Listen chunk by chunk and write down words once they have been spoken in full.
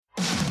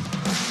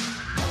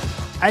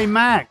Hey,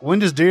 Mac, when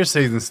does deer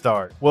season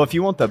start? Well, if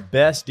you want the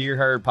best deer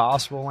herd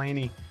possible,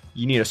 Laney,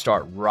 you need to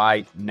start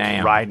right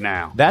now. Right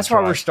now. That's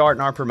why we're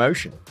starting our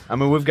promotion. I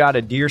mean, we've got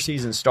a deer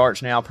season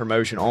starts now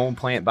promotion on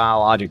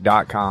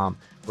plantbiologic.com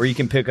where you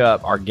can pick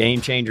up our Game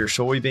Changer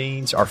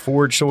soybeans, our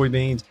forage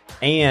soybeans,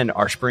 and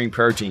our spring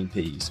protein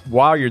peas.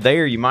 While you're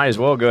there, you might as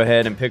well go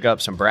ahead and pick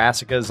up some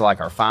brassicas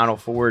like our final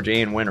forage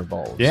and winter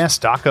bulbs. Yeah,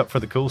 stock up for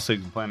the cool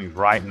season plantings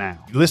right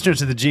now. Listeners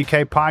to the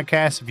GK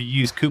podcast, if you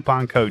use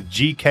coupon code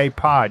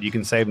GKPOD, you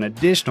can save an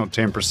additional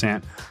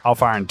 10%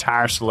 off our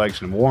entire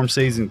selection of warm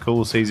season,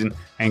 cool season,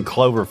 and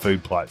clover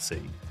food plot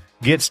seed.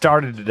 Get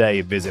started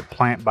today. Visit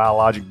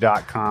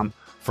plantbiologic.com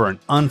for an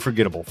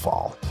unforgettable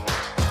fall.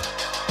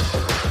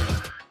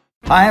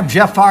 Hi, I'm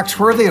Jeff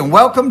Foxworthy, and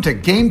welcome to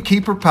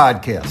Gamekeeper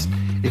Podcast.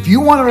 If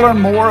you want to learn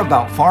more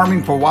about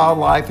farming for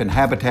wildlife and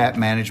habitat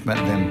management,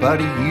 then,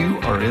 buddy, you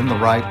are in the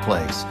right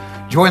place.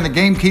 Join the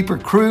Gamekeeper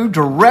crew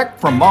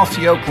direct from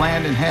Mossy Oak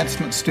Land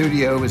Enhancement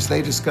Studio as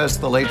they discuss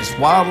the latest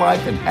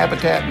wildlife and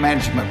habitat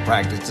management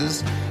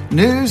practices,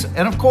 news,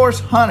 and, of course,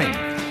 hunting.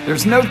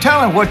 There's no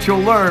telling what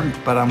you'll learn,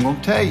 but I'm going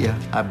to tell you,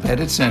 I bet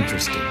it's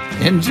interesting.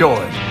 Enjoy.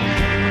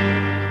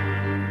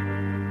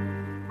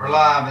 We're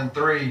live in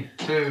 3,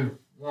 2,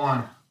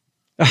 1.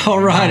 All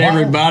right,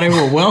 everybody.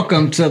 Well,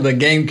 welcome to the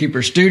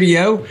Gamekeeper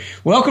Studio.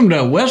 Welcome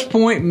to West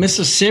Point,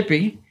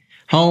 Mississippi,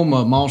 home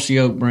of Mossy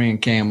Oak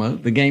brand camo,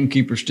 the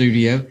Gamekeeper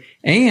Studio,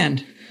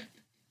 and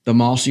the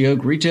Mossy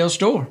Oak retail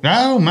store.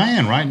 Oh,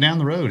 man, right down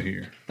the road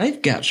here. They've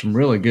got some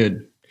really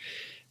good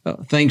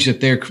things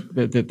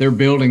that they're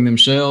building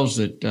themselves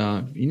that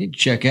you need to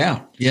check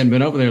out. You hadn't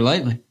been over there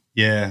lately.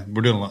 Yeah,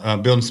 we're doing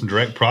building some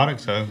direct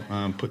products, so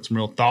put some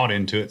real thought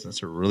into it. So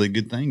that's a really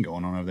good thing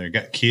going on over there.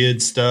 Got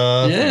kids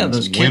stuff,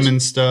 those some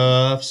women's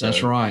stuff. So.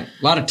 That's right.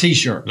 A lot of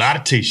T-shirts. A lot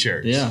of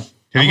T-shirts. Yeah.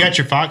 Have you got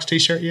your Fox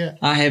T-shirt yet?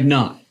 I have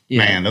not. Yeah.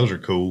 Man, those are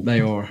cool. They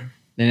are.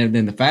 And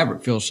then the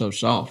fabric feels so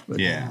soft.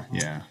 But, Yeah.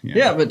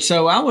 But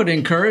so I would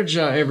encourage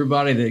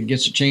everybody that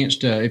gets a chance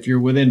to, if you're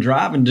within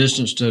driving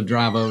distance, to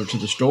drive over to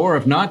the store.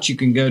 If not, you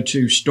can go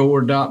to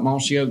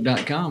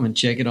store.mossyoak.com and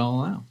check it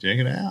all out. Check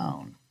it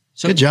out.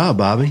 So, good job,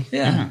 Bobby.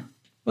 Yeah.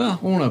 Well,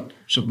 I want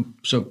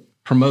to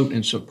promote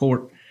and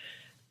support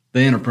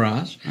the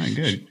enterprise. All right,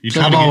 good.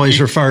 I've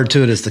always referred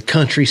to it as the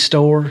country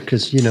store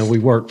because, we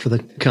work for the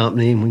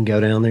company and we can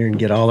go down there and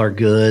get all our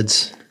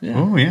goods. Yeah.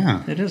 Oh,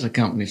 yeah. It is a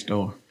company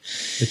store.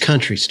 The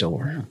country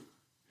store.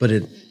 But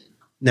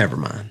never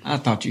mind. I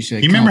thought you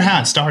said You remember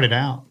how it started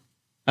out?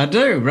 I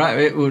do,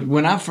 right?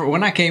 When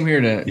I came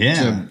here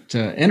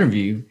to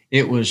interview,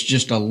 it was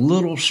just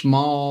a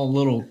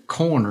small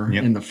corner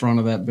in the front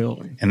of that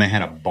building. And they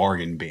had a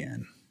bargain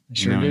bin.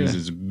 Sure did. It was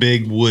this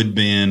big wood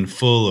bin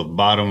full of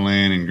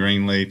bottomland and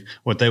green leaf,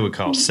 what they would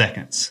call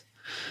seconds.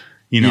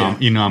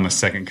 I'm a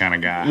second kind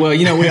of guy. Well,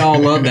 we all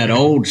love that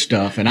old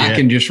stuff, and I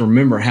can just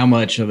remember how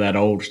much of that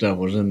old stuff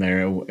was in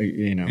there,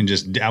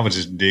 And I would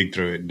just dig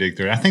through it.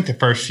 I think the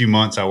first few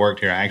months I worked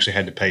here, I actually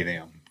had to pay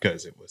them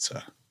because it was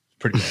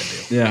pretty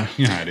bad deal. Yeah.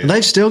 You know how it is.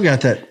 They've still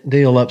got that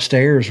deal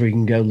upstairs where you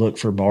can go look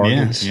for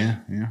bargains. Yeah.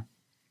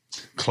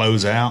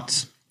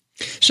 Closeouts.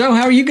 So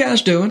how are you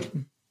guys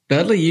doing?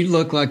 Dudley, you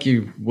look like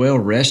you're well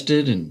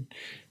rested and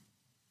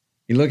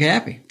you look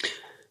happy.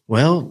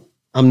 Well,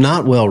 I'm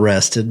not well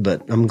rested,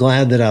 but I'm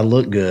glad that I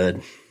look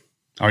good.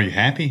 Are you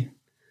happy?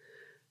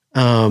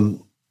 I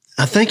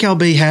think I'll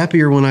be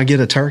happier when I get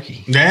a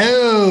turkey.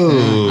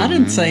 No. I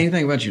didn't say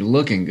anything about you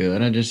looking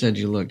good. I just said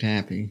you looked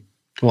happy.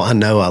 Well, I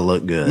know I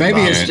look good. Maybe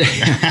Bobby.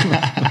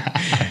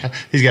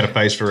 He's got a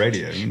face for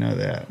radio. You know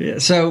that. Yeah.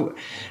 So,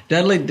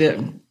 Dudley,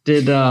 did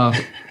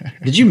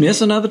you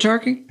miss another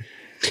turkey?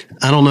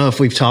 I don't know if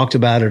we've talked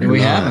about it or not.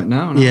 We haven't.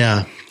 No.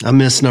 Yeah, I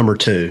missed number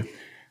 2.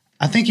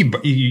 I think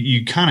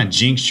you kind of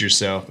jinxed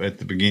yourself at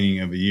the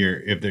beginning of the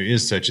year, if there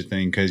is such a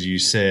thing, because you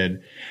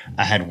said,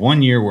 I had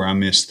 1 year where I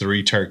missed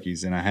 3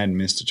 turkeys, and I hadn't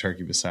missed a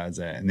turkey besides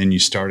that. And then you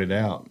started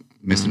out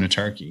missing a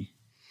turkey,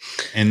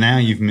 and now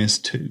you've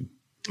missed 2.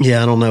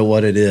 Yeah, I don't know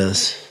what it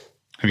is.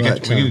 We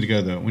need to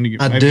go though. When you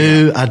get,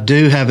 I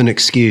do have an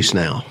excuse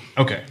now.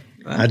 Okay.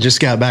 I just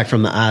got back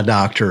from the eye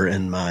doctor,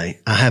 and I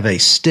have a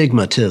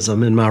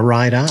stigmatism in my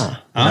right eye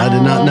that I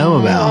did not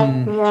know about.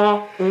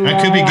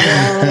 That could be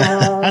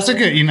good. That's a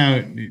good. You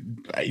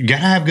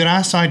gotta have good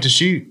eyesight to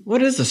shoot.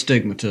 What is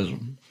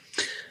astigmatism?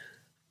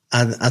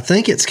 I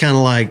think it's kind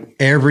of like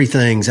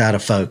everything's out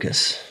of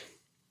focus.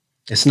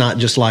 It's not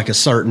just like a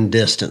certain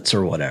distance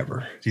or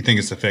whatever. Do you think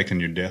it's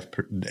affecting your depth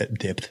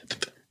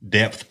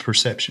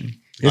perception?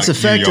 It's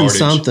affecting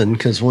something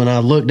because when I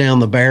look down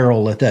the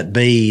barrel at that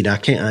bead, I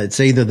can't.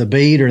 It's either the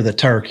bead or the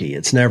turkey.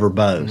 It's never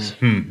both.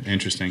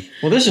 Interesting.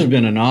 Well, this has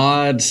been an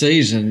odd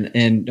season,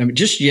 and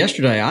just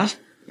yesterday,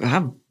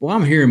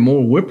 I'm hearing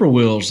more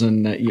whippoorwills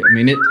than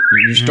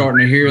you're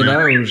starting to hear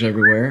those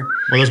everywhere.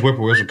 Well, those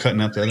whippoorwills were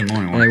cutting up the other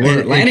morning.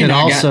 It can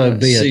also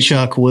be a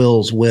Chuck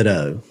Will's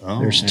widow.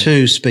 There's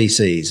 2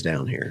 species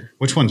down here.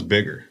 Which one's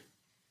bigger?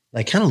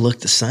 They kind of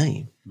look the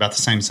same. About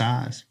the same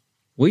size.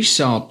 We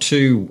saw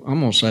 2, I'm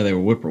going to say they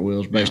were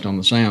whippoorwills based on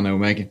the sound they were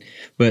making,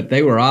 but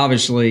they were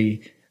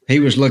obviously He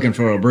was looking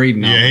for a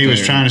breeding Yeah, he was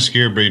opportunity. trying to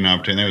secure a breeding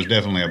opportunity. There was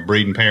definitely a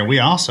breeding pair. We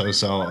also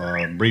saw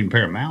a breeding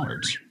pair of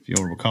mallards, if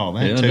you'll recall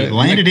that, Yeah, too. they-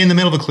 Landed in the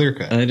middle of a clear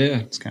cut. They did.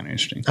 It's kind of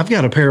interesting. I've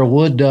got a pair of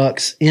wood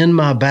ducks in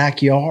my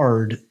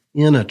backyard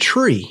in a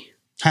tree,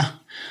 Huh.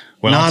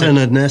 Well, not I'll in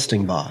a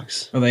nesting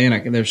box. Well,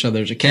 so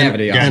there's a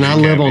cavity. Yeah. on And it. I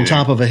Cavity live on there.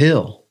 top of a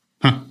hill.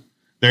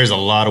 There's a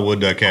lot of wood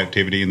duck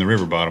activity in the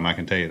river bottom. I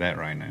can tell you that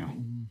right now.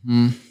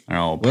 They're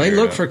all Well, they paired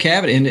look up. for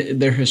cavity, and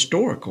they're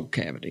historical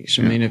cavities.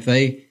 I mean,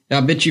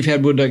 I bet you've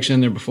had wood ducks in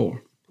there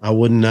before. I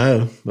wouldn't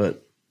know,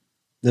 but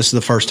this is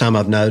the first time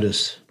I've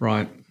noticed.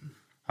 Right.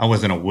 I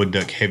was in a wood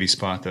duck heavy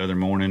spot the other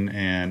morning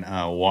and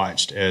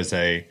watched as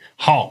a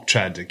hawk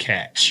tried to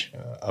catch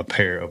a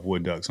pair of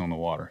wood ducks on the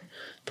water.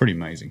 Pretty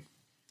amazing.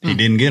 He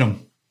didn't get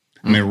them.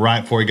 I mean, right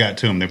before he got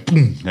to them,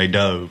 they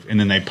dove, and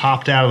then they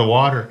popped out of the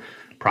water,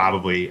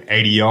 probably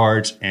 80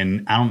 yards,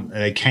 and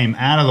they came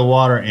out of the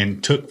water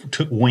and took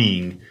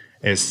wing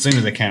as soon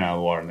as they came out of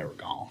the water, and they were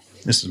gone.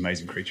 This is an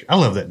amazing creature. I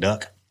love that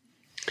duck.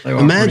 They are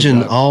Imagine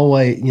pretty clever.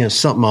 always,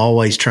 something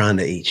always trying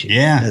to eat you.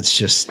 Yeah. It's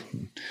just,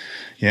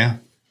 Yeah.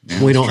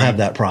 we don't have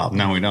that problem.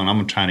 No, we don't.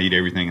 I'm trying to eat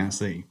everything I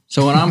see.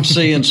 So when I'm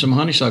seeing some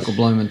honeysuckle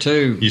blooming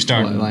too, You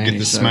start to Lanny, get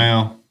the so-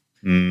 smell.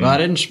 Well, I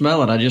didn't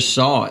smell it. I just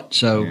saw it.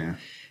 So,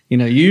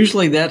 Yeah.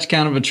 usually that's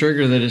kind of a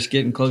trigger that it's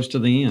getting close to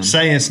the end.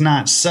 Say it's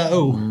not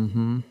so.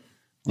 And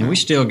we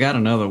still got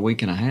another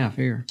week and a half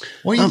here.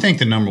 What do you think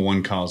the number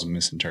one cause of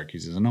missing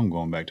turkeys is? I know I'm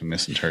going back to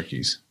missing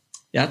turkeys.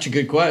 Yeah, that's a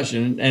good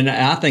question. And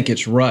I think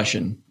it's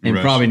Russian and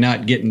Russian. probably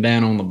not getting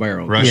down on the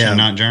barrel. Russian, Yeah.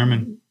 not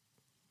German.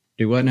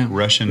 Do what now?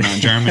 Russian, not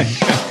German.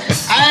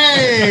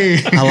 Hey!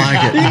 I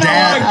like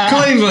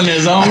it. Cleveland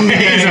is on the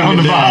He's on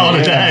the ball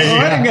today.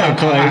 Way to go,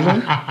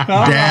 Cleveland.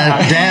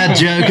 Dad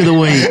joke of the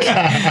week.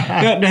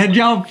 Had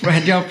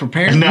y'all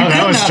prepared? No, You that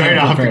could was not straight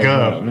have off the prepared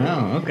cuff. that.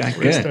 No,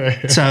 okay,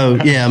 good. So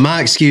yeah,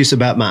 my excuse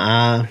about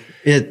my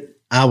eye,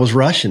 I was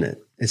rushing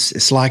it.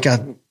 It's like I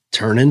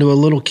turn into a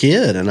little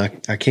kid and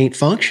I can't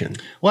function.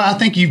 Well, I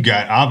think you've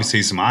got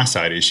obviously some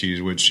eyesight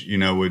issues, which,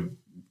 would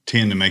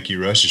tend to make you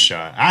rush a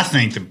shot. I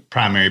think the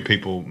primary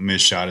people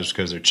miss shot is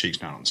because their cheek's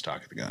not on the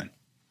stock of the gun.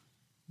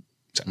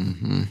 So,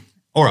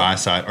 Or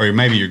eyesight, or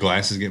maybe your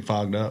glasses get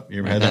fogged up. You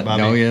ever had that,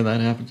 Bobby? Oh yeah, that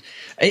happens.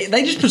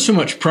 They just put so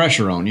much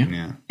pressure on you,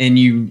 Yeah. and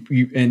you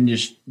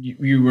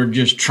were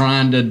just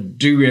trying to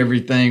do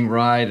everything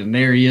right, and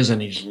there he is, and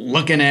he's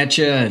looking at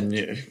you,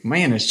 and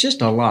man, it's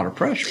just a lot of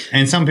pressure.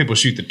 And some people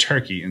shoot the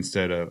turkey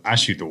instead of, I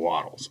shoot the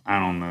wattles. I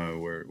don't know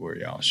where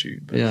y'all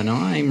shoot, but Yeah, no,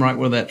 I aim right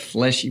where that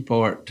fleshy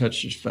part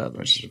touches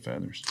feathers. that's the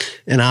feathers.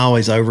 And I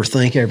always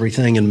overthink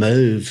everything and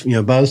move.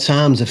 Both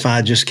times if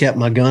I just kept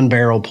my gun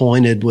barrel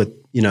pointed with,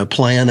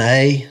 plan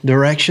A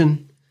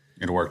direction,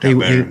 It worked out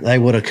better. they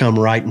would have come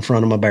right in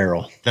front of my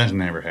barrel. That's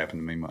never happened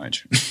to me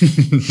much.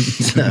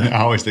 I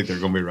always think they're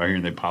going to be right here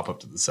and they pop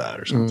up to the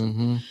side or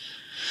something.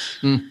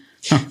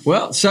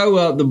 Well,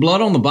 so the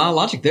blood on the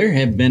biologic, there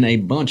have been a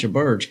bunch of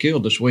birds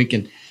killed this week,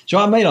 and so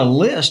I made a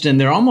list, and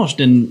they're almost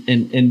in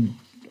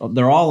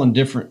they're all in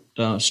different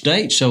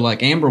states. So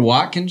like Amber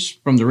Watkins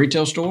from the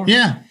retail store,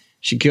 Yeah.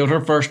 she killed her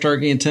first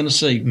turkey in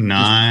Tennessee just a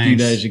Nice. few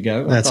days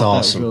ago. That's I thought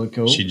awesome. That was really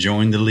cool. She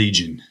joined the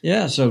Legion.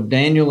 Yeah, so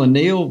Daniel and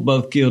Neil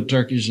both killed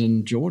turkeys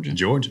in Georgia.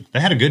 Georgia. They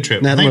had a good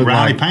trip. That I think looked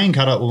Riley like- Payne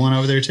caught up with one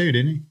over there too,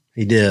 didn't he?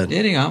 He did.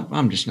 Did he?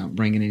 I'm just not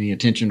bringing any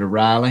attention to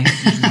Riley.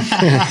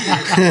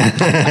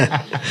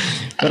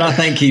 But I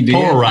think he did.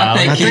 Poor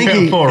Riley. I think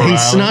he Poor Riley.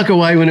 snuck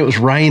away when it was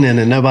raining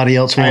and nobody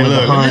else wanted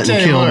to hunt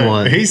and killed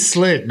one. He's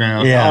slick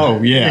now. Yeah.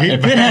 Oh, yeah.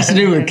 If it has to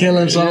do with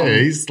killing something. Yeah,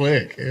 he's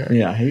slick. Yeah.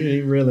 Yeah,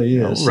 he really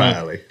is.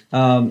 Riley.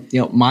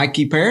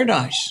 Mikey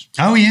Paradise.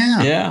 Oh,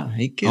 yeah. Yeah,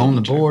 he killed On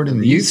the board in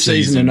the youth youth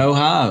season season. in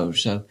Ohio.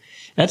 So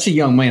that's a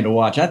young man to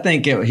watch. I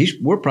think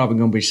we're probably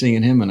going to be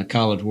seeing him in a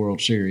College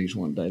World Series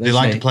one day. They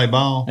like to play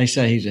ball. They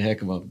say he's a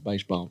heck of a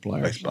baseball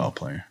player. Baseball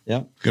player.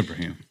 Yep. Good for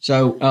him.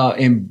 So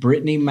and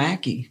Brittany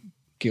Mackey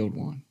killed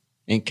one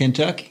in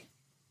Kentucky.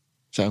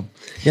 So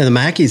Yeah, the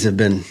Mackeys have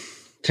been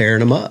tearing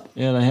them up.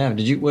 yeah, they have.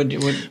 Did you? What?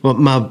 Well,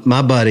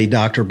 my buddy,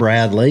 Dr.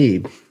 Brad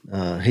Lieb,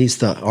 he's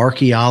the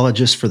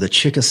archaeologist for the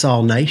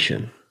Chickasaw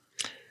Nation.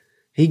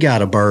 He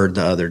got a bird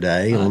the other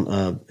day.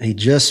 He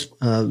just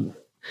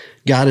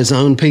got his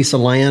own piece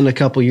of land a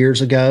couple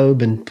years ago,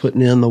 been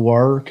putting in the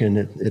work, and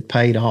it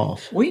paid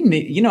off. We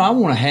need. I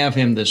want to have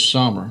him this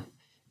summer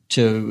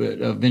to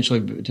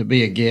eventually to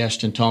be a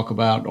guest and talk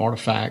about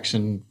artifacts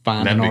and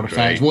finding That'd be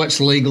artifacts, great.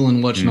 what's legal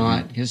and what's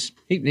not. Because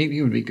he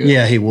would be good.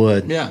 Yeah, he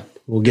would. Yeah.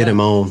 We'll get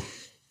him on.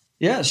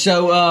 Yeah,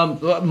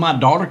 so my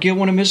daughter killed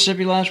one in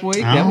Mississippi last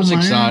week. That Oh, was man.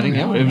 exciting.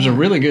 It was a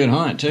really good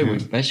hunt, too. We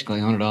basically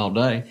hunted all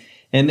day.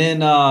 And then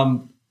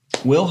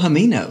Will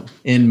Hamino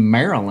in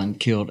Maryland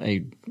killed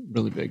a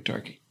really big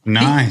turkey.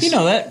 Nice. You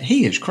know that?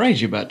 He is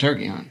crazy about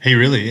turkey hunting. He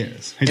really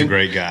is. He's a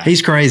great guy.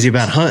 He's crazy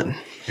about hunting.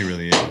 He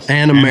really is.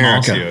 And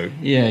America. Mossy Oak.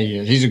 Yeah, he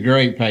is. He's a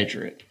great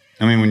patriot.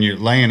 I mean, when you're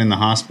laying in the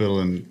hospital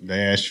and they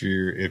ask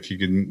you if you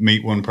could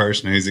meet one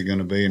person, who's it going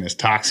to be? And it's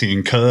Toxie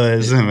and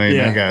Cuz. I mean,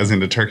 that guy's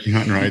into turkey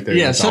hunting right there.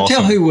 Yeah. That's So awesome.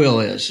 tell who Will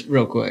is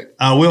real quick.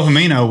 Will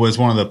Hamino was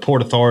one of the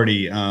Port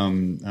Authority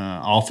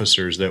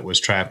officers that was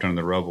trapped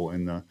under the rubble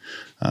in the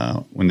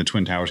when the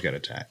Twin Towers got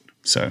attacked.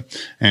 So,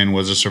 and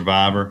was a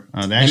survivor.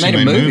 They actually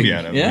made a made a movie. movie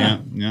out of it. Yeah.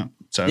 Yeah.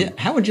 So, Yeah.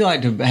 How would you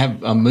like to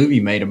have a movie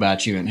made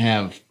about you and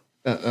have?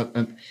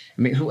 I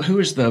mean, who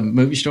is the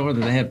movie star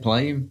that they had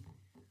play him?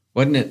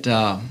 Wasn't it?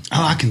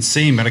 I can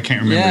see him, but I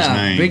can't remember his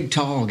name. Big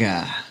tall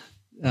guy.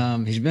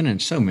 He's been in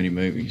so many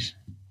movies.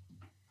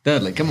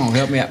 Dudley, come on,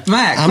 help me out.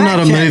 Mac, I'm not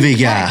a movie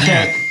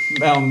guy.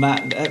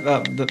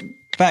 The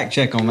fact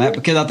check on that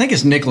because I think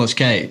it's Nicolas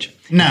Cage.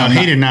 No,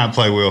 he did not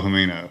play Will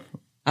Hamino.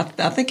 I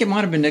think it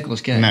might have been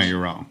Nicolas Cage. No, you're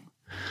wrong.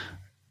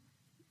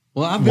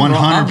 Well, I've been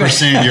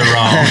 100% you're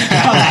wrong.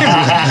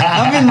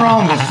 I've been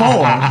wrong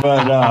before,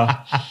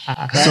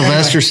 but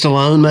Sylvester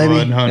Stallone,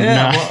 maybe.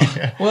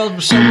 yeah. Well,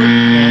 so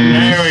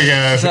There we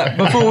go. so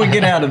before we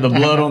get out of the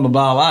blood on the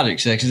biologic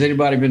sex, has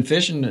anybody been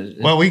fishing?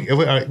 Well, we're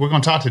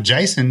going to talk to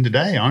Jason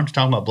today. Aren't you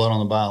talking about blood on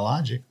the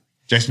biologic?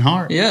 Jason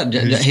Hart. Yeah,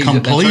 who's he's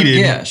completed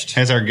our guest.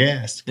 as our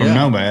guest from Yeah.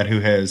 Nomad, who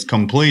has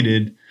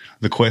completed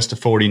the Quest to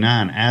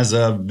 49 as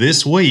of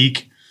this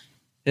week.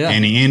 Yeah.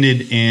 And he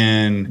ended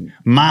in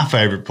my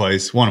favorite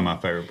place, one of my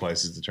favorite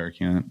places to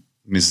turkey hunt,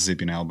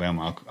 Mississippi and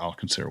Alabama. I'll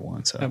consider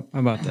one. So How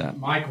about that?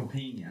 Michael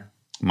Pena.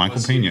 Michael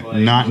What's he Pena,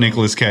 play? not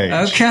Nicolas Cage.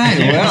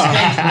 Okay,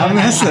 well, I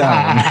missed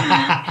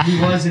that He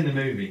was in the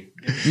movie.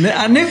 one.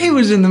 I knew he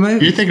was in the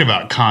movie. You're thinking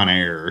about Con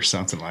Air or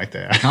something like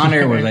that. Con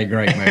Air was a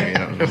great movie.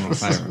 That was one of my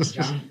favorites.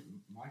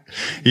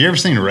 You ever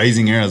seen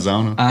Raising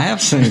Arizona? I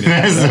have seen it.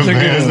 That's the a good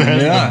best. one.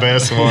 That's Yeah. the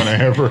best one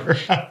ever.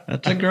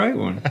 That's a great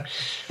one.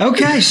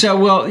 Okay,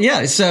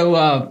 so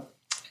so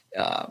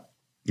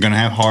Going to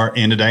have Hart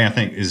in today. I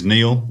think is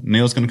Neil.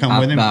 Neil's going to come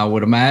with him. I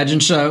would imagine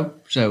so.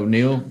 So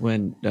Neil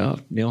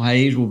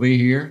Hayes will be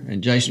here,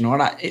 and Jason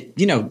Hart.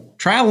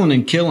 Traveling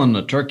and killing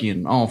a turkey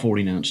in all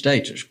 49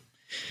 states is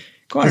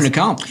quite an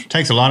accomplishment.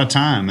 Takes a lot of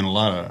time and a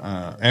lot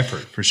of effort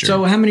for sure.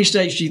 So, how many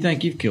states do you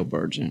think you've killed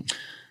birds in?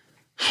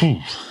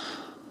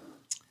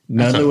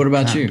 Natalie, what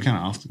about you? Kind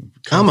of often.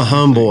 I'm a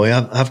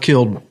homeboy. I've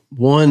killed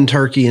one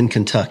turkey in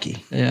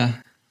Kentucky. Yeah.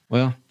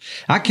 Well,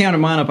 I counted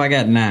mine up. I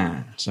got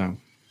 9. So,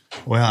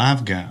 Well,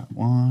 I've got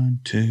 1,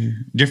 2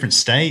 different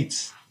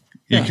states.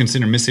 You Yeah.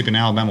 consider Mississippi and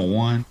Alabama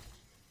one?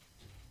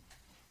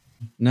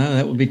 no,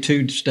 that would be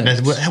 2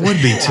 states. That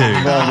would be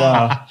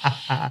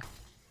 2.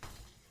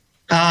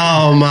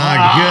 Oh my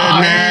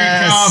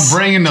goodness!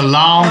 Bringing the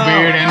long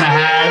beard in the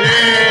house.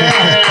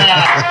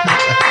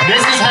 Yeah.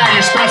 This is how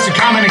you're supposed to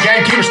come in the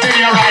Gatekeeper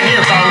studio right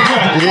here,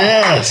 folks.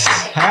 Yes.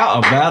 How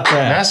about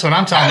that? That's what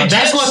I'm talking about.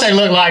 That's what they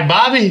look like,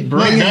 Bobby.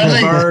 Bringing Look, the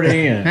Dudley. bird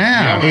in.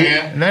 Yeah,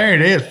 man. there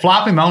it is.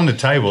 Flop him on the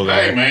table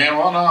there. Hey, man,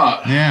 why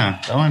not? Yeah,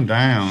 throw him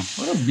down.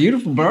 What a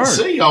beautiful bird.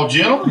 See y'all,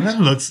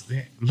 gentlemen.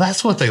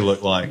 That's what they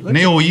look like.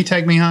 Neil, will you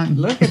take me hunting?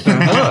 Look at the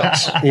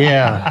hooks.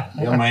 Yeah.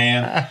 Yeah,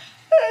 man.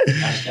 I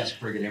just got a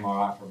pretty good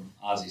MRI from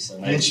Ozzy. So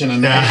maybe. Inch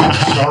and a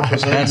half, sharp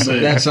as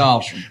That's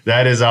awesome.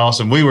 That is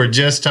awesome. We were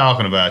just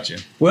talking about you.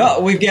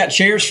 Well, we've got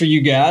chairs for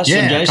you guys.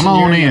 Yeah, so Jason, come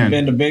on you're in.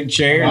 in the big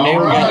chair, and All then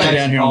we got you right.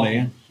 down here on the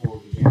end.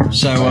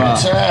 So,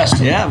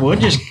 Fantastic. yeah, we'll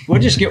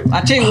just get. I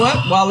tell you what,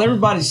 while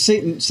everybody's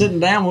sitting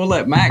down, we'll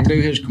let Mac do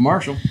his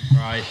commercial.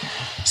 Right.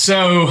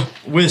 So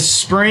with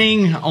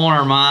spring on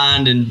our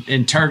mind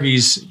and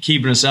turkeys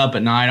keeping us up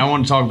at night, I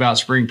want to talk about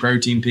spring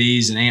protein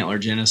peas and antler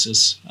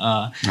genesis.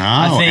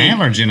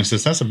 Antler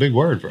genesis. That's a big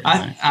word for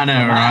anything. I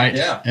know, right?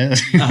 Yeah.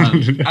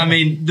 I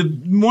mean,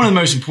 one of the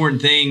most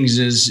important things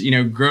is,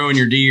 growing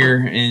your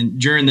deer and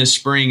during this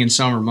spring and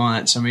summer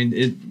months. I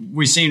mean,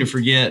 we seem to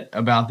forget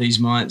about these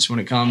months when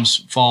it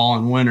comes fall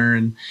and winter.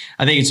 And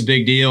I think it's a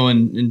big deal.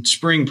 And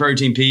spring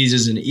protein peas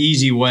is an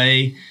easy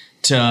way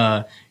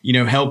to,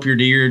 help your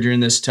deer during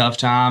this tough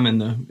time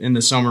in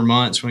the summer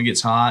months when it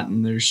gets hot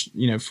and there's,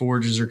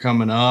 forages are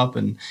coming up,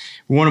 and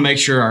we want to make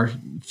sure our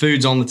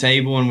food's on the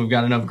table and we've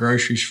got enough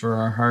groceries for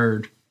our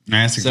herd.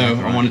 That's exactly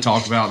So right. I want to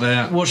talk about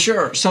that. Well,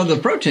 sure. So the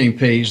protein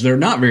peas, they're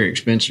not very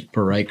expensive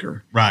per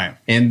acre, Right.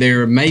 and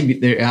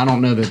I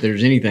don't know that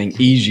there's anything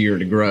easier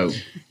to grow.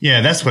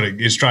 Yeah, that's what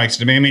it strikes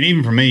to me. I mean,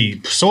 even for me,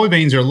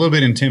 soybeans are a little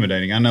bit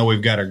intimidating. I know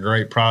we've got a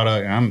great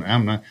product.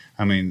 I'm not.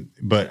 I mean,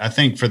 but I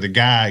think for the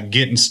guy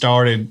getting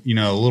started,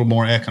 a little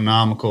more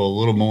economical, a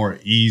little more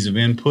ease of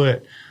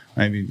input.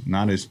 Maybe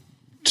not as.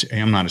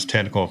 I'm not as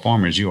technical a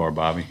farmer as you are,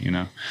 Bobby.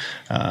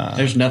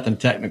 There's nothing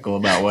technical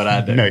about what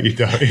I do. No, you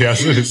don't. Yeah, I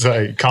was going to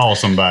say, call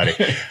somebody.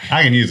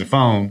 I can use a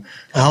phone.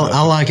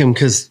 I like them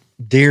because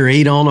deer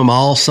eat on them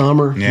all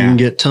summer. You Yeah. can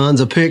get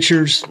tons of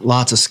pictures,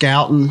 lots of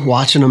scouting,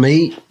 watching them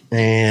eat,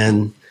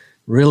 and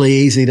really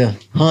easy to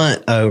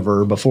hunt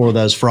over before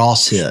those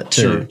frosts hit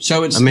too. Sure. So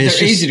I mean, they're it's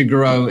just- easy to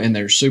grow and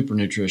they're super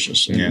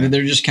nutritious. And Yeah.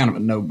 they're just kind of a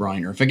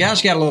no-brainer. If a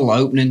guy's got a little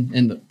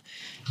opening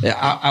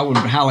I would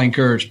highly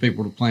encourage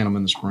people to plant them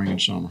in the spring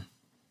and summer.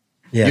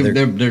 Yeah,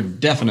 They're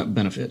definite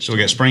benefits. So we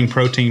got spring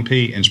protein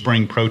pea and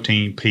spring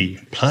protein pea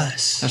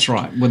plus. That's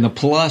right. When the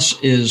plus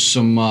is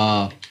some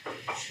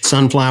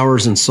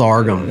sunflowers and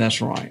sorghum.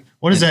 That's right.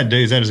 What does that do?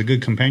 Is that as a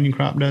good companion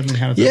crop, doesn't it?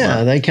 How does that Yeah,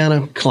 work? they kind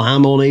of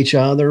climb on each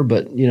other,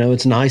 but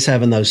it's nice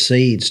having those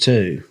seeds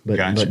too. But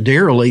Gotcha. but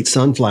deer will eat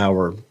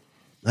sunflower.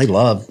 They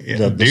love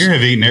Yeah, deer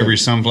have eaten every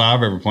sunflower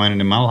I've ever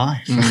planted in my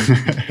life.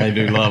 They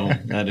do love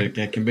them.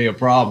 That can be a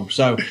problem.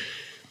 So,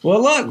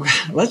 well, look,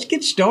 let's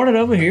get started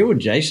over here with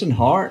Jason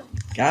Hart.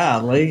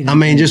 Golly. I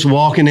mean, just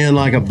walking in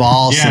like a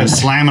boss. Yeah, and-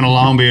 slamming a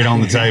long beard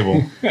on the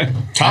table.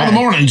 Top of the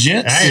morning,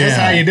 gents. Hey, that's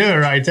how you do it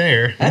right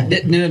there.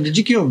 Did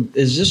you kill?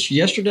 Is this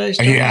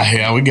yesterday's?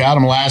 Yeah, we got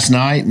them last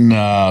night, and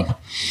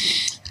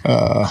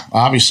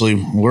obviously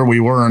where we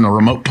were in a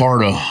remote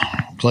part of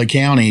Clay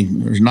County,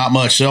 there's not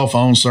much cell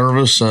phone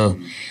service.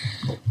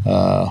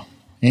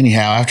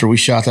 Anyhow, after we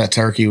shot that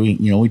turkey,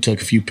 we took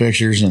a few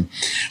pictures and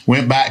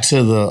went back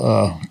to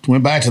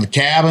the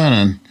cabin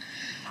and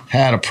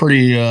had a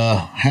pretty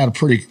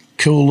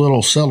cool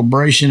little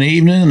celebration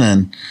evening.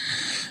 And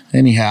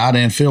anyhow, I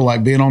didn't feel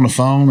like being on the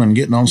phone and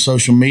getting on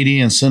social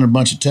media and sending a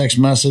bunch of text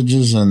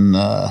messages, and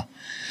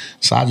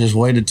so I just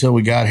waited till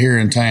we got here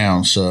in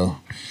town. So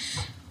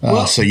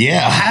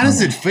yeah. How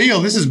does it feel?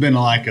 This has been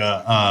like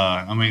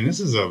this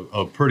is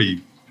a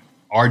pretty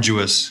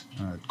arduous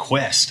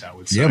quest, I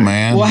would say. Yeah,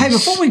 man. Well, hey,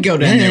 before we go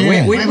down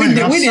there, we didn't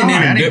introduce him.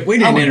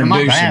 Well,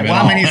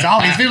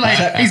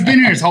 he's been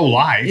here his whole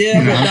life.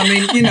 Yeah, but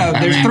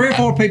there's 3 or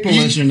 4 people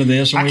listening to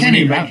this, and I we can't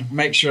need even to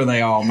make sure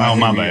they all know. Oh,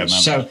 my who he bad. is. My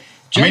So,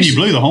 bad. You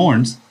blew the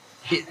horns.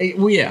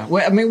 well, yeah.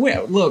 Well,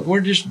 look,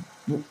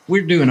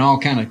 we're doing all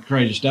kind of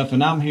crazy stuff,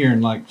 and I'm hearing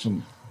like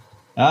some.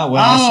 It's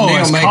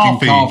Neil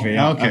making coffee.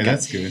 Okay,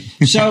 that's good.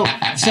 So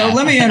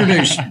let me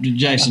introduce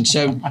Jason.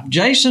 So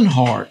Jason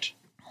Hart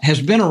has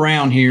been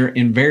around here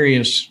in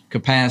various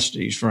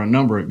capacities for a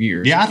number of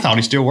years. Yeah, I thought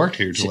he still worked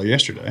here till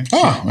yesterday.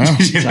 Oh, well.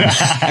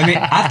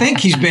 I think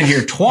he's been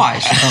here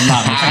twice, if I'm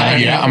not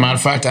mistaken. Yeah, as a matter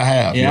of fact, I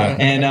have. Yeah,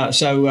 and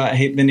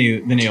then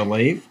he'll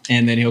leave,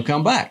 and then he'll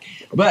come back.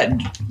 But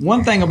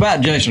one thing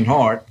about Jason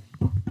Hart,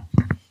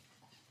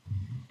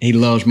 he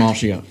loves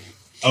Mossy Oak.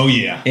 Oh,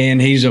 yeah.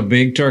 And he's a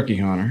big turkey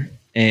hunter.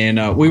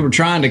 And we were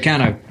trying to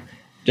kind of,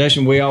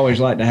 Jason, we always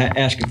like to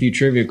ask a few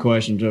trivia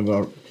questions of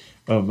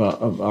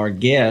our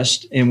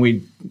guest, and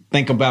we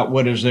think about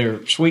what is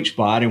their sweet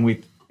spot. And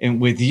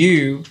with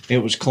you,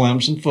 it was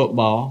Clemson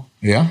football.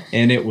 Yeah.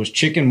 And it was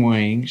chicken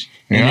wings.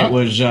 And Yeah. it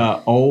was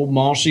old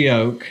Mossy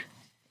Oak.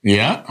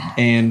 Yeah.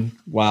 And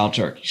wild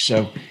turkey.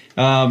 So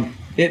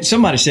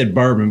somebody said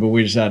bourbon, but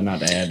we decided not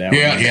to add that one.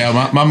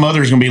 Yeah. My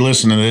mother's going to be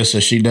listening to this, so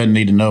she doesn't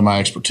need to know my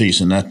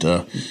expertise in that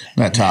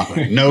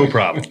topic. No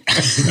problem.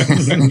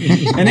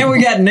 And then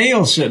we got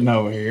Neil sitting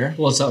over here.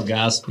 What's up,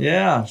 guys?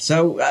 Yeah.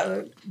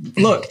 So,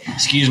 look.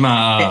 Excuse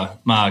my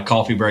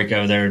coffee break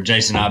over there.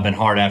 Jason and I have been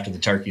hard after the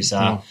turkey,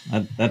 so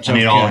That's I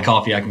need all the okay.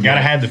 coffee I can Got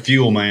to get. have the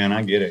fuel, man.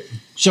 I get it.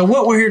 So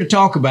what we're here to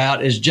talk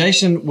about is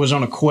Jason was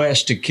on a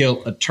quest to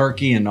kill a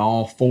turkey in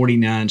all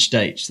 49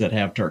 states that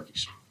have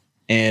turkeys.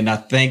 And I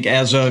think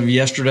as of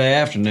yesterday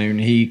afternoon,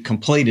 he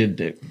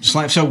completed it.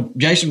 So,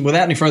 Jason,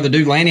 without any further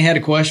ado, Lanny had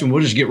a question.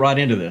 We'll just get right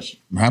into this.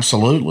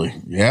 Absolutely.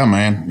 Yeah,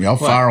 man. Y'all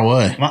fire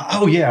away.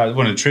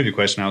 One of the trivia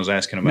question I was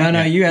asking about.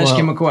 No, you asked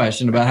him a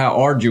question about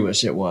how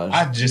arduous it was.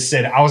 I just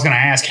said I was going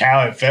to ask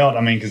how it felt.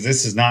 I mean, because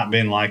this has not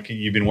been like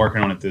you've been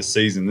working on it this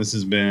season. This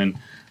has been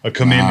a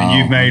commitment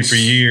you've made for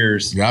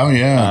years. Oh,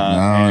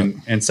 yeah.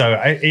 And so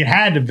it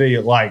had to be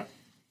like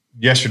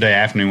yesterday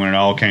afternoon when it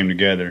all came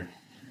together.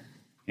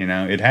 You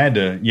know, you had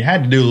to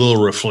do a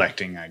little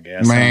reflecting, I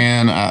guess.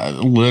 Man,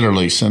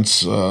 literally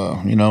since, in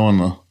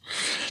the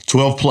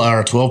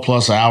 12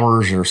 plus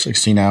hours or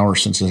 16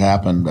 hours since it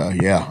happened.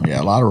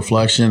 A lot of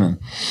reflection, and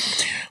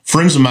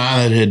friends of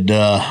mine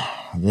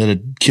that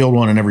had killed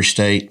one in every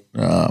state.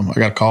 I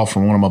got a call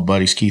from one of my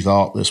buddies, Keith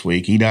Alt, this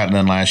week. He got it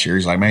done last year.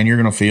 He's like, man, you're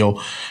going to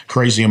feel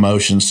crazy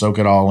emotions, soak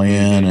it all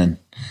in. And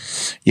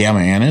yeah,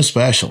 man, it's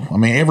special. I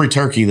mean, every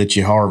turkey that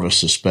you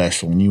harvest is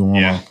special, and you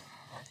want to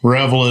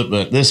revel it.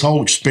 But this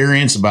whole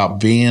experience about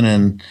being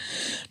in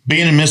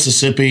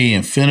Mississippi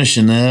and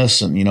finishing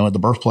this, and at the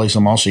birthplace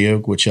of Mossy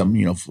Oak, which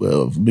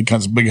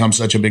become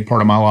such a big part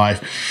of my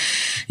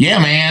life. Yeah,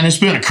 man, it's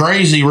been a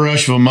crazy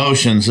rush of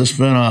emotions. It's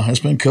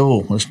been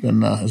cool. It's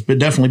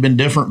definitely been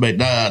different,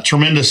 but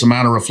tremendous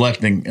amount of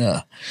reflecting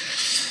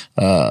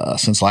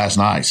since last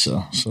night.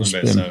 So it's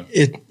been.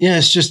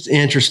 It's just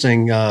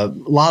interesting. A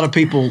lot of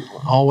people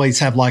always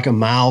have like a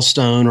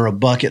milestone or a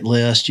bucket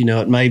list.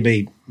 It may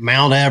be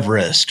Mount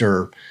Everest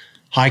or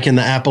hiking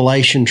the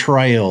Appalachian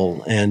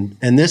Trail, and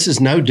this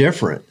is no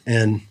different.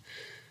 And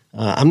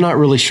I'm not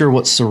really sure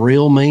what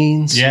surreal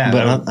means,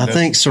 but I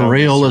think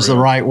surreal is the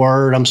right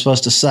word I'm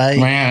supposed to say.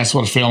 Man, that's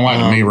what it's feeling like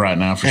to me right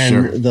now, for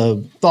sure. And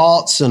the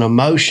thoughts and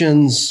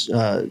emotions,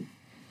 I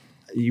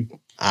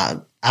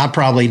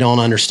probably don't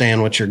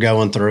understand what you're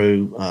going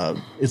through.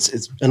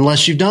 It's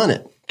unless you've done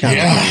it. So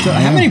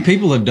how many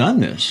people have done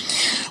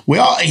this?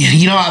 Well,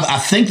 I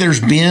think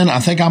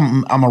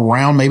I'm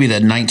around maybe the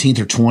 19th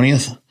or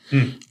 20th.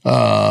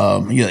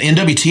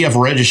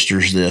 NWTF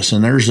registers this,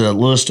 and there's a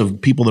list of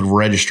people that have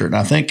registered. And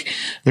I think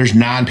there's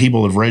 9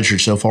 people that have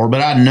registered so far.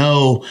 But I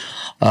know,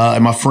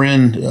 and my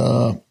friend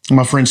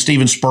My friend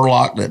Steven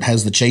Spurlock that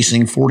has the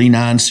Chasing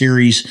 49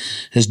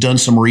 series has done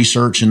some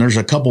research, and there's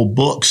a couple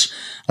books.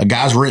 A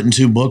guy's written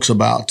 2 books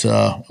about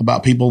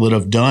people that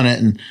have done it,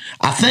 and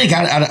I think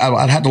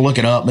I'd have to look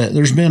it up. But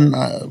there's been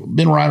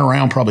right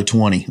around probably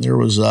 20. There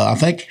was I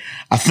think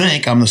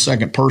I'm the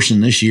second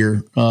person this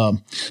year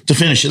to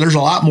finish it. There's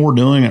a lot more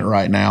doing it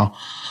right now,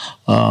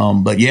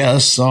 but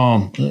yes,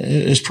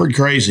 it's pretty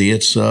crazy.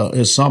 It's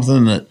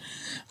something that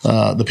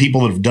the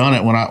people that have done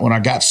it. When I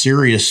got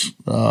serious,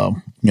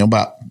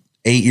 about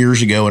 8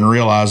 years ago and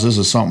realized this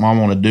is something I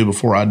want to do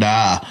before I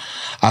die,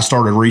 I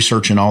started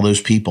researching all those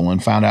people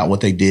and found out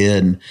what they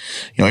did. And,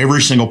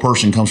 every single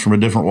person comes from a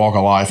different walk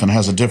of life and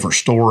has a different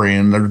story,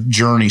 and their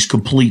journey's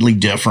completely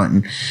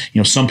different.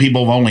 And, some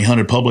people have only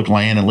hunted public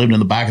land and lived in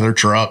the back of their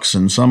trucks,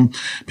 and some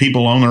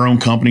people own their own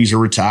companies, are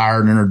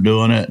retired and are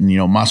doing it.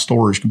 And, my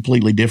story is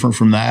completely different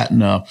from that.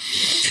 And,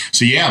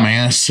 so yeah,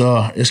 man,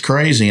 it's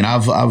crazy. And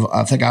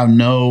I think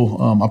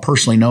I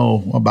personally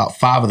know about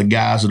 5 of the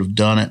guys that have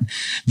done it.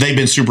 They've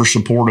been super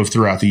supportive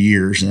throughout the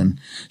years and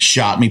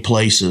shot me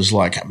places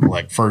like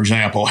for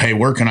example, hey,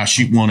 where can I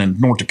shoot one in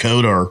North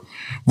Dakota or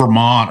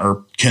Vermont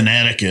or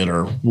Connecticut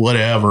or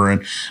whatever?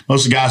 And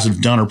most of the guys that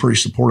have done are pretty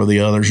supportive of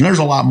the others. And there's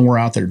a lot more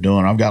out there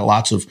doing. I've got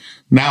lots of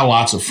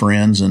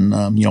friends. And,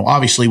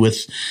 obviously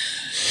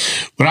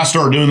when I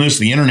started doing this,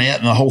 the internet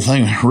and the whole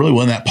thing really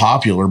wasn't that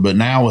popular. But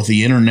now with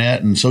the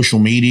internet and social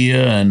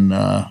media and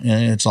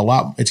it's a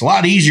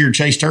lot easier to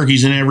chase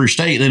turkeys in every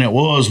state than it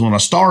was when I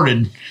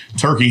started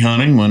turkey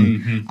hunting,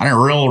 when I didn't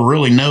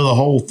really know the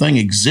whole thing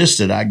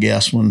existed, I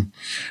guess, when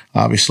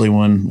I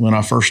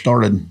first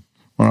started.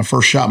 When I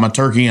first shot my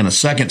turkey in a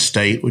second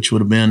state, which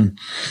would have been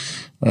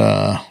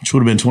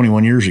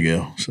 21 years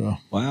ago. So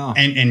wow.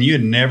 And you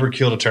had never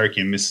killed a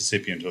turkey in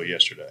Mississippi until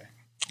yesterday.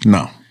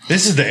 No.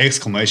 This is the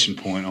exclamation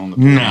point on the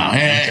no.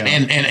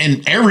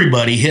 And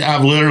everybody hit.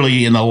 I've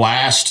literally in the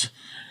last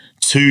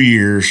 2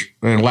 years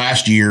and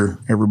last year,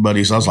 I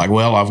was like,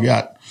 well, I've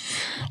got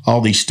all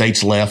these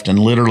states left. And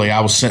literally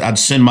I'd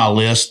send my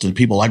list and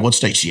people like, what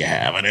states do you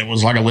have? And it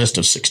was like a list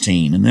of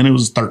 16, and then it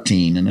was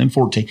 13 and then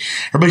 14.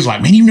 Everybody's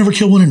like, man, you never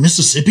killed one in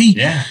Mississippi?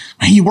 Yeah.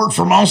 Man, you work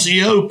for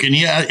Mossy Oak and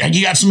yeah,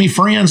 you got so many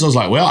friends. I was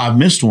like, well, I've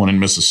missed one in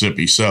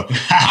Mississippi. So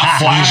I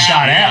flashed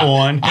shot at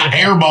one. I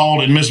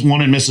airballed and missed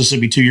one in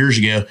Mississippi 2 years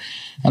ago.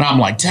 And I'm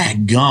like,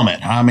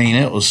 dadgummit. I mean,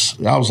 I was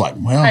like,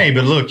 well. Hey,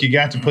 but look, you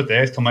got to put the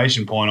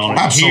exclamation point on it.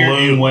 Absolutely.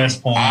 Here in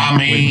West Point I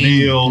mean, with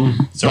Neil,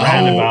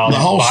 surrounded by the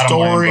whole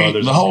story,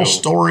 brothers. the whole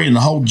story and the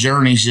whole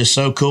journey is just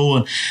so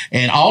cool.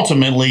 And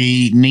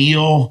ultimately,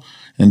 Neil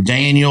and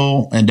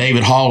Daniel and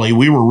David Hawley,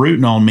 we were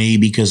rooting on me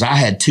because I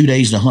had 2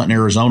 days to hunt in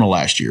Arizona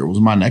last year. It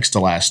was my next to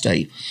last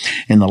state.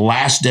 And the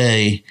last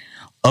day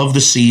of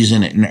the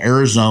season in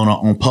Arizona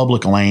on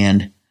public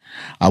land,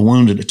 I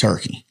wounded a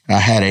turkey. I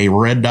had a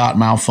red dot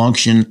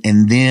malfunction,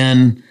 and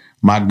then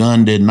my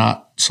gun did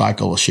not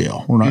cycle a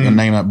shell. We're not going to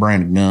name that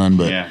brand of gun,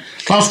 but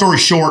long story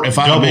short, if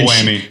I'd have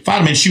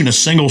been shooting a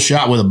single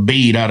shot with a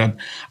bead, I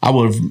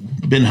would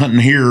have been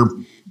hunting here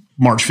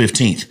March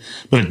 15th,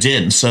 but it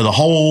didn't. So the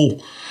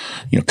whole,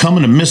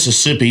 coming to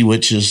Mississippi,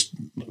 which is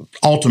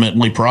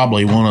ultimately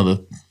probably one of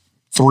the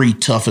 3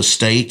 toughest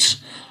states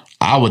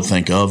I would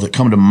think of that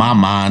come to my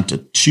mind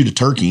to shoot a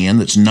turkey in,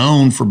 that's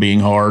known for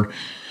being hard.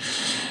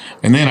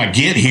 And then I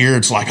get here,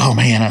 it's like, oh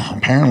man,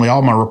 apparently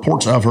all my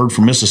reports I've heard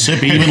from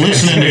Mississippi, even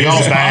listening to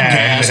y'all's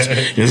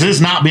podcast, is this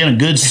not been a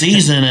good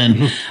season?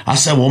 And I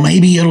said, well,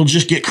 maybe it'll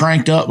just get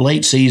cranked up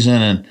late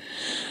season. And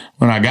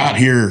when I got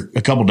here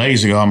a couple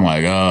days ago, I'm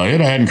like, it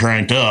hadn't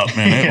cranked up,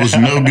 and it was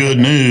no good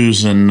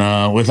news.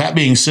 And with that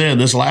being said,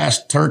 this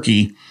last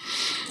turkey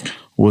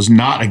was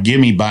not a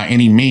gimme by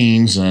any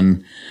means.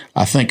 And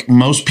I think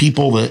most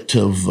people that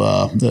have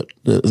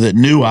that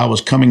knew I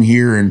was coming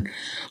here and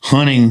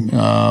hunting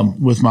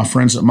with my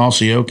friends at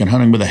Mossy Oak and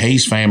hunting with the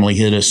Hayes family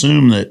had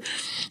assumed that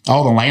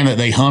all the land that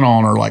they hunt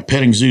on are like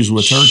petting zoos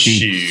with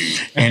turkey.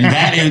 And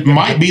that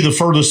might be the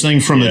furthest thing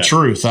from the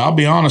truth. I'll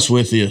be honest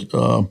with you.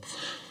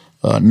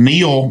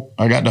 Neil,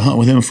 I got to hunt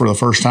with him for the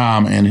first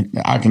time, and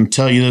I can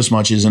tell you this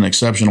much, he's an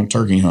exceptional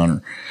turkey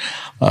hunter.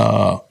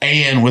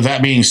 And with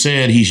that being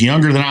said, he's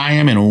younger than I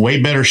am and in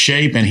way better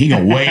shape, and he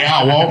can way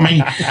outwalk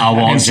me. I'll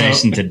walk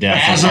Jason to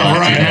death. As of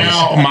right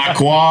now, my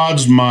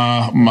quads,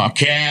 my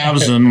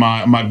calves, and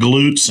my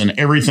glutes, and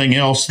everything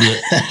else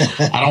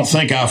that I don't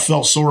think I've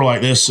felt sore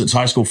like this since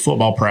high school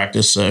football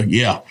practice. So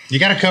yeah, you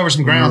got to cover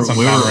some ground.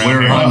 We were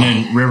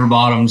hunting in river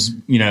bottoms,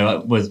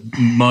 with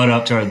mud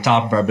up to the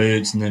top of our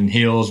boots, and then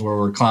hills where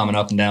we're climbing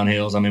up and down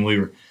hills. I mean, we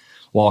were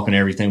walking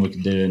everything we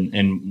could do,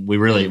 and we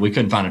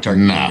couldn't find a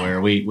turkey anywhere.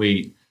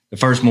 We the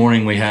first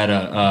morning we had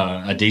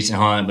a decent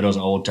hunt, but it was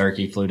an old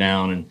turkey. Flew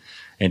down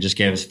and just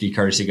gave us a few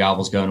courtesy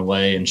gobbles going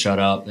away and shut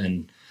up.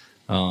 And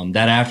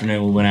that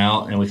afternoon we went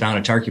out and we found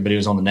a turkey, but he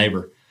was on the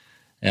neighbor.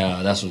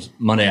 That was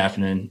Monday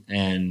afternoon,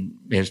 and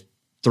it was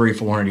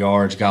 300-400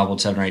 yards,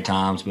 gobbled 7 or 8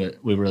 times, but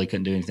we really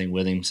couldn't do anything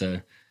with him. So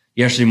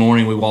yesterday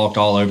morning we walked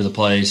all over the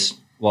place,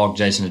 walked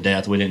Jason to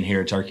death. We didn't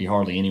hear a turkey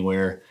hardly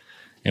anywhere,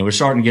 and we're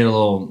starting to get a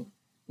little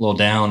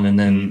down. And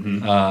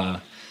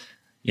then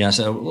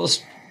so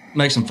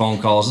make some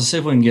phone calls. Let's see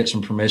if we can get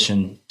some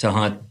permission to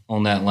hunt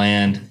on that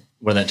land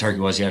where that turkey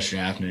was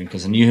yesterday afternoon,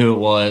 because I knew who it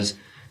was.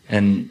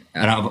 And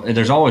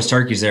there's always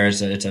turkeys there.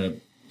 It's a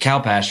cow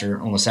pasture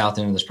on the south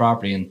end of this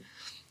property, and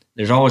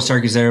there's always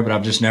turkeys there, but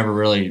I've just never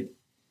really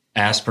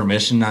asked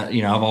permission.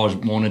 I've always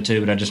wanted to,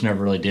 but I just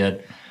never really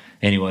did.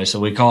 Anyway, so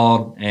we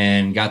called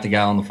and got the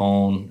guy on the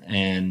phone,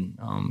 and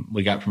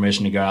we got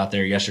permission to go out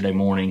there yesterday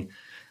morning.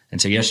 And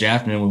so yesterday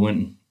afternoon, we went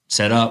and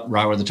set up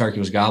right where the turkey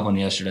was gobbling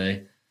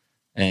yesterday,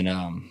 and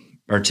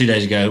or 2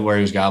 days ago where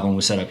he was gobbling.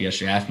 We set up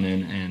yesterday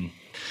afternoon and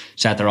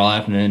sat there all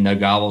afternoon, no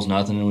gobbles,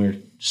 nothing. And we were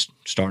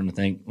starting to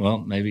think, well,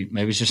 maybe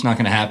it's just not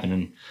going to happen.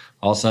 And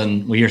all of a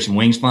sudden, we hear some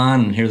wings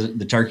flying, and hear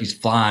the turkey's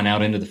flying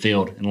out into the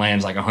field and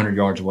lands like 100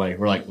 yards away.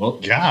 We're like, well,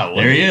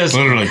 there he is.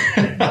 Literally.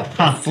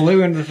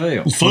 Flew into the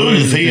field. Flew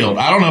into the field.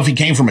 I don't know if he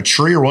came from a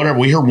tree or whatever.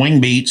 We heard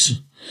wing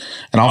beats,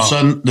 and all of a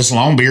sudden, this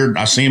longbeard,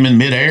 I see him in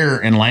midair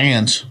and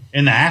lands.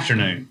 In the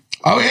afternoon.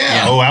 Oh,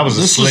 yeah. Oh, that was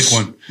a slick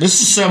one.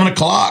 This is 7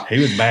 o'clock. He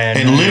was bad.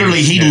 And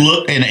literally, he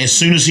looked, and as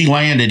soon as he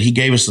landed, he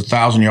gave us the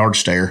 1,000-yard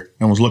stare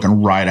and was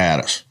looking right at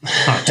us,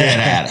 dead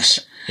at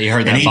us. He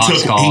heard that and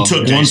box call. He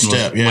took one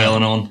step. Yeah.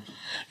 Wailing on.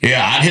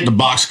 Yeah, I'd hit the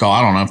box call,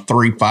 I don't know,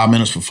 3-5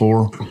 minutes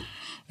before,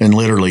 and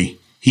literally,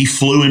 he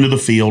flew into the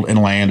field and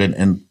landed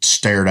and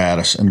stared at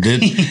us. And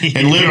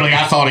literally,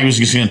 I thought he was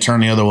just going to turn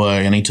the other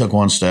way, and he took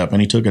one step, and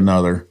he took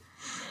another.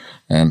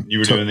 And you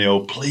were doing the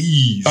old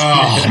please.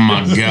 Oh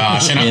my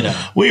gosh! And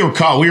we were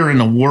caught. We were in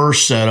the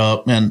worst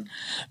setup, and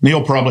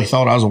Neil probably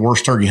thought I was the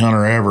worst turkey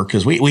hunter ever,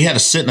 because we had to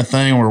sit in a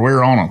thing where we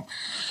were on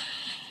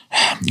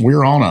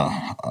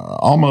a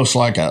almost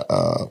like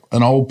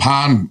an old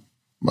pine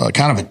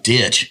kind of a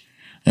ditch,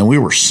 and we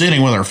were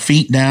sitting with our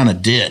feet down a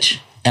ditch.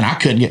 And I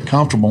couldn't get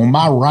comfortable.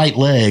 My right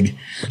leg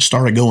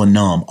started going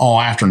numb all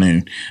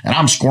afternoon. And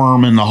I'm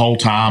squirming the whole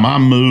time.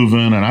 I'm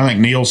moving. And I think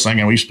Neil's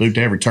thinking we spooked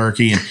every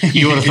turkey. And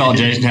you would have thought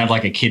Jason had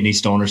like a kidney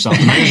stone or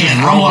something.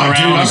 Man, rolling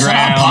around the ground.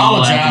 I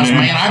apologize,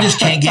 man. I just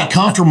can't get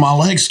comfortable. My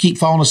legs keep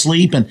falling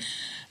asleep. And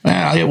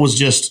man, it was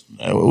just,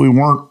 we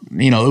weren't,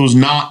 it was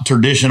not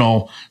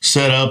traditional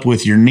setup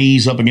with your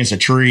knees up against a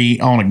tree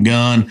on a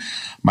gun.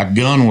 My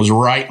gun was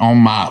right on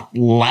my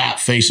lap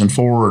facing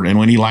forward. And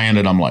when he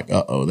landed, I'm like,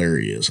 uh-oh, there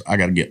he is. I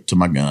got to get to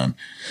my gun.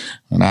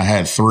 And I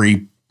had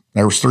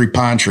there was 3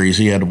 pine trees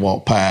he had to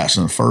walk past.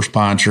 And the first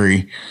pine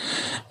tree,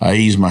 I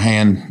eased my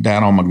hand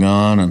down on my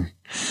gun. And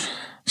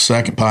the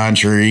second pine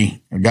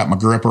tree, I got my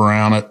grip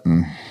around it.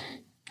 And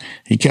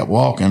he kept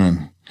walking,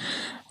 and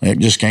it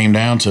just came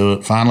down to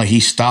it. Finally,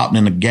 he stopped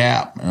in the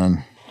gap.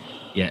 And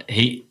yeah,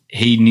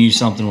 he knew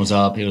something was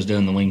up. He was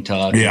doing the wing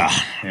tug. Yeah.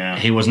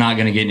 He was not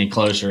going to get any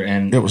closer.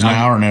 And it was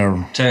now or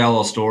never. Tell you a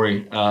little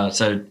story.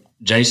 So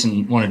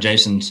Jason, one of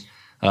Jason's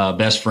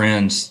best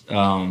friends,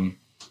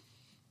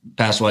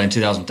 passed away in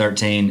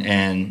 2013,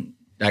 and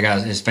that guy,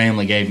 his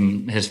family gave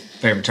him his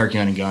favorite turkey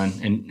hunting gun,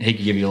 and he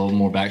could give you a little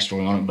more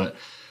backstory on it, but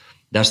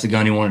that's the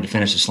gun he wanted to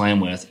finish the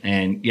slam with.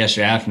 And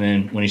yesterday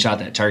afternoon, when he shot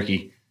that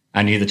turkey,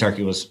 I knew the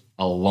turkey was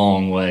a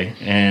long way,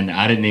 and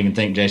I didn't even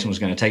think Jason was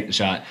going to take the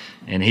shot.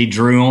 And he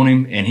drew on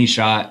him, and he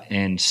shot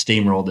and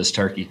steamrolled this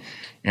turkey.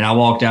 And I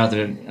walked out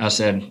there. I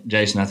said,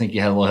 Jason, I think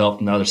you had a little help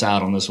from the other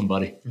side on this one,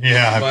 buddy.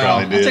 Yeah, I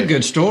probably did. That's a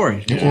good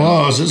story. It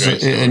was.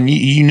 And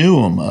you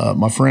knew him.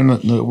 My friend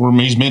that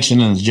he's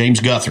mentioning is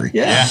James Guthrie.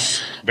 Yeah.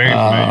 Very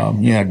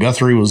familiar.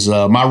 Guthrie was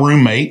my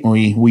roommate.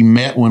 We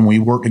met when we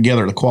worked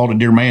together at the Quality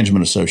Deer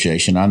Management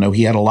Association. I know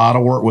he had a lot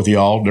of work with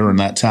y'all during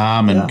that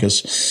time, and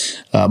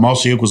because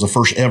Mossy Oak was the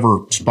first ever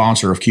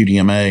sponsor of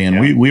QDMA, and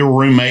we were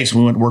roommates.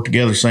 We went to work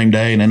together the same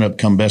day and ended up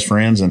becoming best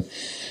friends. And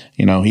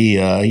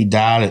he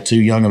died at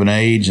too young of an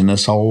age, and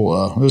this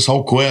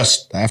whole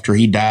quest after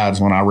he died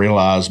is when I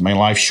realized, man,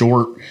 life's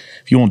short.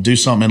 If you want to do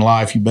something in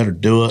life, you better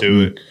do it.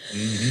 Do it.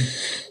 Mm-hmm.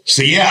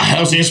 So that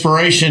was the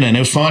inspiration, and it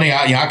was funny.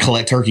 I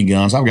collect turkey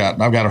guns. I've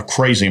got a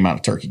crazy amount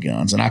of turkey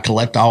guns, and I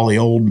collect all the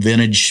old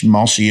vintage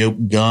Mossy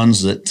Oak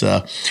guns that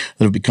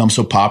have become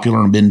so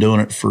popular, and been doing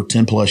it for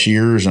 10+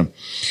 years. And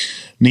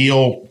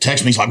Neil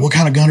texted me. He's like, what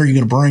kind of gun are you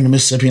going to bring to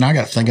Mississippi? And I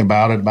got thinking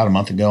about it about a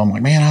month ago. I'm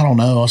like, man, I don't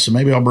know. I said,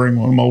 maybe I'll bring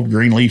one of them old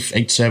Greenleaf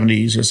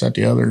 870s, this, that,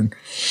 the other. And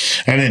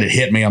then it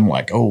hit me. I'm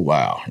like, oh,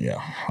 wow.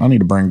 Yeah, I need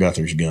to bring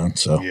Guthrie's gun.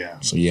 So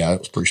it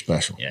was pretty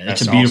special. Yeah,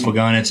 it's a beautiful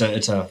gun. It's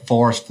a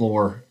forest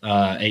floor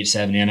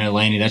 870. I know,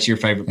 Laney, that's your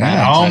favorite gun.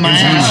 Yeah. Oh, man.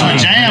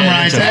 That's a jam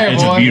right there,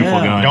 It's boy. a beautiful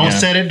gun. Don't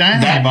set it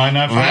down. You might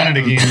not find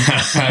it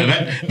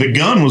again. The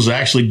gun was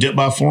actually dipped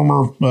by a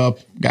former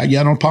guy you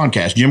had on a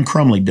podcast. Jim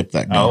Crumley dipped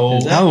that gun.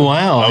 Oh,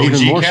 wow.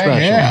 Even more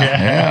special.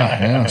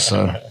 Yeah.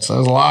 So there's a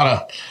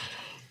lot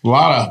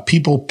of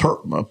people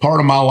part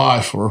of my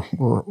life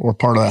were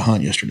part of that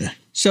hunt yesterday.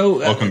 So,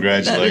 well,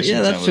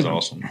 congratulations. That was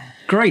awesome.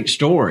 Great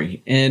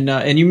story.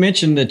 And you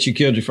mentioned that you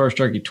killed your first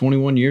turkey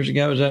 21 years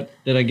ago.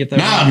 Did I get that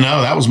right?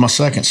 No, that was my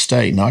second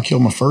state. No, I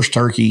killed my first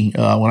turkey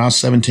when I was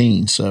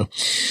 17. So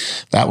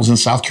that was in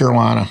South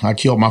Carolina. I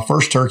killed my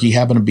first turkey,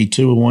 happened to be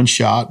 2 in 1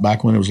 shot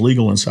back when it was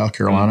legal in South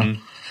Carolina.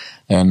 Mm-hmm.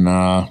 And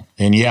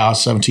I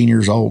was 17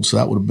 years old. So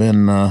that would have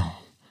been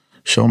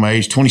show my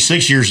age,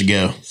 26 years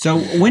ago. So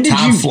when did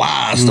Time you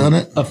flies, doesn't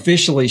it?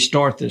 officially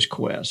start this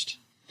quest?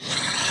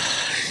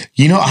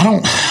 I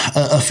don't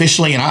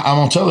officially, and I'm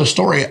going to tell this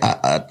story.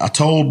 I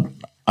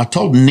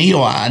told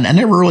Neil, I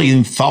never really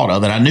even thought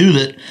of it. I knew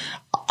that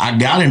I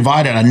got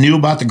invited. I knew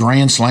about the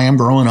Grand Slam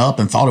growing up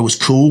and thought it was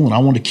cool. And I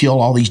wanted to kill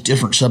all these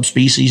different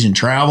subspecies and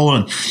travel.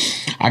 And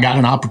I got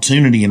an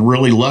opportunity and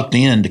really lucked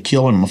in to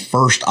killing my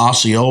first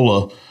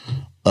Osceola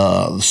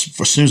as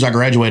soon as I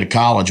graduated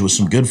college with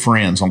some good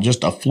friends on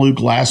just a fluke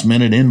last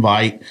minute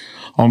invite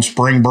on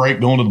spring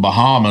break going to the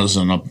Bahamas.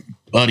 And a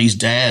buddy's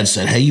dad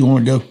said, "Hey, you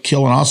want to go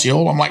kill an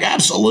Osceola?" I'm like,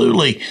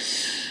 "Absolutely."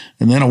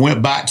 And then I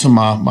went back to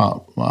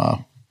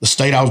the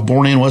state I was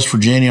born in, West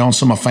Virginia, on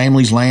some of my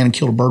family's land, and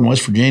killed a bird in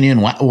West Virginia.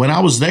 And when I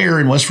was there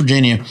in West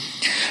Virginia,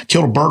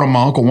 killed a bird on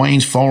my Uncle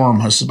Wayne's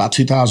farm. This is about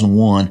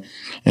 2001.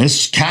 And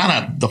this is kind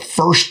of the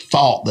first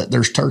thought that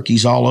there's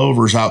turkeys all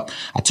over. Is I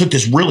took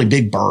this really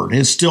big bird.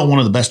 It's still one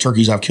of the best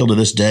turkeys I've killed to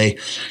this day,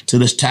 to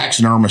this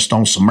taxidermist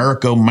on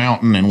Samarico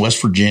Mountain in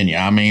West Virginia.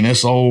 I mean,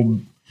 this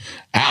old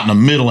out in the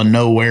middle of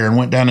nowhere, and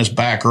went down this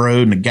back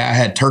road, and the guy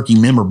had turkey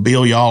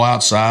memorabilia all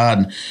outside,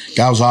 and the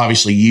guy was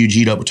obviously huge,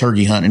 eat up with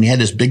turkey hunting, and he had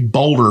this big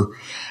boulder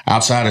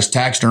outside his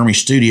taxidermy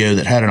studio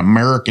that had an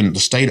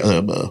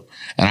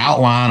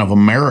outline of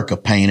America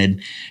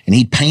painted, and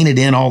he painted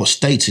in all the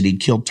states that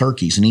he'd killed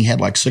turkeys, and he had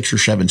like 6 or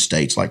 7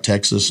 states like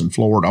Texas and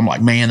Florida. I'm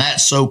like, man,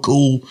 that's so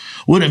cool.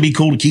 Wouldn't it be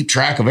cool to keep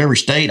track of every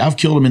state? I've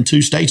killed them in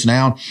 2 states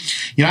now.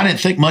 I didn't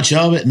think much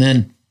of it, and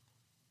then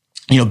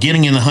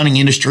getting in the hunting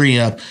industry,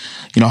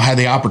 had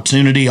the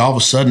opportunity. All of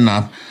a sudden,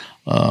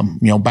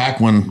 back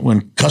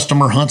when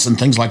customer hunts and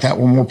things like that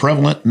were more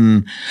prevalent,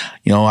 and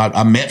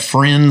I met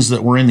friends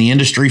that were in the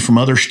industry from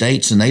other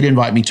states, and they'd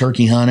invite me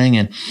turkey hunting.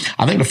 And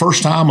I think the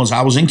first time was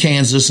I was in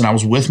Kansas, and I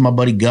was with my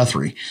buddy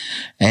Guthrie,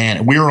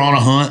 and we were on a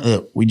hunt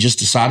that we just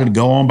decided to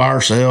go on by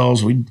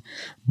ourselves. We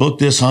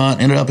booked this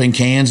hunt, ended up in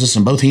Kansas,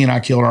 and both he and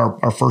I killed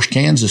our first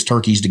Kansas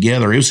turkeys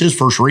together. It was his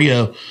first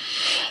Rio,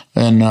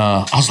 and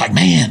I was like,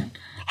 man.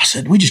 I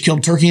said, "We just killed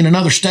a turkey in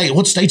another state.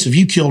 What states have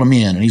you killed them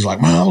in?" And he's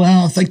like, "Well,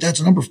 I think that's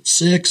number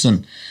 6.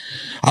 And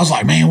I was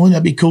like, "Man, wouldn't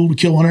that be cool to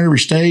kill one in every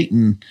state?"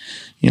 And,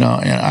 and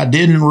I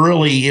didn't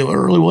really, it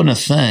really wasn't a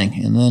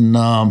thing. And then,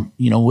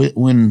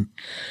 when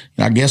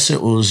I guess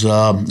it was,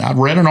 I'd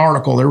read an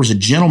article. There was a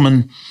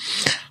gentleman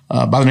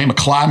by the name of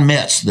Clyde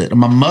Metz that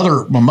my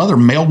mother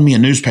mailed me a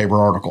newspaper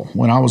article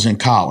when I was in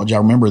college. I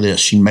remember this.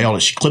 She mailed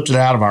it. She clipped it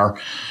out of our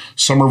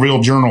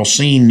Somerville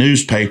Journal-Scene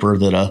newspaper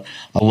that a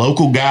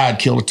local guy had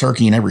killed a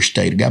turkey in every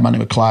state, a guy by the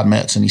name of Clyde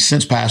Metz, and he's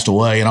since passed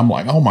away. And I'm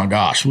like, oh my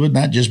gosh, wouldn't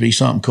that just be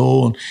something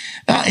cool?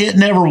 And it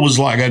never was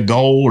like a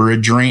goal or a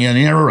dream. I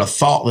never a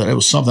thought that it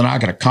was something I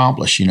could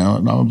accomplish. And I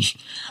was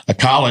a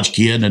college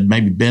kid and had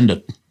maybe been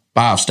to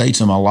 5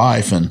 states in my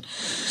life. And,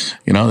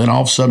 then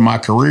all of a sudden my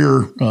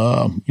career,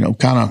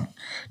 kind of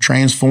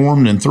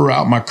transformed, and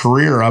throughout my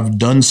career, I've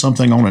done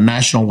something on a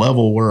national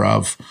level where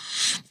I've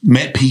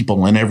met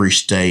people in every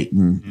state.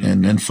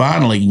 And then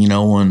finally,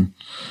 when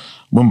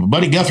my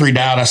buddy Guthrie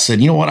died, I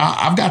said, you know what,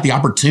 I've got the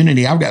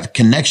opportunity. I've got the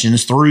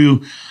connections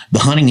through the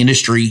hunting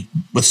industry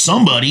with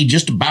somebody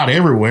just about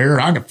everywhere.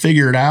 I could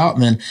figure it out.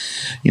 And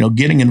then,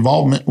 getting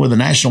involvement with the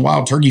National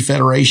Wild Turkey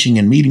Federation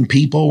and meeting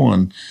people,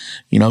 and,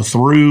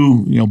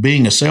 through,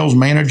 being a sales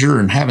manager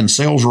and having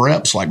sales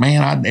reps, like,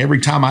 man, every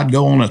time I'd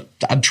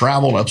I'd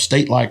travel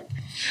upstate like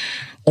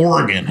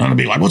Oregon, and I'd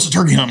be like, what's the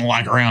turkey hunting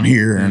like around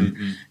here?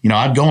 And,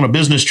 I'd go on a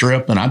business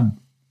trip, and I'd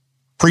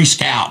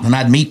pre-scout, and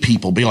I'd meet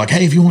people, be like,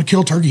 hey, if you want to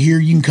kill turkey here,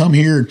 you can come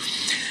here.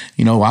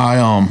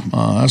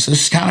 This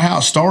is kind of how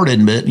it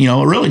started, but,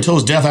 really until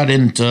his death, I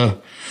didn't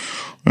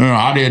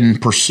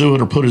pursue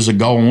it or put it as a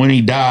goal. And when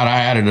he died,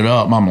 I added it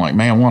up. I'm like,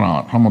 man, why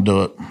not? I'm going to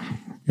do it.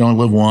 You only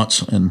live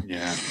once, and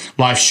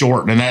life's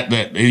short. And that,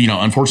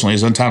 unfortunately,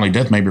 his untimely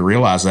death made me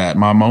realize that.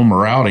 My own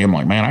morality, I'm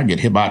like, man, I'd get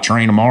hit by a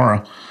train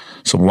tomorrow.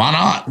 So why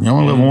not? You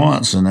only live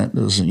once. And that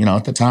was,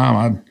 at the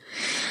time,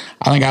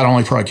 I think I'd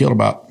only probably killed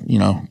about,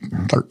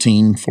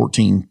 13,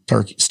 14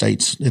 turkey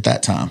states at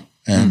that time.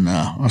 And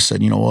I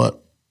said, you know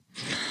what?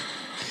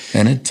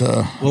 And it.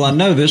 Well, I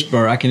know this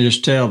bird. I can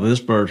just tell this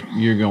bird,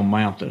 you're going to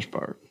mount this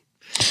bird.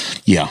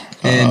 Yeah.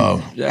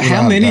 And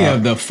how many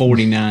of the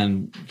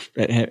 49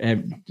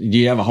 do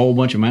you have a whole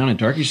bunch of mounted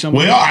turkeys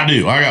somewhere? Well, I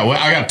do. I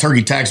got a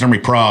turkey taxidermy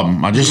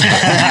problem. I just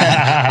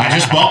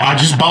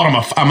bought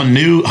them. I'm a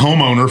new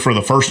homeowner for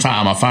the first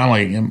time. I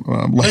finally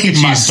laid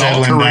my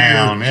career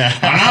down. Yeah.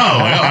 I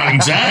know. Yeah,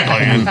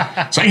 exactly.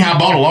 And saying how I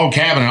bought a log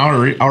cabin, I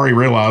already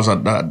realized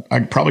I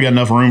probably got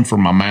enough room for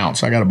my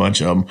mounts. I got a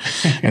bunch of them.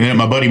 And then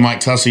my buddy Mike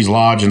Tussey's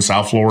lodge in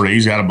South Florida,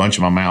 he's got a bunch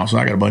of my mounts. So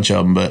I got a bunch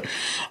of them. But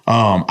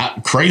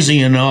crazy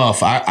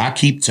enough, I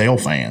keep tail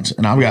fans,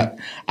 and I've got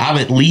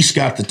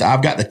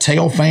the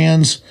tail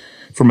fans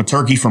from a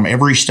turkey from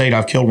every state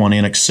I've killed one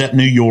in except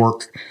New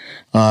York,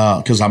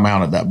 because I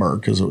mounted that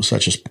bird because it was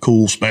such a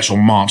cool special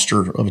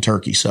monster of a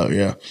turkey. So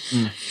yeah,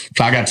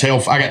 so I got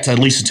at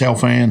least a tail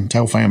fan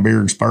beard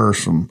and spurs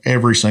from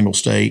every single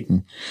state,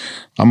 and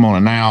I'm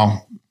gonna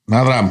now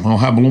now that I'm going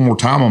to have a little more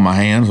time on my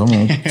hands, I'm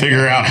going to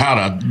figure out how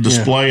to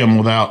display them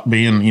without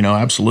being,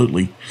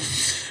 absolutely,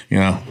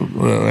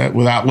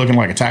 without looking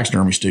like a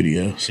taxidermy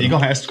studio. So.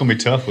 It's going to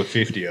be tough with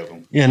 50 of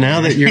them. Yeah,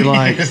 now that you're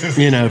like,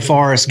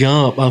 Forrest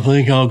Gump, I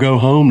think I'll go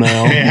home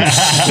now.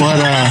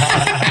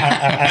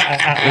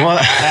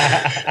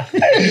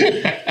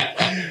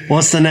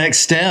 What's the next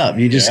step?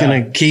 You just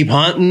going to keep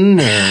hunting,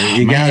 or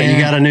you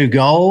got a new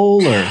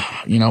goal, or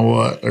you know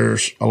what?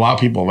 There's a lot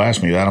of people have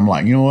asked me that. I'm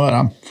like, you know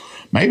what?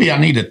 Maybe I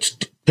need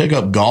to pick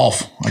up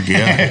golf. I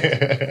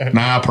guess.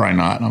 Nah, probably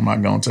not. I'm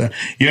not going to.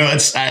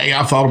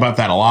 I've thought about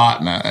that a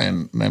lot,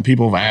 and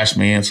people have asked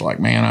me. It's like,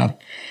 man,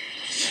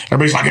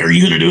 everybody's like, are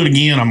you going to do it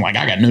again? I'm like,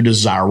 I got no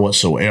desire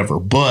whatsoever.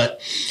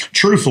 But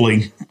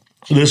truthfully,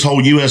 this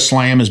whole U.S.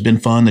 Slam has been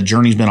fun. The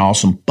journey's been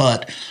awesome.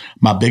 But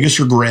my biggest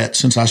regret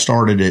since I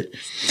started it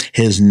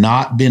has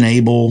not been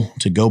able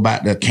to go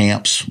back to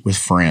camps with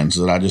friends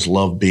that I just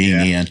love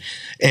being in,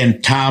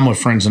 and time with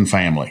friends and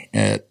family.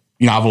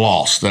 I've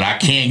lost that. I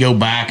can't go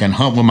back and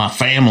hunt with my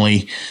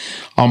family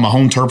on my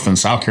home turf in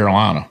South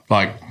Carolina.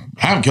 Like,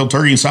 I haven't killed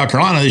turkey in South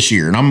Carolina this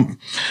year, and I'm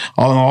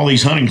on all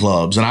these hunting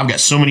clubs, and I've got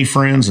so many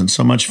friends and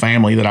so much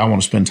family that I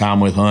want to spend time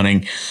with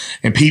hunting,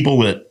 and people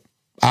that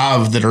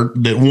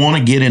want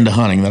to get into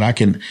hunting, that I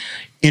can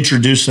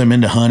introduce them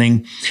into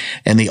hunting.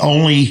 And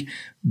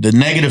the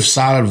negative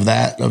side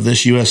of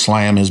this U.S.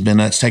 Slam has been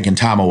that's taken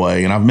time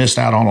away, and I've missed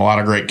out on a lot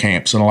of great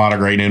camps and a lot of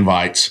great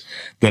invites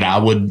that I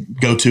would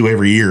go to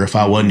every year if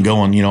I wasn't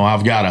going.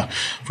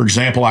 For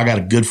example, I got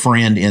a good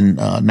friend in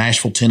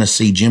Nashville,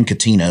 Tennessee, Jim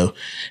Catino,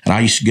 and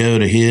I used to go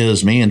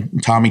to me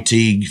and Tommy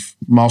Teague,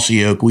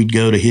 Mossy Oak, we'd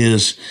go to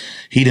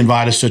he'd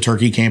invite us to a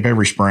turkey camp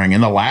every spring.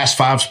 In the last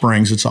 5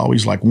 springs, it's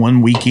always like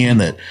one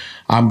weekend that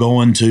I'm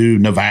going to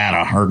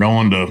Nevada or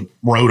going to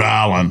Rhode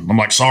Island. I'm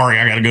like, sorry,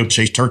 I got to go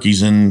chase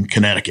turkeys in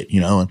Connecticut,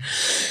 and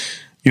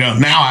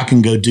now I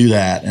can go do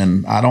that,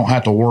 and I don't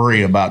have to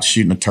worry about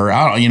shooting a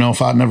turkey.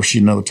 If I never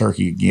shoot another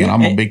turkey again, I'm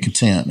going to be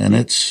content. And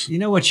it's,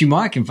 what, you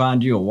might can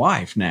find you a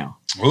wife now.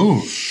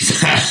 Ooh.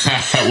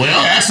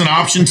 Well, that's an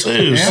option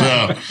too.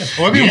 Yeah.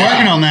 So we've been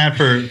working on that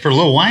for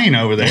Lil Wayne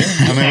over there.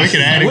 I mean, we could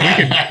add it.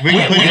 We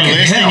could put a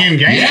listing in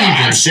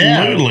Gamekeepers.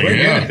 Absolutely.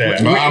 Yeah.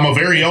 I'm a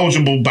very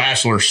eligible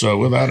bachelor, so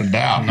without a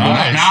doubt.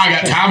 Nice. Now I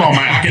got time on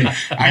my.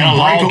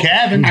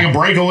 I can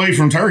break away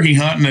from turkey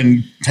hunting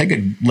and take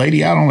a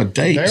lady out on a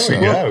date. There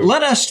we go.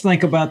 Let us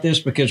think about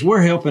this, because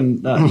we're helping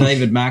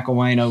David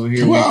McElwain over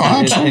here. Well,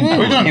 absolutely.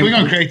 We're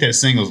going to create that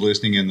singles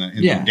listing in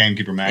the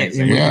Gamekeeper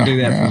magazine. We can do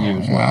that for you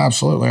as well.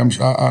 Absolutely.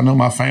 I know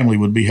my family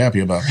would be happy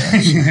about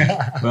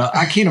that. Well,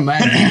 I can't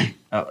imagine,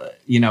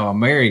 a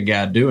married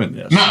guy doing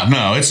this.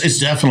 No, it's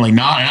definitely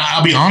not. And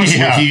I'll be honest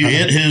with you,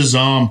 it has,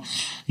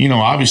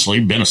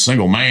 obviously been a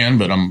single man,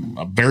 but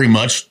I'm very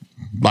much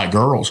like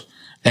girls.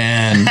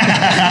 And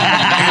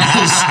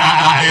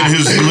it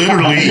is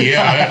literally,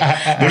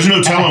 there's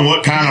no telling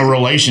what kind of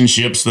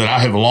relationships that I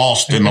have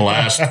lost in the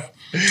last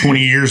 20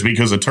 years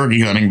because of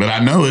turkey hunting. But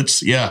I know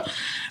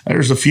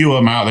there's a few of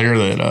them out there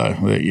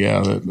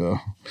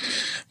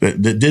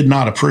that did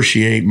not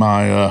appreciate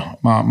my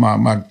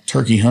my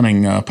turkey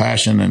hunting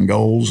passion and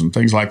goals and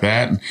things like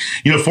that. And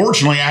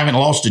fortunately, I haven't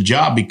lost a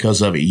job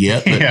because of it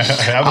yet. But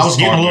I was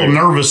getting a little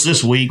nervous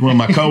this week when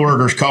my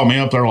coworkers called me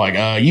up. They're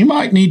like, "You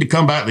might need to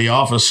come back to the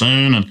office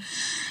soon." And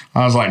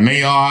I was like,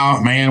 "Man,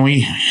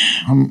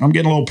 I'm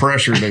getting a little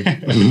pressure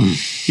to,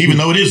 even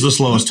though it is the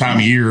slowest time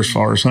of year as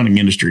far as hunting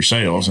industry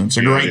sales, and it's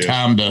a great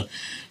time to."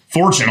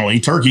 Fortunately,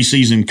 turkey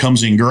season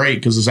comes in great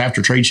because it's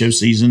after trade show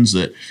seasons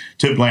that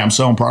typically I'm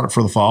selling product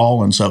for the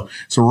fall. And so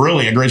it's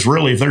really if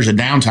there's a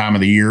downtime of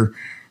the year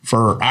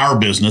for our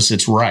business,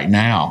 it's right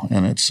now.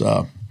 And it's,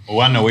 I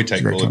know we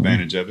take full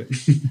advantage of it.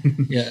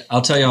 Yeah.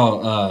 I'll tell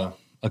y'all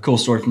a cool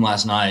story from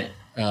last night.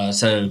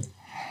 So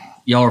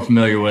y'all are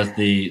familiar with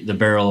the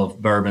barrel of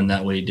bourbon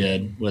that we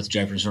did with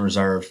Jefferson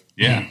Reserve.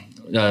 Yeah.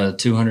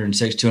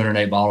 206,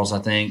 208 bottles, I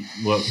think.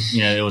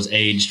 It was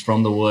aged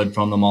from the wood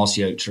from the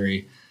Mossy Oak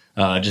tree.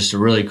 Just a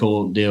really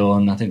cool deal.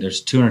 And I think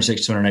there's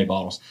 206, 208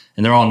 bottles.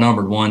 And they're all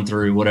numbered 1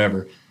 through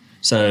whatever.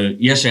 So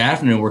yesterday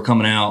afternoon, we're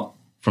coming out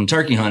from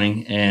turkey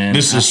hunting. And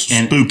this is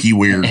spooky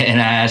weird. And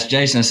I asked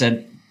Jason, I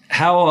said,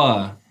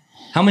 how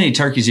many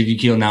turkeys have you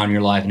killed now in your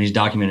life? And he's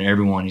documented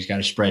every one. He's got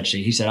a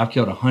spreadsheet. He said, I've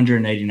killed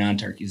 189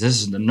 turkeys. This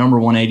is the number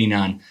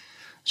 189.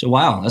 So,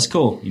 wow, that's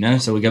cool.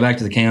 So we go back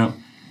to the camp.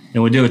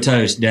 And we do a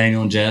toast.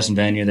 Daniel and Jess and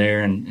Vanya there,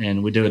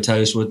 and we do a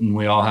toast with, and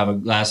we all have a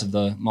glass of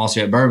the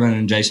Mossy Oak bourbon,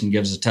 and Jason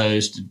gives us a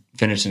toast,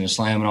 finishing the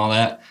slam and all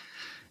that.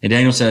 And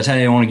Daniel says,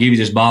 "Hey, I want to give you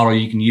this bottle.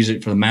 You can use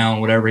it for the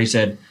mount, whatever." He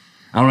said,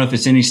 "I don't know if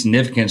it's any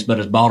significance, but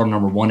it's bottle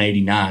number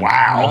 189.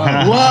 Wow.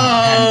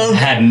 Whoa. I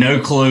had no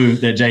clue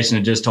that Jason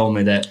had just told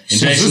me that. And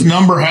Does this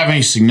number have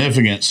any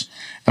significance?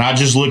 And I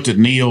just looked at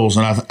Neil's,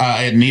 and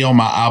at Neil,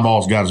 my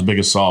eyeballs got as big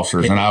as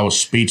saucers, and I was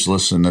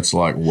speechless, and it's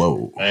like,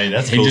 whoa. Hey,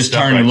 that's he cool just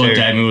stuff turned and right looked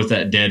there. at me with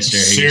that dead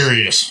stare.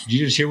 Serious. Did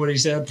you just hear what he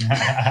said?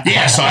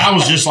 Yeah, so I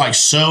was just like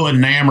so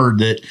enamored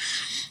that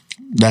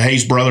the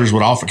Hayes brothers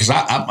would offer, because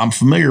I'm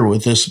familiar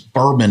with this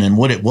bourbon and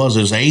what it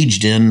was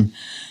aged in,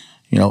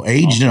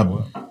 aged in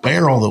a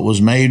barrel that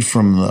was made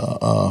from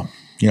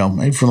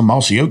the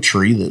mossy oak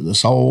tree. That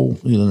this whole,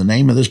 the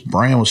name of this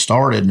brand was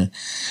started, and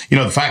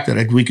the fact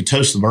that we could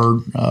toast the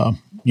bird,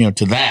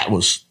 to that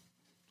was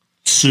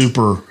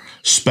super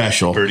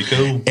special. Pretty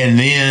cool. And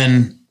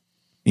then,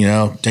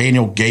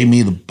 Daniel gave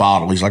me the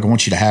bottle. He's like, I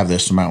want you to have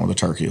this to mount with the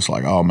turkey. It's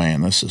like, oh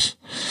man, this is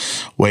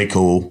way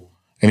cool.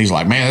 And he's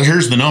like, man,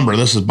 here's the number.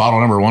 This is bottle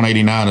number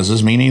 189. Does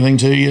this mean anything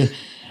to you?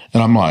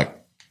 And I'm like,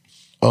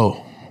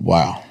 oh,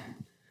 wow.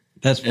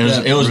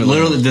 It was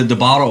literally the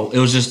bottle. It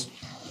was just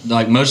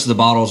like most of the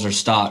bottles are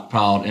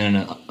stockpiled in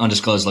an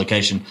undisclosed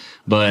location,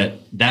 but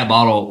that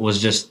bottle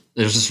was just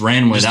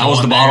randomly. That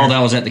was the bottle that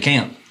was at the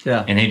camp.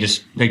 Yeah. And he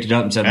just picked it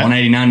up and said,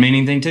 189 mean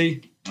anything to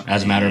you?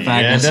 As a matter of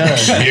fact,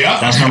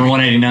 that's number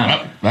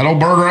 189. That old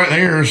bird right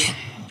there is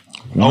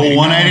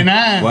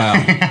 189.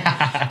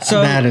 Wow.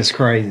 So that is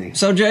crazy.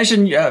 So,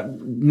 Jason,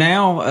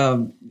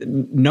 now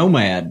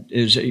Nomad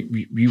is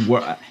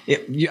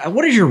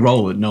what is your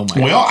role at Nomad?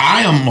 Well,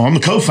 I'm the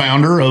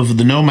co-founder of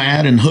the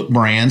Nomad and Hook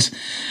brands,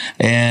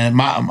 and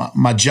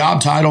my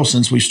job title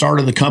since we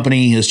started the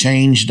company has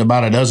changed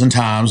about a dozen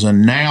times,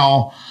 and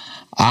now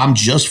I'm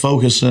just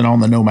focusing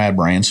on the Nomad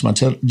brand. So my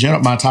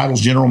title's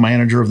general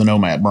manager of the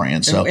Nomad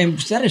brand. So and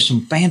that is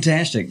some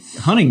fantastic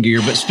hunting gear,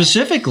 but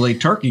specifically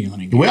turkey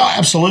hunting gear. Well,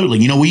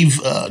 absolutely.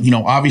 We've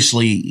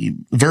obviously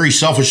very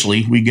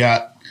selfishly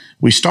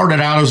we started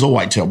out as a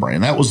whitetail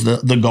brand. That was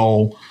the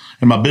goal.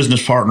 And my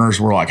business partners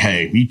were like,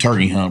 hey, you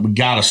turkey hunt, we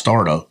got to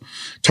start a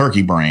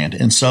turkey brand.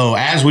 And so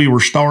as we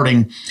were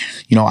starting,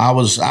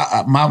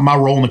 my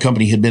role in the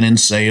company had been in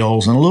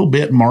sales and a little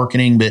bit in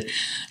marketing. But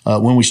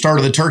when we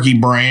started the turkey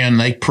brand,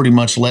 they pretty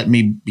much let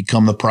me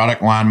become the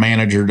product line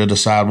manager to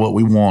decide what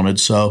we wanted.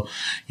 So,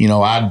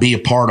 I'd be a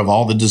part of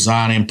all the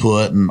design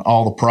input and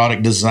all the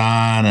product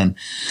design. And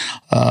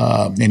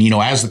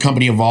as the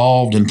company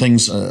evolved and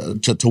things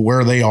to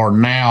where they are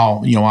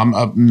now,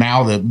 I'm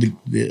now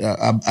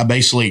I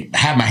basically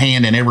have my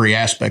hand in every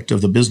aspect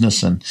of the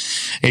business. And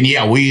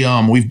yeah,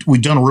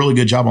 we've done a really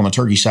good job on the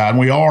turkey side. And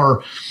we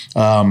are,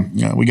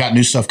 we got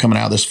new stuff coming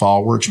out this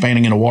fall. We're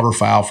expanding into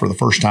waterfowl for the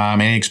first time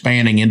and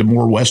expanding into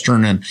more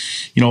Western and,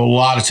 a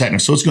lot of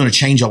technical. So it's going to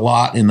change a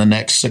lot in the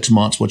next 6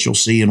 months, what you'll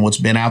see and what's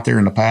been out there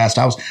in the past.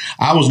 I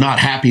was not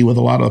happy with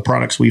a lot of the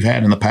products we've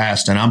had in the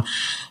past. And I'm,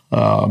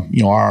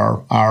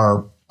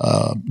 our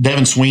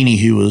Devin Sweeney,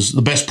 who is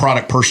the best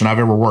product person I've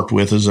ever worked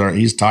with,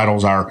 his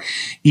title's our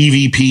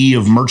EVP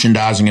of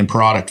merchandising and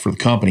product for the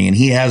company. And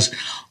he has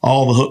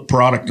all the Hook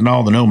product and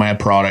all the Nomad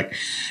product.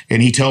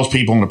 And he tells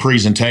people in the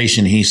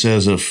presentation, he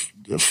says, if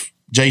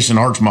Jason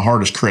Hart's my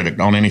hardest critic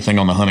on anything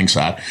on the hunting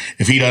side.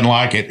 If he doesn't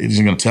like it,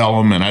 he's going to tell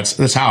them. And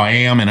that's how I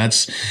am. And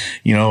that's,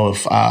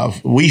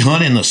 if we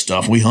hunt in the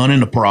stuff, we hunt in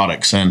the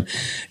products. And,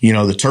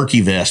 the turkey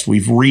vest,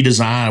 we've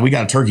redesigned. We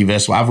got a turkey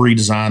vest. I've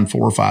redesigned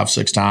 4, 5,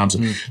 6 times.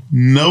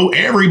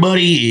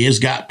 Everybody has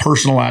got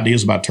personal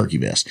ideas about turkey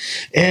vest.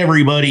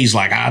 Everybody's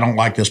like, I don't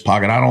like this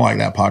pocket. I don't like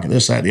that pocket,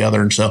 this, that, the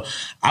other. And so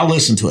I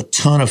listen to a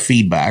ton of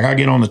feedback. I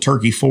get on the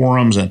turkey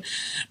forums and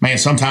man,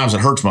 sometimes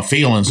it hurts my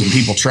feelings and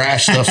people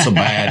trash stuff so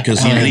bad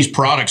because these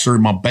products are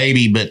my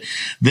baby, but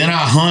then I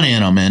hunt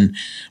in them. And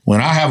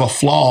when I have a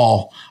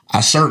flaw,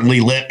 I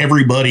certainly let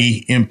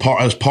everybody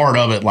as part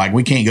of it, like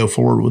we can't go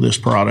forward with this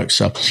product.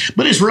 So,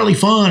 but it's really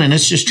fun. And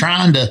it's just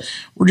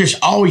we're just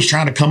always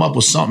trying to come up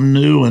with something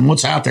new and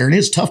what's out there. And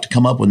it's tough to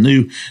come up with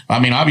new. I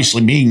mean,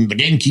 obviously being the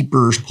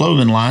Gamekeeper's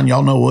clothing line,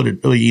 y'all know what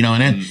and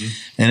then,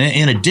 and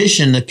in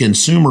addition to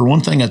consumer,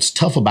 one thing that's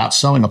tough about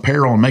selling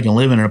apparel and making a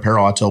living in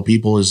apparel, I tell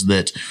people is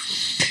that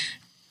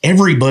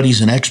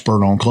everybody's an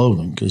expert on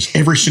clothing because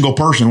every single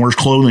person wears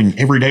clothing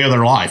every day of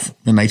their life.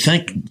 And they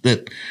think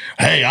that,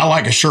 hey, I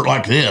like a shirt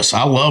like this.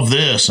 I love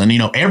this. And,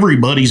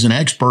 everybody's an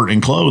expert in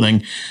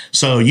clothing.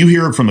 So you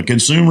hear it from the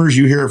consumers,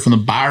 you hear it from the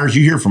buyers,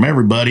 you hear it from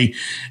everybody.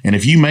 And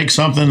if you make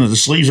something that the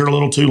sleeves are a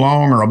little too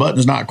long or a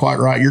button's not quite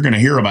right, you're going to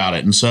hear about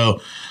it. And so,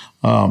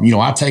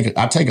 I take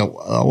a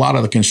lot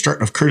of the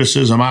constructive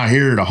criticism I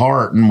hear to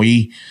heart and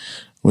we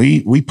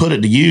put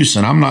it to use.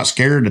 And I'm not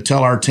scared to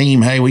tell our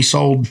team, hey, we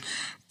sold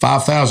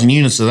 5,000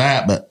 units of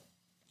that, but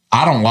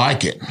I don't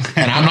like it,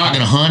 and I'm not going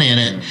to hunt in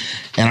it,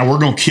 and we're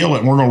going to kill it,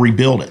 and we're going to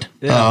rebuild it.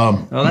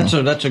 Yeah.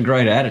 That's a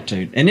great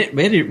attitude, and it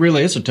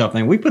really is a tough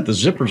thing. We put the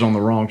zippers on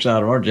the wrong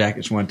side of our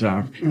jackets one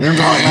time. Remember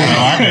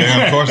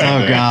that? Of course.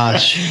 Oh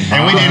gosh!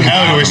 And we didn't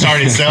know we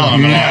started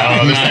selling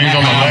them. This thing's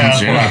on the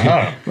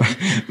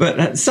left.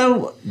 But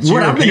so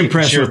what I've been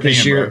impressed with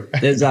this year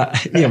is,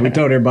 we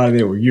told everybody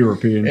they were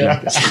European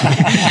jackets.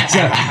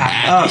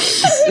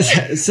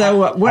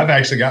 I've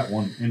actually got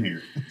one in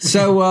here.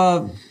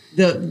 So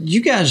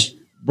you guys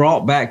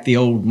brought back the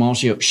old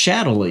mossy oak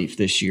shadow leaf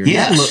this year.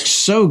 Yes. That looks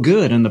so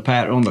good on the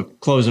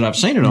clothes that I've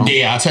seen it on.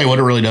 Yeah, I'll tell you what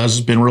it really does.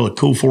 It's been really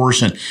cool for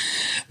us. And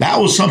that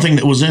was something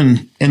that was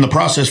in the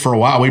process for a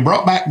while. We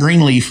brought back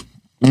green leaf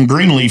And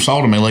Greenleaf's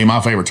ultimately my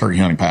favorite turkey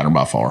hunting pattern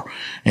by far.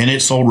 And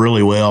it sold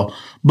really well.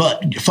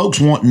 But folks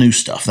want new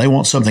stuff. They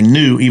want something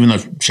new, even though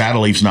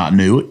Shadowleaf's not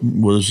new. It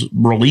was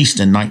released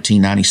in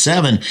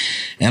 1997.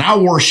 And I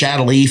wore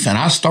Shadowleaf and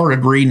I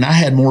started reading. I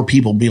had more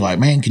people be like,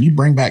 man, can you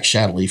bring back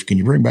Shadowleaf? Can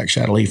you bring back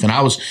Shadowleaf? And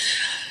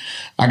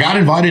I got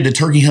invited to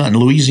turkey hunt in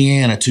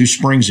Louisiana 2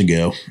 springs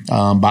ago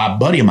by a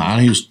buddy of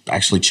mine who's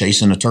actually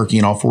chasing a turkey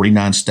in all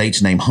 49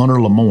 states named Hunter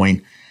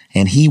Lemoyne.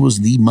 And he was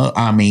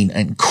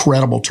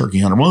incredible turkey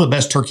hunter. One of the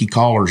best turkey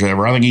callers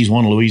ever. I think he's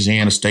won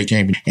Louisiana state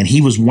champion. And he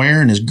was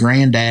wearing his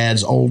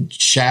granddad's old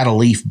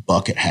Shadowleaf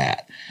bucket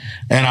hat.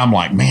 And I'm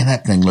like, man,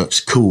 that thing looks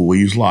cool.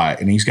 He's like,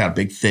 and he's got a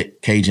big,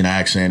 thick Cajun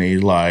accent.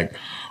 He's like,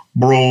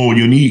 bro,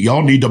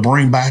 y'all need to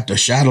bring back the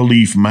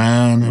Shadowleaf,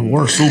 man. It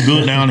works so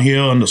good down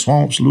here in the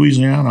swamps,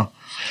 Louisiana.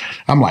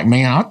 I'm like,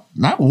 man,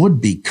 that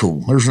would be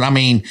cool.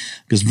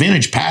 Because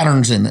vintage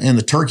patterns in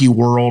the turkey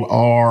world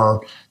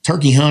are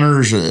turkey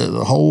hunters,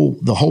 the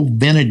whole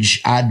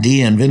vintage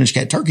idea and vintage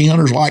cat turkey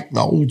hunters like the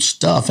old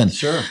stuff. And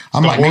sure.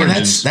 I'm like, man,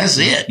 that's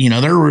it.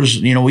 There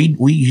was,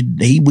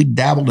 we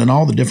dabbled in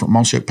all the different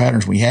Mossy Oak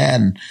patterns we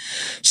had. And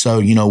so,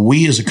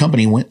 we as a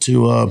company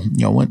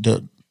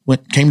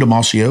came to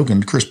Mossy Oak,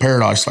 and Chris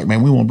Paradise like,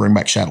 man, we want to bring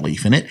back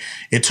Shadowleaf. And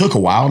it took a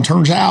while. And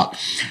turns out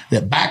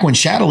that back when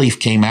Shadowleaf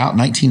came out in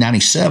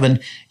 1997,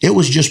 it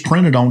was just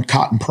printed on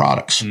cotton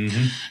products.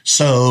 Mm-hmm.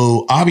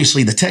 So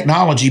obviously the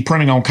technology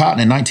printing on cotton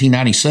in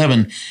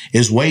 1997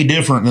 is way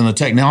different than the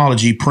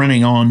technology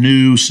printing on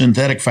new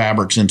synthetic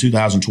fabrics in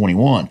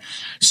 2021.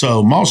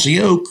 So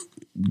Mossy Oak,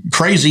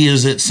 crazy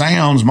as it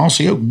sounds,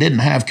 Mossy Oak didn't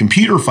have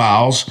computer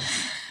files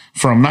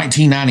from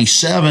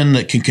 1997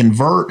 that can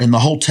convert, and the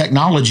whole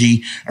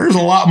technology. There's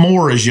a lot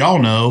more, as y'all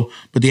know,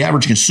 but the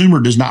average consumer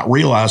does not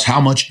realize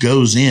how much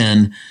goes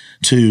in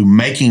to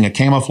making a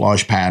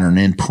camouflage pattern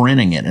and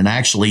printing it and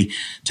actually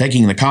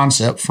taking the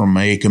concept from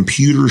a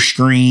computer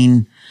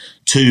screen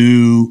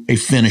to a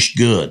finished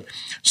good.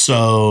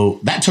 So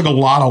that took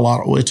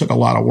it took a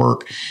lot of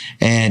work.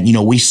 And,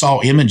 we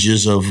saw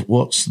images of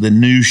what's the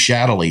new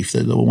Shadowleaf,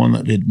 the one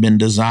that had been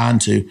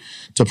designed to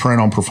print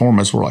on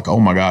performance. We're like, oh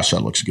my gosh,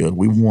 that looks good.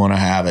 We want to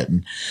have it.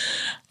 And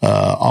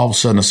all of a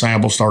sudden the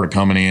samples started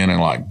coming in and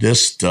like,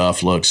 this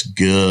stuff looks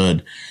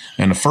good.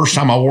 And the first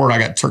time I wore it, I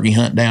got turkey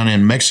hunt down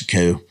in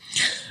Mexico.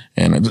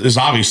 And it's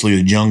obviously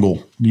the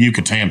jungle, the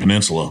Yucatan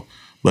Peninsula,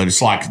 but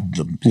it's like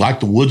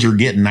the woods are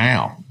getting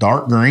now,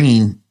 dark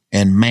green.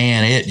 And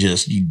man, it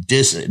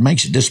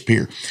makes it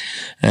disappear.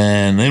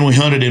 And then we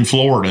hunted in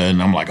Florida,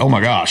 and I'm like, oh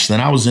my gosh. Then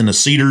I was in the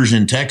Cedars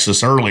in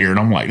Texas earlier, and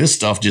I'm like, this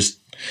stuff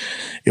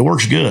it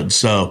works good.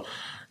 So,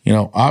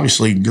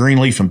 obviously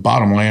Greenleaf and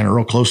Bottomland are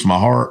real close to my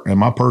heart and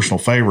my personal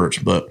favorites.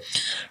 But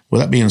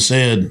with that being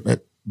said,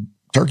 that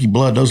turkey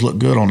blood does look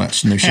good on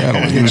that new Shadow.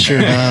 It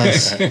sure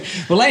does.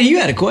 Well, Lanny, you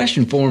had a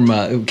question for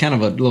him, kind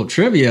of a little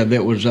trivia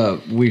that was,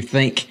 we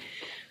think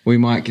we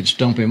might could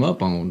stump him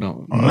up on,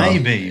 don't we?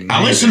 Maybe.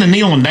 I listened to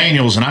Neil and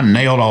Daniels, and I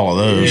nailed all of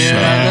those.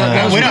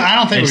 Yeah, I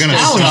don't think we're going to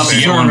tough to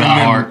get one by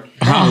heart.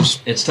 Huh?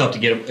 It's tough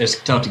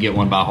to get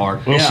one by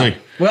heart. We'll see.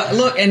 Well,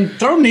 look, and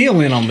throw Neil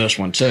in on this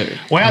one too.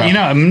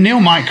 Well, Neil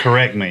might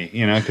correct me,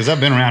 because I've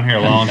been around here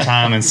a long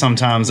time, and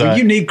sometimes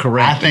you need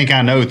correcting. I think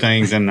I know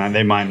things, and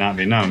they might not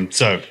be known.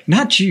 So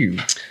not you.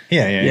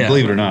 Yeah.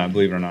 Believe it or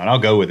not, I'll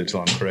go with it till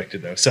I'm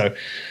corrected, though. So,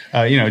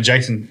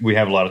 Jason, we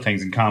have a lot of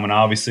things in common.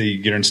 Obviously,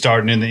 getting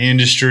started in the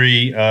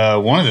industry.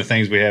 One of the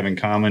things we have in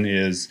common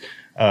is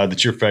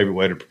that your favorite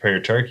way to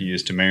prepare turkey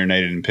is to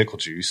marinate it in pickle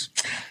juice.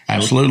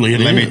 Absolutely.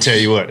 Let me tell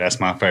you what, that's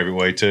my favorite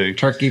way too.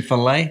 Turkey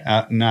fillet?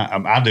 No,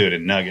 I do it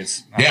in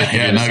nuggets.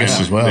 Nuggets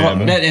as well.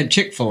 And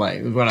Chick-fil-A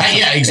is what I think.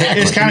 Yeah,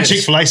 exactly. It's kind of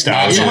Chick-fil-A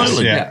style.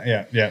 Absolutely.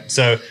 Yeah.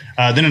 So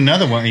then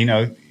another one,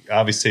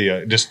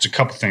 obviously just a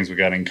couple things we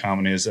got in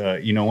common is,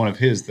 one of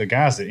the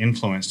guys that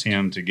influenced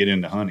him to get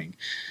into hunting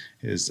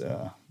is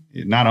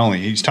not only,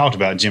 he's talked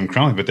about Jim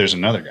Crumley, but there's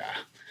another guy.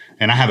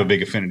 And I have a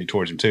big affinity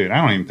towards him, too. And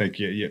I don't even think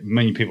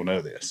many people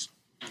know this.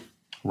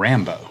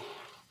 Rambo.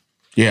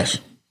 Yes.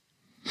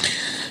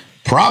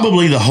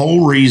 Probably the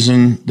whole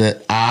reason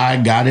that I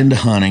got into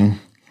hunting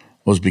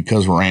was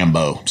because of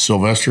Rambo.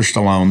 Sylvester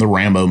Stallone, the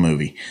Rambo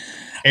movie.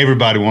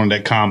 Everybody wanted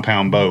that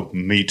compound bow.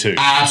 Me too.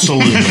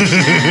 Absolutely.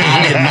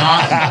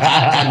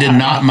 I did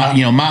not.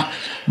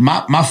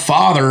 My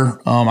father,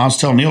 I was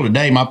telling Neil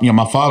today,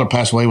 my father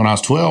passed away when I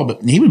was 12,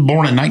 but he was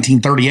born in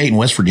 1938 in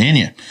West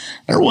Virginia.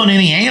 There wasn't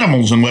any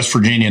animals in West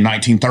Virginia in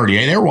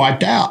 1938. They were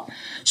wiped out.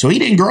 So he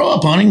didn't grow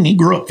up hunting. He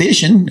grew up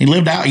fishing. He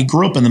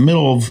grew up in the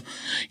middle of,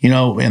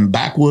 in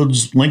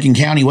backwoods, Lincoln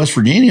County, West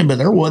Virginia, but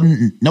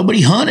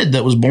nobody hunted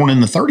that was born in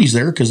the 30s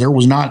there because there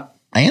was not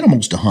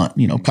animals to hunt.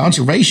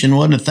 Conservation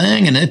wasn't a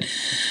thing.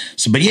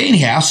 But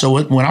anyhow,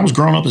 so when I was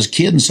growing up as a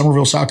kid in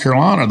Summerville, South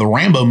Carolina, the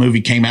Rambo movie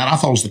came out. I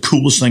thought it was the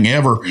coolest thing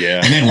ever.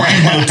 Yeah. And then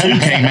Rambo 2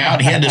 came out.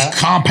 He had this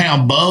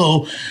compound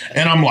bow.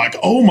 And I'm like,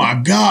 oh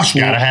my gosh.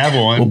 Gotta have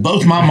one. Well,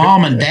 both my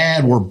mom and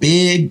dad were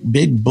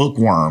big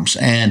bookworms.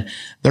 And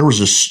there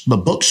was a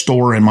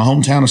bookstore in my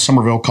hometown of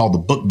Somerville called the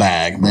Book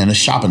Bag, and a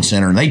shopping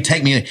center. And they'd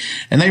take me,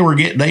 and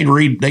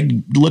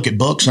they'd look at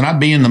books, and I'd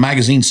be in the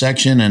magazine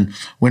section. And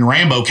when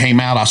Rambo came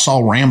out, I saw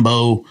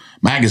Rambo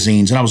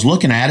magazines, and I was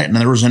looking at it, and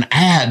there was an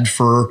ad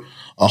for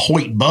a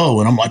Hoyt bow.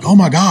 And I'm like, oh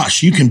my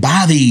gosh, you can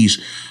buy these.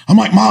 I'm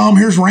like, Mom,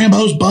 here's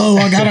Rambo's bow.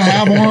 I got to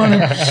have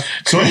one.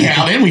 So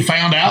anyhow, then we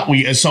found out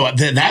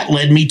that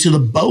led me to the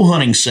bow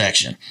hunting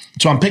section.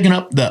 So I'm picking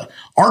up the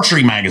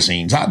archery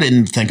magazines. I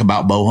didn't think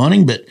about bow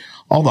hunting, but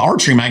all the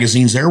archery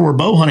magazines there were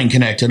bow hunting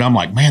connected. I'm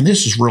like, man,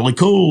 this is really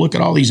cool. Look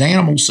at all these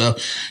animals. So,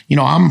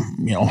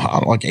 I'm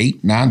like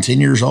 8, 9, 10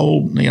 years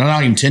old,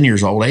 not even 10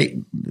 years old, 8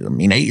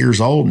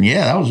 years old. And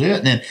yeah, that was it.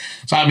 And then,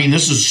 so,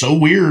 this is so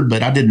weird,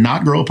 but I did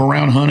not grow up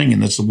around hunting.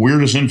 And that's the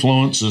weirdest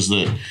influence is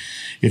that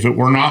if it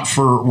were not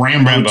for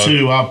Rambo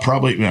 2, I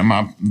probably,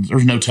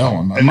 there's no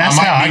telling. And that's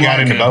how I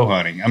got into bow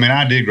hunting.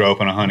 I did grow up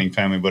in a hunting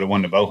family, but it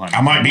wasn't a bow hunting.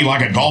 I might be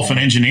like a golfing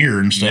engineer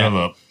instead of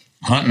a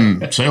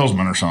hunting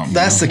salesman or something.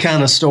 That's the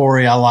kind of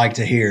story I like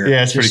to hear.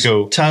 Yeah, it's pretty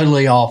cool.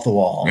 Totally off the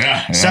wall.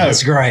 Yeah. So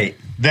that's great.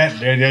 That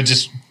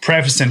just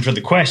prefacing for the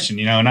question,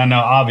 and I know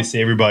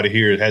obviously everybody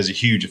here has a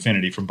huge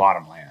affinity for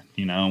bottomland.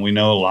 We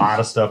know a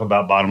lot of stuff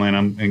about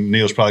bottomland. And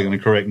Neil's probably going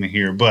to correct me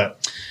here,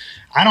 but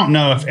I don't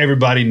know if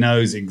everybody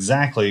knows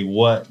exactly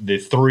what the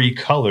 3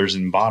 colors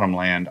in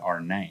bottomland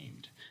are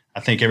named.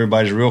 I think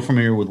everybody's real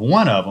familiar with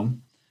one of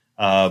them.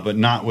 But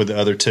not with the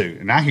other 2.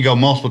 And I can go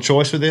multiple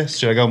choice with this.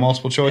 Should I go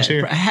multiple choice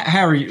here?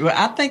 How are you?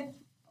 I think.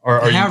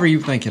 However you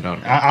thinking on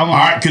it. All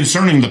right,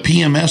 concerning the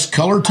PMS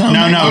color tone.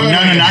 No, not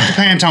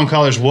the Pantone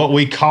colors. What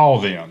we call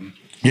them.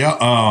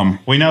 Yeah.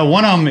 We know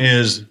one of them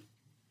is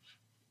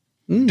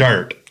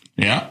dirt.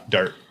 Yeah,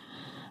 dirt.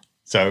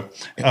 So,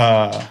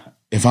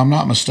 if I'm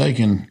not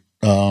mistaken,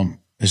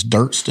 it's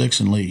dirt, sticks,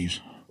 and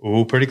leaves.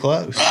 Ooh, pretty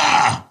close.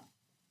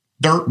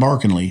 Dirt,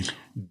 bark, and leaves.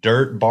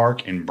 Dirt,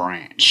 bark, and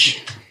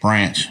branch.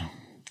 Branch.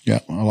 Yeah,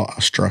 well,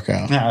 I struck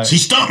out. No. She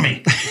stumped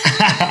me.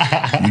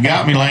 You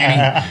got me, Laney.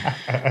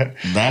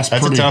 That's a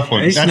tough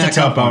one. That's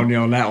a tough one on you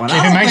on that one.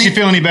 If it makes you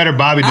feel any better,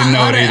 Bobby didn't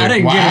know it either. I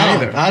didn't get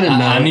it either. I didn't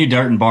know. I knew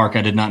dirt and bark.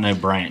 I did not know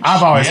branch.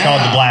 I've always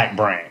called the black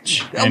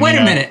branch. Wait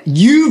a minute.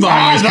 You've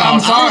always called. I'm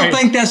sorry. I don't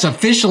think that's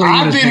officially.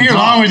 I've been here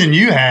longer than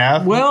you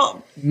have.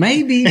 Well,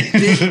 maybe.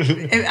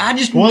 I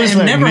just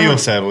never. Neil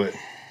settle it.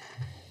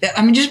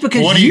 Just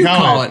because you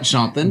call it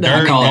something.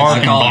 Dirt,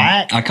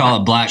 black? I call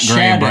it black,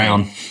 gray,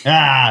 brown.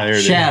 There it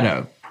is.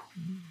 Shadow.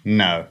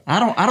 No. I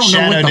don't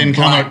know what the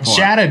black part.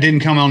 Shadow didn't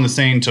come on the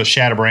scene until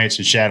Shadow Branch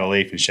and Shadow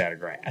Leaf and Shadow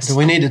Grass. Do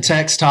we need to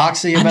text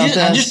Toxie about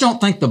that? I just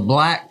don't think the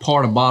black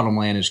part of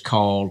Bottomland is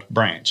called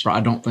Branch. I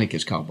don't think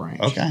it's called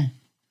Branch. Okay.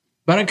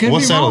 But it could be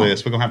We'll settle wrong.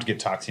 this. We're going to have to get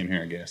Toxie in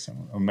here, I guess.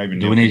 Or maybe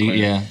Do we need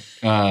to,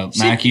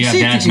 Mac, you have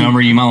Dad's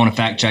number. You might want to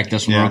fact check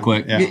this one real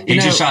quick. Yeah. He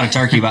just shot a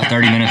turkey about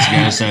 30 minutes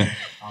ago, so...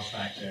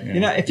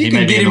 If you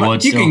can get him,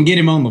 you can get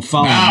him on the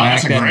phone.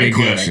 That's a great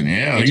question.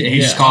 Yeah, he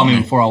just called me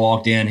before I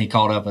walked in. He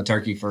called up a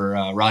turkey for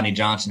Rodney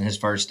Johnson, his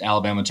first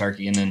Alabama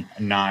turkey, and then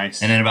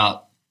nice. And then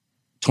about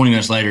 20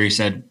 minutes later, he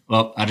said,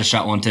 "Well, I just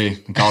shot one too,"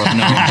 and called up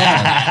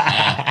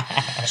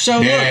another. So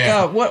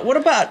look, what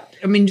about?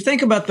 You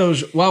think about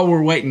those while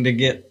we're waiting to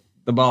get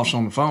the boss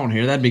on the phone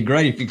here. That'd be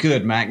great if you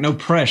could, Mac. No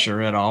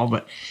pressure at all,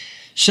 but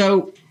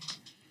so.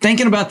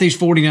 Thinking about these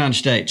 49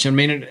 states,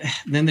 then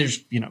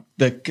there's,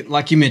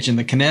 like you mentioned,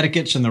 the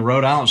Connecticut's and the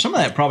Rhode Island. Some of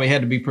that probably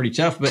had to be pretty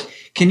tough, but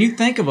can you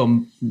think of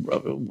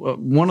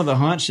one of the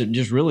hunts that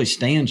just really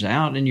stands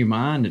out in your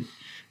mind? And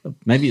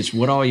maybe it's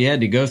what all you had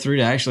to go through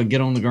to actually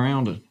get on the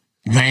ground.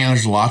 Man,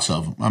 there's lots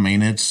of them.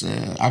 It's,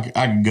 I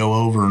can go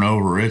over and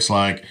over. It's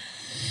like,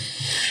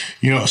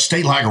 a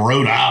state like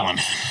Rhode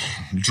Island,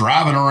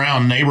 driving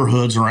around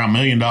neighborhoods around $1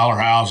 million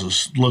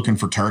houses looking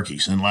for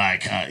turkeys. And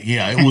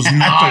it was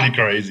not pretty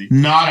crazy,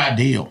 not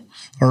ideal.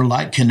 Or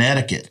like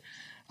Connecticut.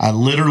 I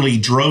literally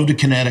drove to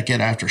Connecticut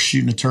after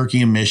shooting a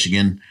turkey in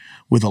Michigan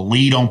with a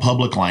lead on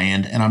public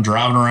land. And I'm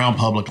driving around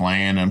public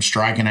land and I'm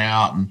striking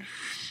out. And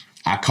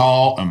I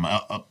call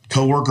a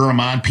coworker of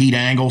mine, Pete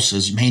Angle,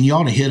 says, man, you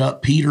ought to hit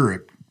up Peter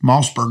at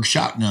Mossberg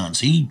Shotguns.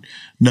 He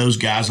knows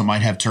guys that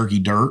might have turkey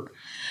dirt.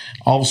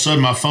 All of a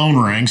sudden, my phone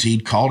rings.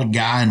 He'd called a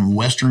guy in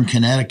Western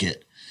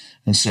Connecticut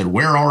and said,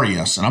 where are you?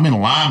 I said, I'm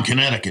in Lyme,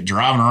 Connecticut,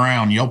 driving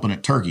around yelping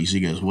at turkeys. He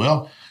goes,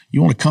 well, you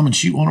want to come and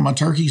shoot one of my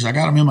turkeys? I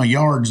got them in my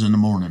yards in the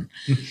morning.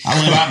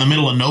 I live out in the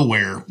middle of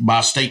nowhere by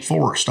a state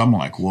forest. I'm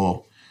like,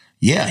 well,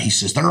 yeah. He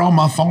says, they're on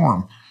my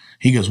farm.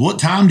 He goes, what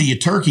time do you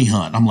turkey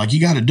hunt? I'm like,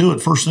 you got to do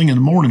it first thing in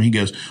the morning. He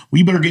goes, well,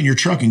 you better get in your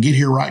truck and get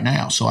here right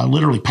now. So I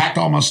literally packed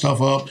all my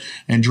stuff up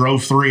and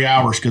drove 3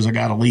 hours because I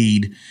got a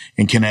lead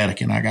in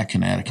Connecticut. I got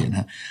Connecticut.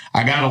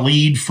 I got a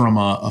lead from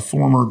a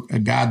former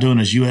guy doing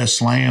his U.S.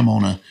 Slam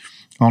on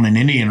an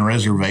Indian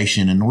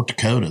reservation in North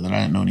Dakota that I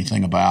didn't know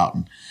anything about,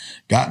 and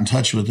got in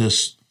touch with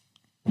this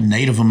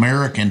Native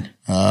American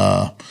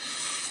that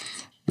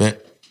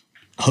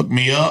hooked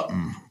me up.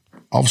 And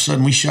all of a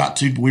sudden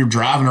we were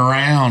driving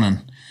around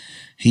and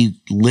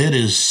he lit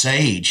his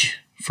sage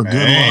for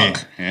good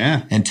luck.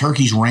 Yeah. And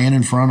turkeys ran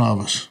in front of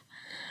us.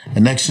 The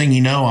next thing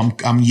you know,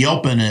 I'm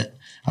yelping at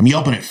I'm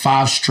yelping at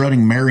 5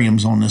 strutting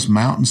Merriams on this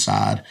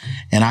mountainside,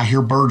 and I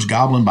hear birds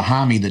gobbling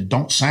behind me that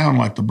don't sound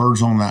like the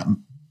birds on that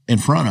in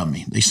front of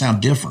me. They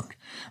sound different.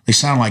 They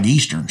sound like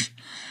Easterns.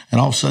 And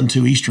all of a sudden,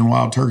 2 Eastern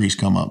wild turkeys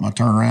come up. And I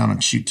turn around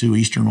and shoot 2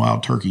 Eastern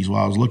wild turkeys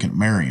while I was looking at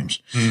Merriams.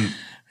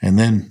 And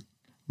then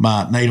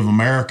my Native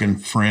American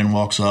friend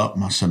walks up,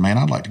 and I said, man,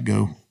 I'd like to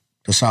go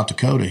to South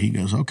Dakota. He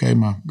goes, okay,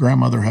 my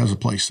grandmother has a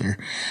place there.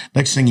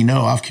 Next thing you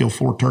know, I've killed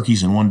 4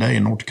 turkeys in one day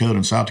in North Dakota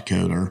and South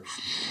Dakota. Or,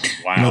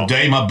 Wow.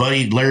 Day, my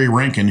buddy Larry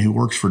Rankin, who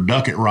works for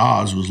Duckett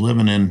Rods, was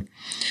living in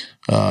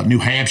New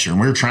Hampshire,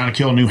 and we were trying to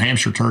kill a New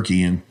Hampshire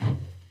turkey, and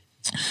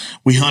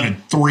we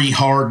hunted 3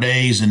 hard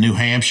days in New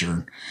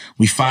Hampshire.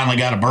 We finally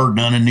got a bird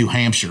done in New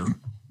Hampshire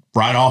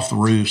right off the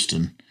roost.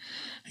 And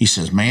he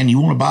says, man, you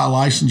want to buy a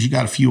license? You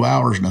got a few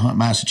hours to hunt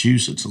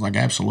Massachusetts. I was like,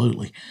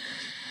 absolutely.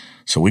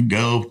 So we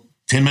go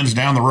 10 minutes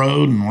down the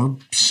road, and we're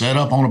set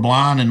up on a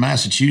blind in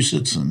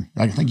Massachusetts. And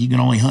I think you can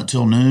only hunt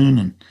till noon,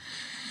 and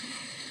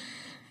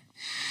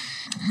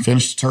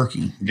finished the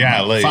turkey.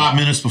 Golly. 5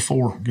 minutes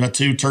before. Got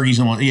 2 turkeys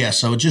in one. Yeah,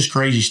 so it's just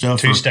crazy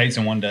stuff. 2 states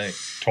in one day.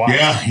 Twice.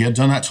 Yeah, he had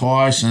done that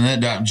twice,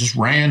 and that just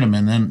random.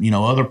 And then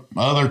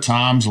other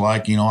times,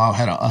 like I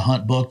had a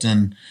hunt booked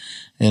in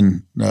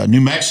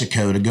New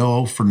Mexico to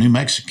go for New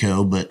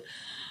Mexico, but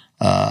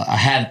I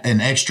had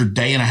an extra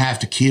day and a half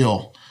to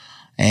kill,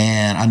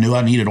 and I knew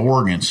I needed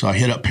Oregon, so I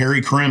hit up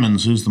Perry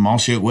Crimmins, who's the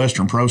Mossy Oak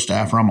Western pro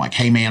staffer. I'm like,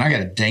 hey man, I got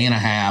a day and a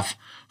half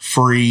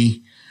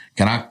free.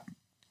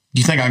 Do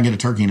you think I can get a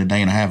turkey in a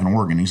day and a half in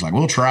Oregon? He's like,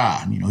 we'll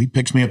try. He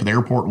picks me up at the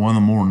airport at 1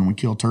 a.m. We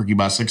kill turkey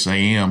by 6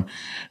 a.m.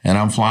 and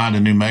I'm flying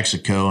to New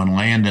Mexico and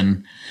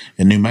landing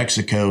in New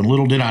Mexico. And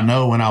little did I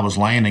know when I was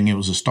landing, it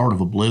was the start of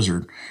a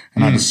blizzard.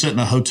 And I had to sit in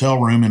a hotel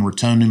room in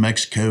Raton, New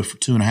Mexico for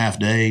 2.5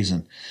 days.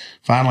 And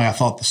finally, I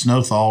thought the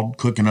snow thawed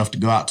quick enough to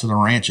go out to the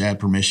ranch. I had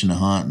permission to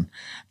hunt. And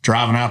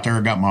driving out there, I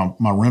got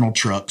my rental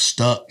truck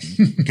stuck,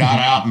 got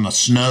out in the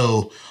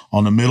snow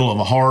on the middle of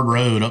a hard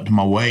road up to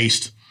my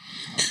waist.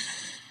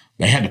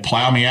 They had to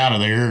plow me out of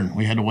there, and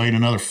we had to wait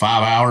another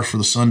 5 hours for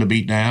the sun to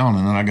beat down.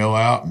 And then I go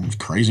out, and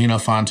crazy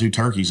enough, find 2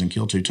 turkeys and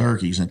kill 2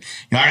 turkeys. And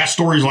I got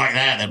stories like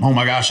that, oh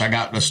my gosh, I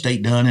got a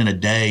state done in a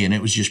day, and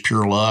it was just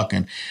pure luck.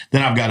 And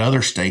then I've got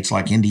other states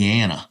like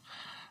Indiana.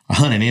 I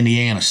hunted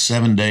Indiana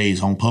 7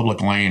 days on public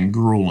land,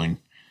 grueling.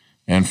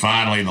 And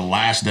finally, the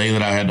last day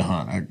that I had to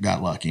hunt, I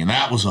got lucky. And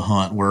that was a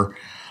hunt where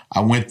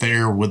I went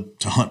there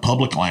to hunt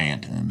public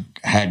land and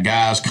had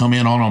guys come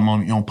in on them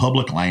on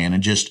public land,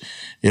 and just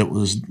it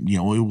was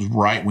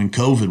right when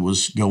COVID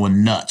was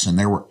going nuts, and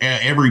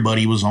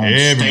everybody was on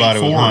state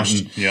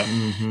forest. Yep.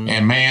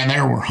 And man,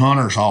 there were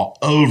hunters all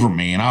over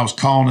me, and I was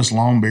calling this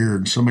longbeard,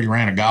 and somebody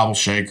ran a gobble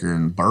shaker,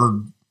 and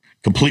bird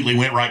completely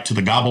went right to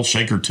the gobble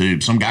shaker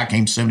tube. Some guy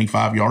came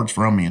 75 yards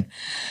from me and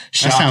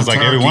shot That sounds the like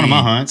every turkey. one of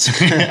my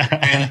hunts.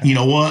 And you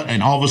know what?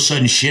 And all of a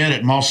sudden, Shed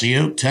at Mossy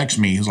Oak texts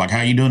me. He's like,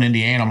 how you doing,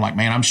 Indiana? I'm like,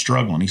 man, I'm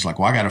struggling. He's like,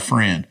 well, I got a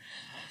friend.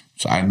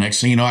 So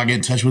next thing you know, I get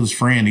in touch with his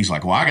friend. He's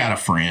like, well, I got a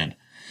friend.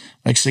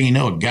 Next thing you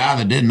know, a guy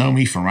that didn't know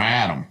me from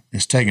Adam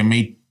is taking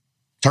me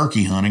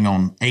turkey hunting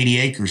on 80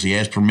 acres. He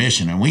has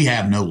permission, and we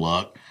have no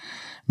luck.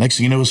 Next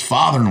thing you know, his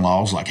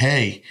father-in-law is like,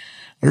 hey,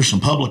 there's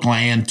some public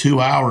land 2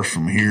 hours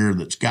from here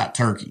that's got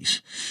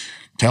turkeys.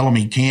 Tell him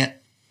he can't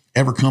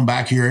ever come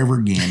back here ever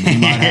again. He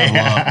might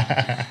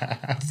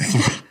have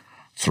luck.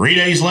 3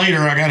 days later,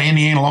 I got an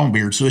Indiana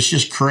longbeard. So it's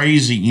just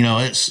crazy.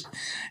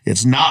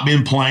 It's not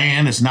been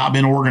planned. It's not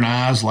been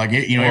organized. Like,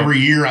 every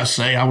year I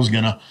say I was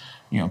going to,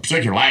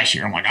 particularly last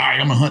year, I'm like, all right,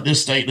 I'm going to hunt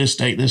this state, this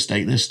state, this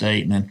state, this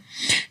state. And then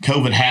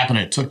COVID happened.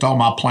 It took all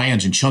my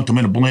plans and chunked them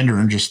in a blender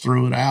and just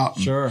threw it out.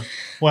 Sure.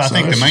 Well, I So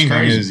think the this main is thing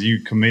crazy. is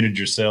you committed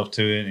yourself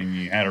to it, and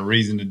you had a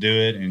reason to do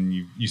it, and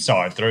you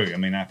saw it through. I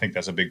mean, I think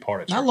that's a big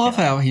part of it. I love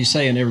how he's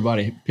saying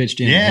everybody pitched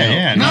in. Yeah, to help.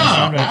 yeah.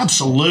 No,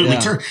 absolutely.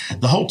 Yeah.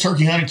 The whole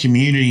turkey hunting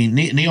community.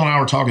 Neil and I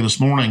were talking this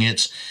morning.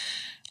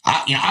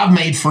 I've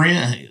made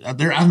friends.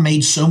 I've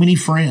made so many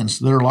friends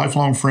that are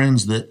lifelong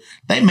friends that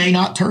they may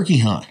not turkey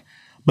hunt,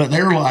 but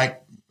they're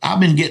like,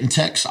 I've been getting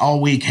texts all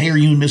week. Hey, are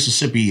you in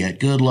Mississippi yet?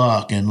 Good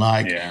luck. And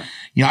I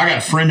got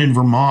a friend in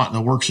Vermont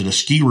that works at a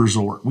ski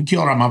resort. We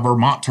killed out my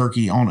Vermont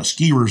turkey on a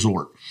ski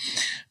resort.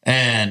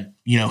 And,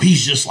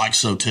 he's just like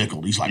so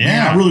tickled. He's like,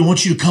 man, I really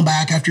want you to come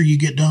back after you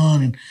get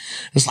done. And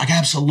it's like,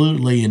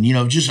 absolutely. And,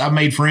 I've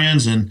made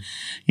friends in,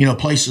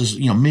 places,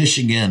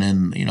 Michigan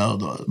and,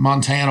 the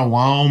Montana,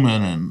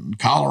 Wyoming and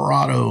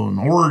Colorado and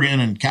Oregon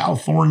and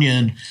California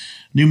and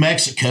New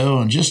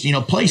Mexico and just,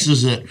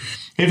 places that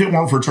if it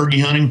weren't for turkey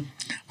hunting,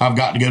 I've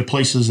got to go to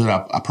places that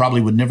I probably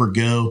would never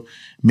go,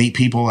 meet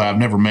people that I've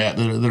never met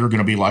that are going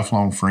to be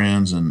lifelong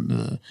friends. And,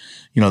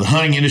 the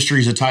hunting industry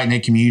is a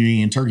tight-knit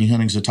community, and turkey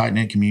hunting is a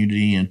tight-knit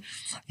community. And,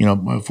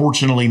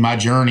 fortunately, my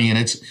journey, and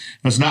it's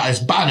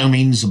by no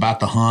means about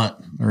the hunt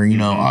or,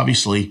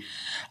 obviously,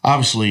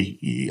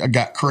 I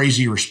got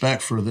crazy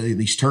respect for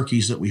these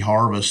turkeys that we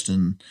harvest.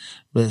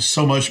 But it's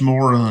so much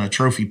more than a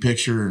trophy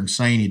picture and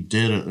saying you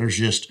did it. There's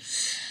just,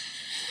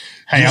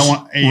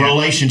 Hey,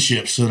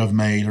 relationships that I've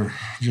made are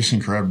just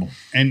incredible.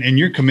 And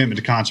your commitment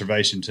to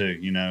conservation too.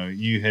 You know,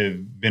 you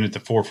have been at the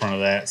forefront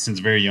of that since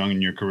very young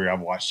in your career. I've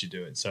watched you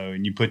do it. So,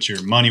 and you put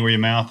your money where your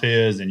mouth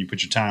is, and you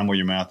put your time where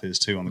your mouth is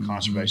too on the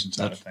conservation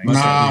side of things. No,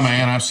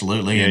 man,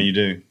 absolutely. Yeah, you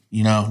do.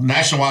 You know,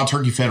 National Wild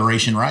Turkey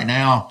Federation right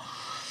now,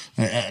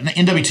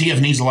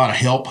 NWTF needs a lot of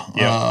help.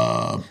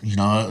 Yeah. You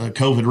know,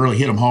 COVID really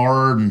hit them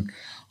hard, and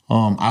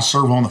I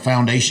serve on the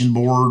foundation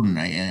board,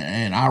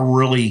 and I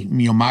really,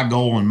 you know, my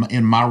goal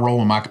in my role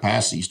and my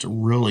capacity is to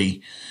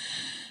really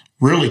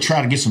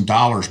try to get some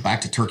dollars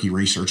back to turkey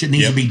research. It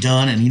needs to be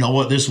done, and you know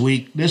what? This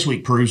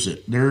week proves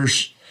it.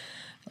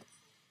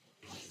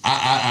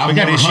 I've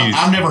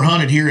never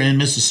hunted here in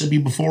Mississippi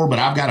before, but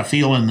I've got a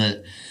feeling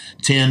that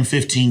 10,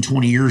 15,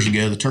 20 years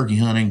ago, the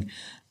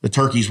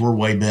turkeys were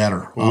way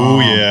better. Oh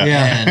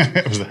yeah.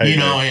 And, you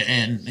know,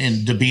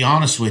 and to be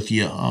honest with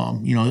you,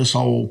 you know, this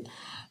whole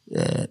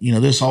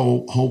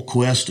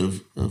quest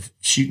of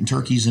shooting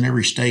turkeys in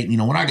every state. You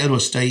know, when I go to a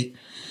state,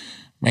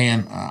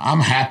 man, I'm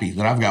happy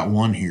that I've got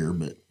one here,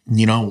 but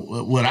you know,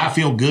 would I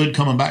feel good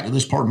coming back to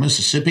this part of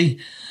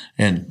Mississippi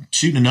and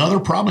shooting another?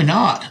 Probably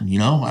not. You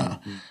know,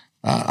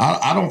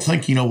 I don't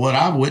think, you know, what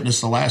I've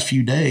witnessed the last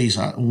few days,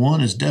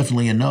 one is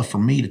definitely enough for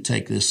me to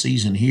take this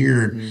season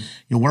here. And, you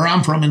know, where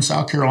I'm from in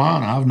South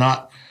Carolina, I've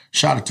not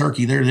shot a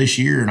turkey there this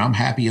year, and I'm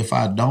happy if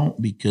I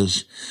don't,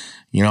 because,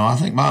 you know, I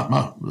think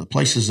the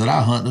places that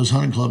I hunt, those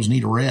hunting clubs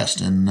need a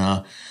rest. And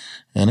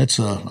it's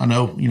I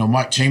know, you know,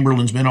 Mike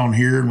Chamberlain's been on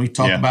here, and we've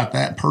talked about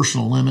that,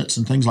 personal limits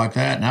and things like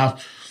that. And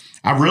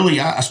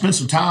I spent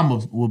some time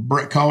with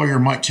Brett Collier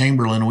and Mike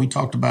Chamberlain, and we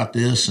talked about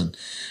this, and,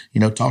 you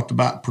know, talked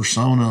about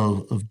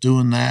persona of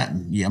doing that.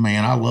 And yeah,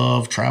 man, I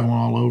love traveling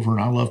all over,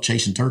 and I love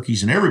chasing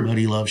turkeys, and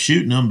everybody loves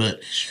shooting them.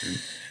 But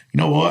you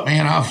know what,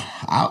 man,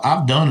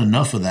 I've done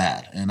enough of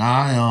that, and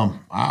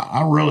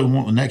I really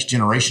want the next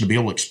generation to be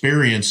able to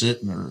experience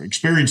it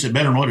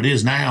better than what it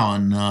is now.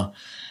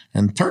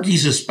 And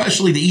turkeys,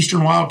 especially the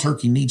eastern wild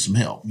turkey, need some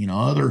help. You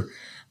know, the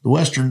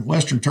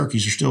western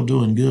turkeys are still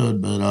doing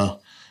good,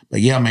 but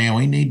yeah, man,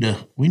 we need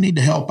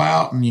to help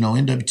out, and you know,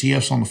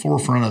 NWTF's on the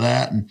forefront of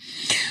that, and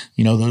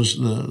you know,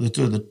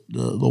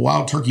 the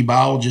wild turkey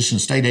biologists and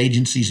state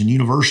agencies and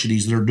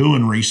universities that are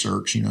doing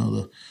research, you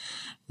know,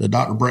 the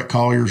Dr. Brett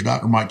Colliers,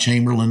 Dr. Mike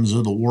Chamberlains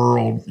of the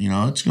world, you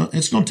know, it's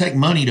going to take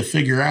money to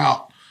figure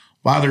out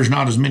why there's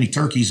not as many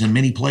turkeys in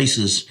many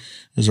places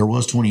as there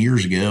was 20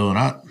 years ago, and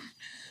I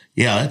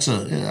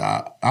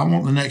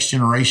want the next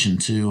generation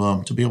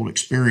to be able to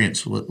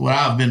experience what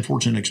I've been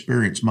fortunate to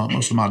experience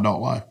most of my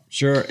adult life.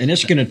 Sure, and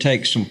it's going to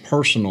take some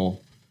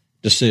personal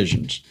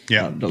decisions.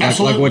 Yeah,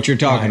 like what you're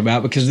talking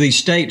about, because these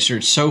states are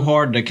so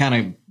hard to kind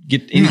of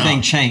get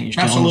anything changed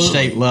on the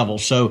state level.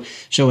 So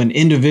an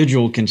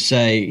individual can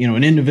say, you know,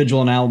 an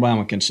individual in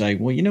Alabama can say,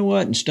 well, you know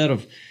what? Instead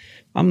of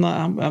I'm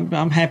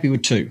happy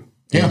with 2.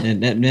 Yeah,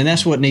 and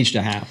that's what needs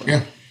to happen.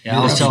 Yeah.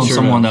 I was telling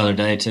someone the other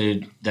day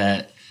too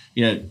that,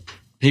 you know,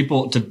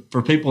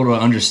 for people to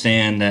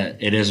understand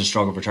that it is a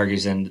struggle for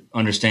turkeys, and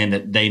understand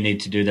that they need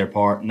to do their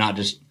part, not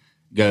just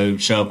go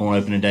show up on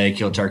opening day,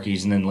 kill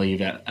turkeys, and then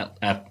leave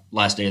at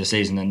last day of the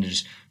season and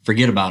just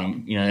forget about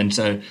them. You know, and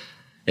so,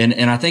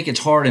 and I think it's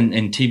hard in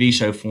TV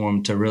show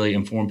form to really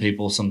inform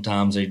people.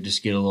 Sometimes they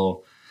just get a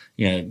little,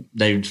 you know,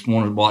 they just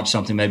want to watch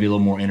something maybe a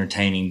little more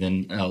entertaining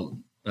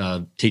than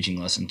teaching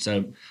lesson.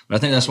 So, but I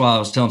think that's why I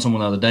was telling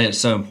someone the other day, it's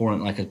so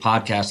important, like a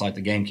podcast like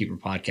the Gamekeeper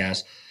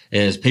podcast,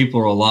 is people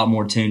are a lot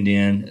more tuned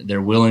in.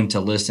 They're willing to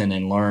listen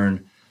and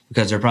learn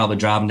because they're probably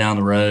driving down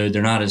the road.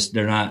 They're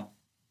not,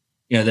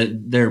 you know,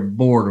 they're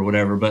bored or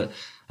whatever, but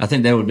I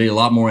think they would be a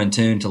lot more in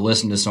tune to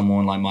listen to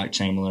someone like Mike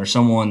Chamberlain, or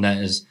someone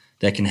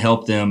that can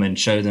help them and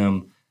show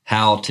them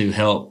how to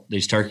help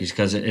these turkeys.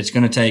 Cause it's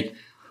going to take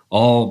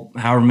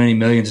however many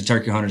millions of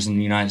turkey hunters in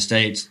the United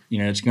States, you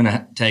know, it's going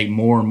to take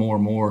more and more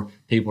and more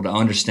people to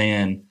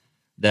understand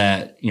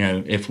that, you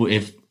know,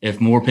 if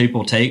more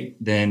people take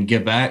than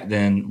give back,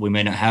 then we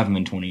may not have them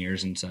in 20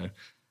 years. And so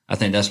I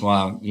think that's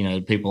why, you know,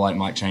 people like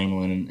Mike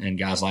Chamberlain and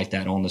guys like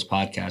that on this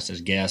podcast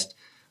as guests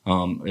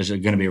is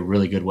going to be a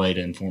really good way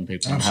to inform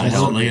people.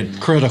 Absolutely.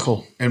 And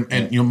critical.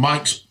 And, you know,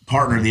 Mike's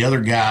partner, the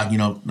other guy, you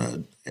know,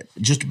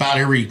 just about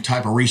every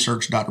type of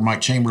research Dr.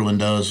 Mike Chamberlain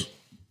does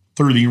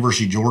through the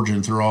University of Georgia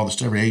and through all the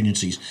state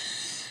agencies,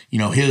 you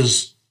know,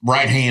 his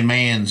right-hand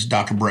man's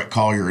Dr. Brett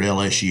Collier at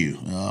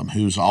LSU,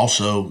 who's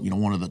also, you know,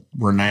 one of the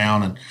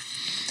renowned. And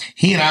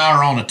he and I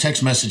are on a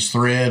text message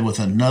thread with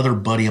another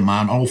buddy of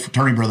mine, old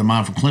fraternity brother of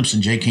mine from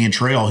Clemson, Jay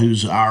Cantrell,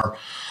 who's our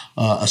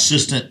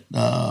assistant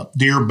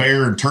deer,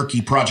 bear, and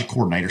turkey project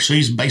coordinator. So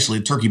he's basically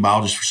a turkey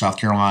biologist for South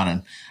Carolina.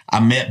 And I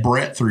met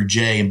Brett through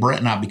Jay, and Brett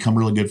and I become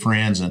really good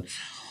friends. And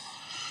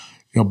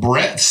you know,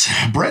 Brett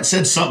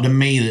said something to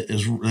me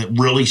that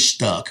really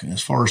stuck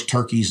as far as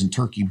turkeys and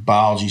turkey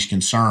biology is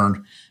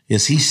concerned.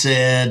 Is he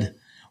said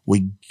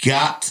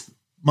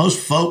most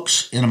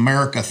folks in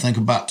America think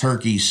about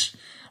turkeys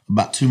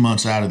about 2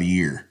 months out of the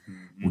year.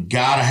 We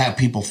got to have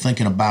people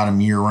thinking about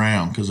them year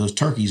round, because those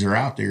turkeys are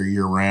out there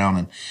year round.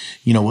 And,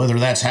 you know, whether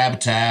that's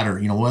habitat or,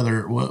 you know,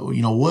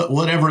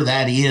 whatever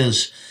that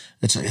is,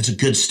 it's a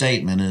good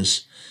statement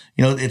is,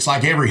 it's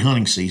like every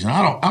hunting season.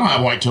 I don't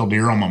have whitetail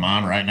deer on my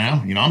mind right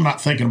now. I'm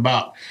not thinking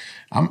about,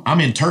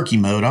 I'm in turkey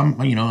mode.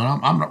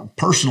 I'm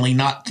personally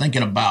not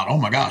thinking about, oh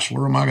my gosh,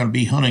 where am I going to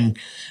be hunting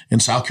in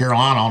South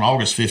Carolina on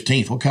August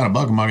 15th? What kind of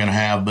buck am I going to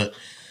have? But,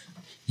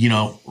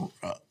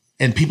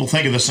 and people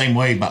think of the same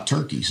way about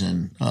turkeys.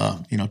 And,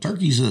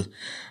 turkey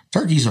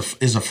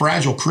is a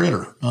fragile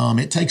critter.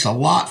 It takes a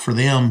lot for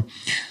them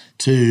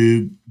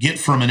to get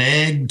from an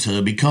egg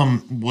to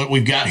become what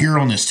we've got here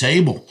on this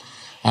table.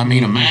 I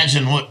mean,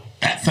 imagine what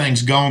that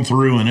thing's gone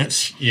through and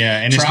its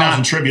trials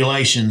and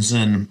tribulations.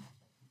 And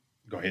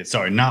go ahead.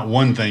 Sorry, not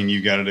one thing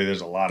you got to do.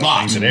 There's a lot of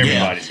things that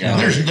everybody's got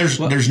to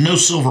do. There's no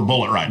silver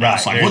bullet right now.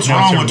 It's like, what's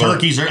wrong with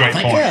turkeys?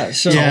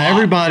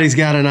 Everybody's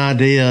got an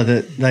idea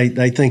that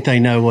they think they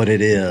know what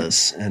it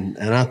is. And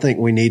I think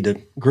we need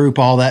to group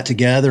all that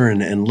together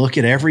and look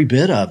at every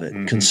bit of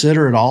it,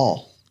 consider it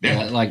all.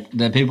 Yeah, like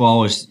that people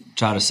always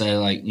try to say,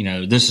 like,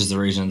 this is the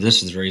reason,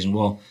 this is the reason.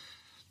 Well,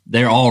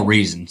 they're all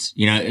reasons.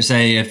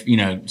 Say if,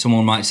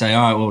 someone might say,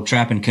 all right, well,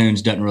 trapping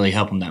coons doesn't really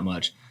help them that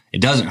much.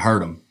 It doesn't hurt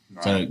them.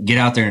 Right. So get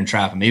out there and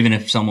trap them. Even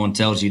if someone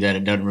tells you that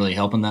it doesn't really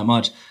help them that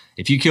much,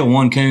 if you kill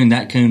one coon,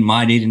 that coon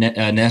might eat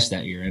a nest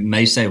that year. It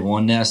may save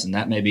one nest, and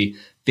that may be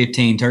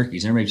 15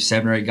 turkeys. There may be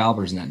 7 or 8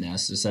 gobblers in that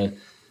nest. So,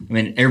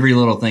 every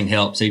little thing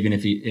helps, even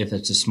if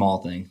it's a small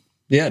thing.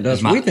 Yeah, it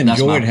does. We've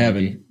enjoyed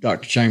having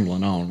Dr.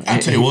 Chamberlain on. I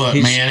tell you what,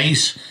 man,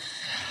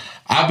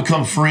 I've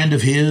become a friend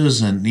of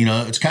his, and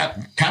it's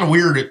kind of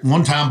weird. At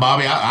one time,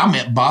 Bobby, I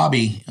met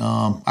Bobby.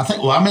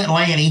 I met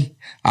Lanny.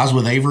 I was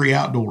with Avery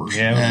Outdoors.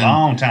 Yeah, it was a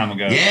long time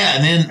ago.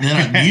 Yeah, and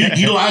then I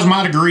utilized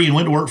my degree and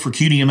went to work for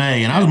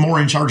QDMA, and I was more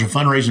in charge of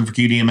fundraising for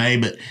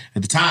QDMA. But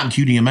at the time,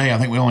 QDMA, I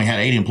think we only had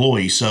 8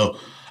 employees, so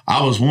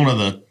I was one of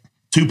the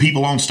 2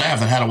 people on staff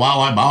that had a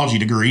wildlife biology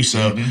degree.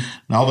 So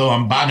although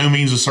I'm by no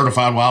means a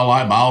certified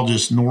wildlife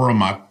biologist, nor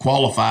am I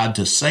qualified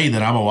to say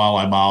that I'm a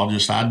wildlife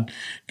biologist, I'd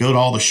go to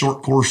all the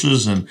short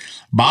courses, and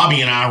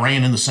Bobby and I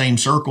ran in the same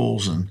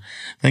circles and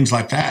things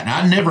like that. And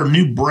I never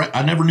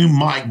knew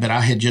Mike, but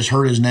I had just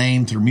heard his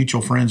name through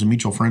mutual friends and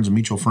mutual friends and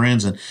mutual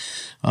friends. And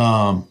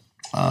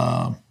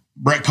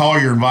Brett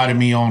Collier invited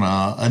me on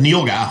a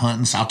nilgai hunt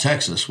in South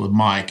Texas with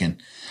Mike.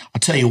 And I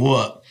tell you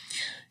what,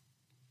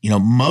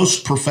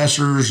 most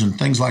professors and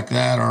things like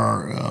that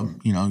are,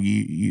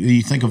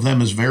 you think of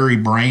them as very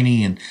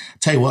brainy. And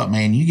tell you what,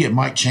 man, you get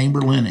Mike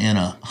Chamberlain in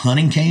a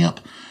hunting camp.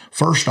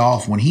 First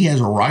off, when he has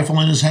a rifle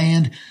in his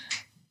hand,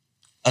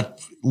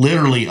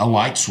 literally a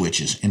light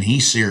switches, and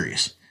he's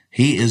serious.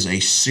 He is a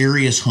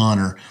serious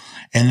hunter.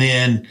 And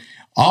then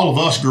all of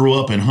us grew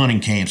up in hunting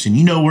camps, and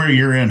where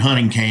you're in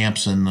hunting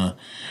camps, and the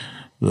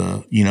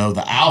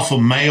alpha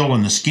male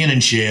in the skinning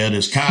shed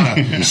is kind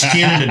of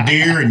skinning a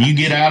deer, and you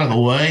get out of the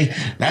way.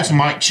 That's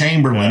Mike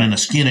Chamberlain in a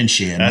skinning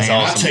shed. That's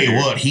man. Awesome, I tell you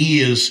what,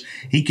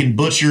 he can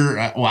butcher.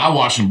 I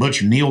watched him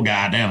butcher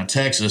nilgai down in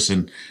Texas,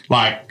 and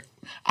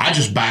I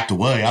just backed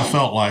away. I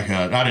felt like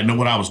I didn't know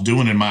what I was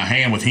doing in my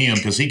hand with him,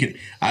 because he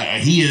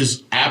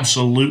is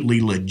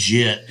absolutely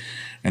legit.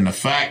 And the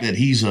fact that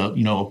he's a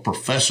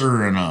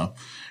professor and a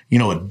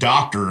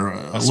doctor,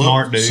 a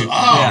smart dude.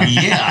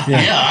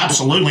 Yeah,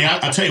 absolutely.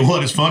 I tell you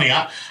what, it's funny.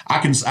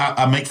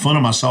 I make fun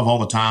of myself all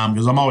the time,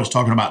 because I'm always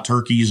talking about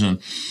turkeys, and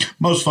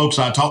most folks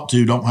I talk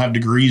to don't have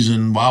degrees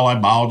in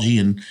wildlife biology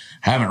and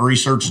haven't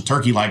researched a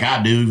turkey like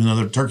I do, even though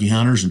they're turkey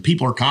hunters. And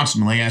people are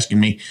constantly asking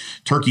me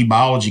turkey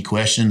biology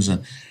questions.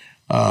 And,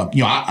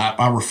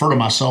 I refer to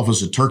myself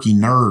as a turkey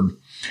nerd.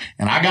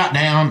 And I got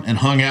down and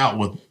hung out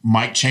with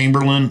Mike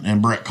Chamberlain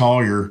and Brett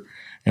Collier.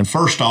 And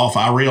first off,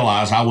 I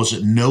realized I was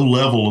at no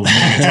level of being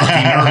a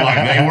turkey nerd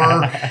like they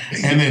were.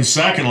 And then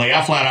secondly,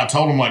 I flat out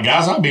told them,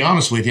 guys, I'll be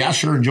honest with you, I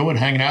sure enjoyed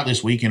hanging out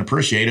this week and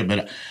appreciate it.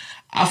 But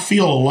I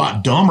feel a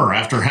lot dumber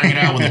after hanging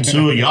out with the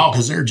 2 of y'all,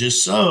 because they're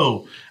just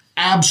so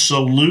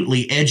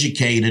absolutely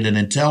educated and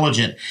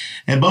intelligent.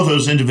 And both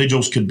those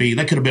individuals could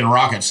have been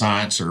rocket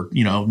science or,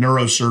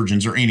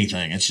 neurosurgeons or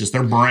anything. It's just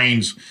their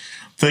brains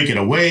think at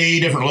a way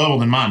different level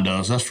than mine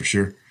does. That's for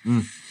sure.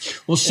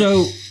 Well,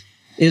 so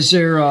is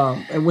there,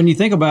 when you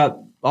think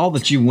about all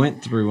that you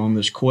went through on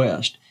this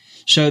quest,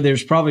 so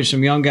there's probably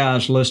some young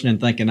guys listening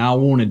thinking, I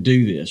want to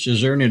do this.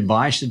 Is there any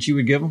advice that you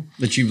would give them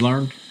that you've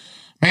learned?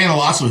 Man,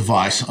 lots of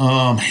advice.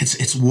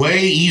 It's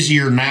way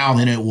easier now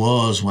than it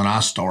was when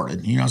I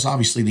started. It's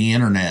obviously the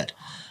internet.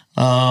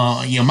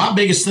 My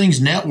biggest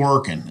thing's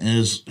networking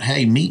is,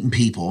 meeting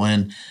people,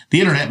 and the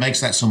internet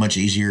makes that so much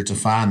easier to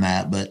find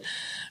that. But,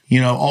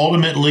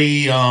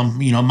 ultimately,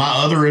 my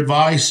other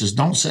advice is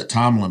don't set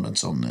time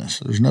limits on this.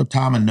 There's no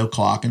time and no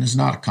clock, and it's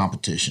not a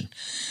competition.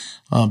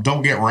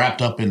 Don't get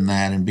wrapped up in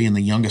that and being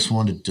the youngest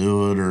one to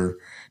do it, or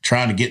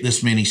trying to get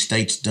this many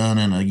states done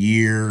in a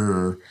year,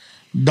 or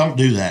don't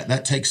do that.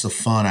 That takes the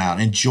fun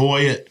out.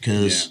 Enjoy it,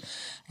 because,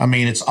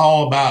 it's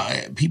all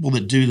about people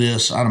that do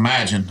this. I'd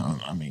imagine.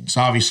 It's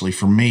obviously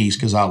for me, it's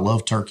because I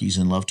love turkeys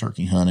and love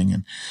turkey hunting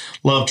and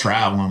love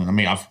traveling.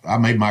 I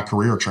made my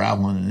career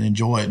traveling and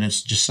enjoy it, and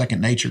it's just second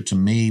nature to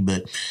me.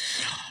 But,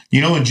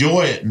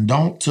 enjoy it, and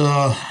don't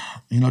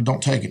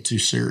don't take it too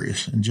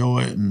serious.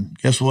 Enjoy it, and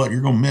guess what?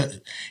 You're gonna miss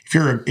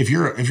if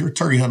you're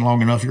turkey hunting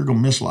long enough. You're gonna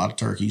miss a lot of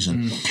turkeys.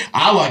 And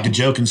I like to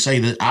joke and say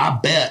that I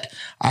bet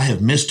I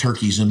have missed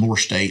turkeys in more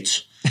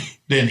states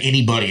than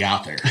anybody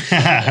out there.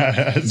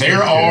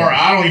 There are,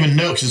 I don't even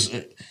know, because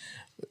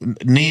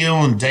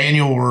Neil and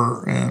Daniel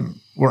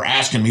were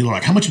asking me,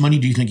 like, how much money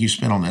do you think you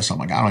spent on this? I'm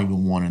like, I don't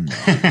even want to know.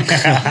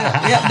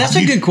 Yeah, that's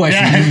a good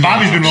question. Yeah,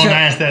 Bobby's been wanting to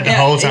ask that the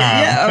whole time.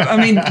 Yeah, I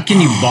mean,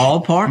 can you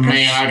ballpark?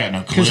 Man, I got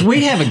no clue. Because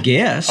we have a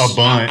guess. A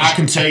bunch. I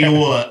can tell you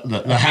what,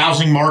 the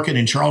housing market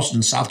in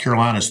Charleston, South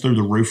Carolina is through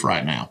the roof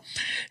right now.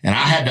 And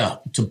I had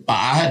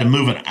to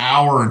move an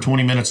hour and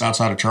 20 minutes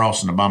outside of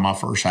Charleston to buy my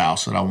first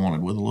house that I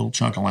wanted with a little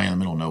chunk of land in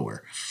the middle of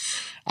nowhere.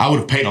 I would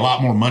have paid a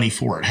lot more money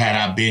for it had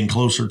I been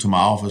closer to my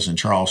office in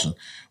Charleston.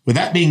 With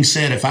that being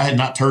said, if I had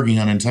not turkey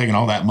hunted and taken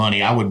all that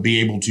money, I would be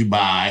able to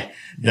buy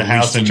the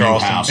house in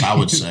Charleston. House, I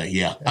would say,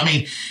 yeah. I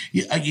mean,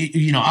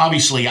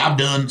 obviously, I've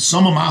done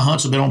some of my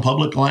hunts have been on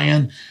public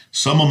land.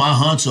 Some of my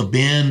hunts have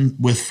been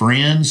with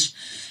friends.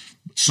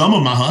 Some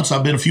of my hunts,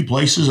 I've been a few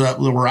places that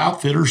were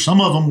outfitters.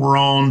 Some of them were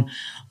on,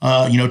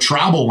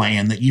 tribal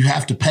land that you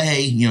have to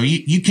pay.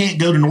 You can't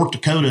go to North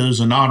Dakota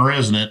as a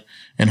non-resident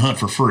and hunt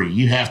for free.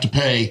 You have to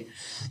pay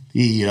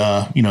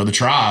the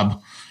tribe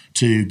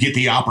to get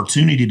the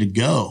opportunity to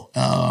go.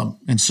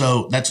 And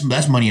so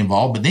that's money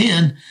involved. But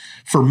then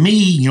for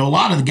me, a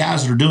lot of the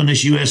guys that are doing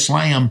this U.S.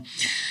 Slam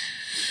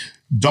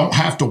don't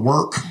have to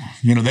work.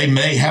 They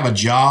may have a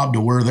job to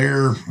where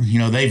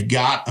they've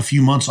got a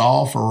few months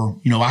off, or,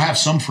 I have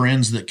some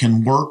friends that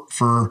can work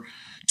for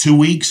 2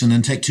 weeks and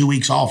then take 2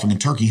 weeks off and then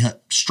turkey hunt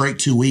straight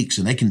 2 weeks,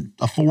 and they can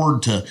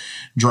afford to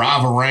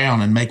drive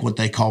around and make what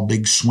they call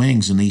big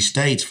swings in these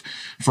states.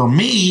 For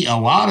me,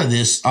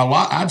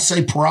 I'd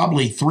say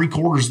probably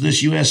 3/4 of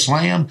this U.S.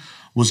 Slam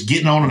was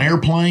getting on an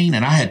airplane,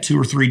 and I had 2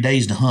 or 3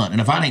 days to hunt. And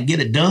if I didn't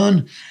get it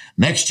done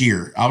next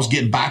year, I was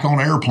getting back on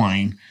an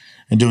airplane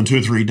and doing 2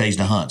 or 3 days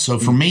to hunt. So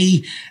for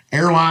me,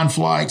 airline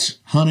flights,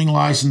 hunting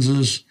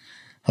licenses,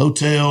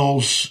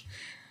 hotels,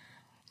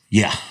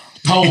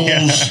 tolls,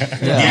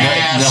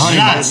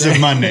 lots of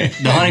money.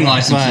 The hunting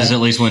licenses at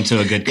least went to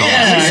a good cause.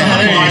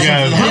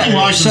 The hunting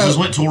licenses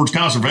went towards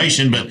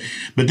conservation, but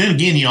then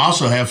again, you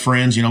also have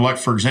friends, like,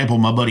 for example,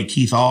 my buddy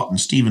Keith Ott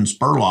and Steven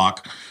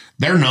Spurlock.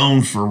 They're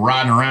known for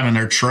riding around in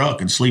their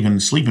truck and sleeping in a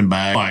sleeping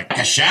bag like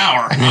a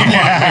shower.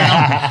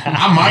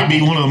 I might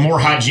be one of the more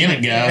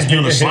hygienic guys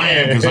doing the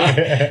slam.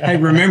 Hey,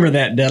 remember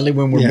that, Dudley,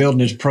 when we're building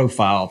his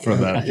profile for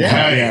the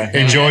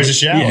enjoys the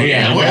shower.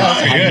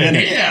 Good.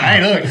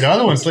 Hey, look, the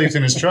other one sleeps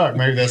in his truck.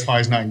 Maybe that's why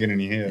he's not getting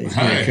any hits.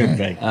 It could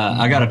be.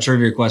 I got a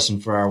trivia question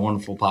for our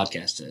wonderful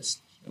podcast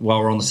test. While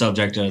we're on the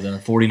subject of the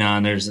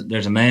 49, there's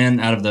a man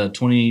out of the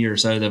 20 or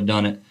so that have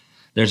done it.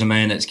 There's a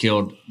man that's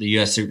killed the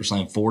U.S. Super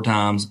Slam 4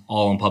 times,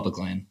 all on public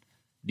land.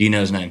 Do you know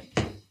his name?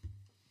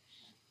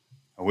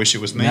 I wish it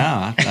was me. No,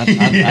 I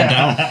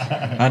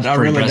don't. I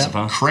really don't.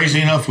 Huh?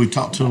 Crazy enough, we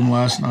talked to him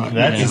last night.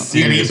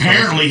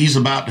 Apparently he's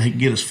about to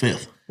get his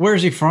 5th.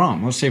 Where's he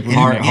from? Let's see if we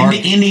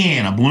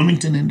Indiana,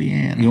 Bloomington,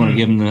 Indiana. You want to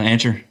give him the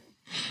answer?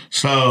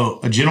 So,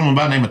 a gentleman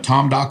by the name of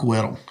Tom Doc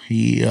Weddle.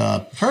 He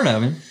heard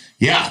of him.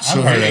 Yeah, so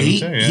I've heard of him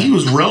too, he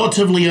was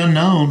relatively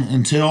unknown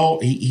until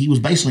he was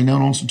basically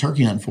known on some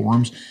turkey hunting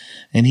forums.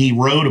 And he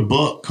wrote a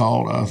book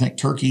called, I think,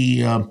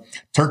 Turkey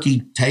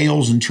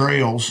Tales and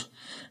Trails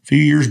a few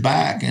years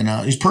back. And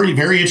he's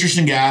very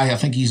interesting guy. I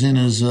think he's in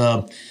his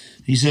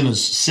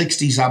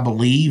 60s, I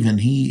believe. And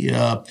he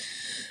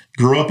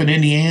grew up in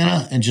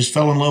Indiana and just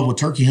fell in love with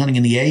turkey hunting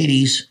in the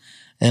 80s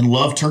and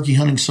loved turkey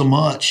hunting so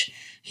much.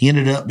 He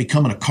ended up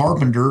becoming a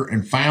carpenter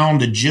and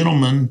found a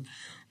gentleman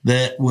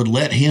that would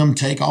let him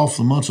take off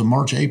the months of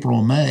March, April,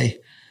 and May.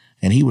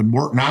 And he would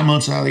work 9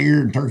 months out of the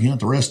year and turkey hunt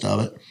the rest of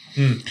it.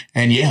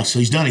 And so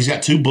he's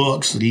got 2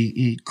 books that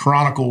he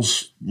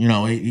chronicles,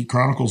 he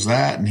chronicles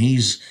that. And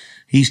he's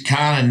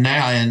kind of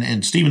now,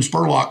 and Steven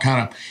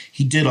Spurlock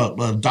he did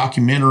a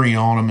documentary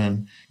on him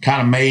and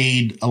kind of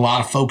made a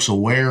lot of folks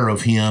aware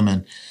of him.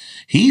 And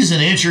he's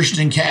an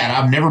interesting cat.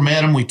 I've never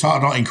met him. We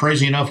talked, and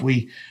crazy enough,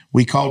 we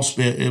called,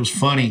 it was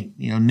funny.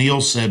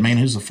 Neil said, man,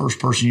 who's the first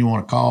person you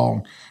want to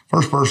call?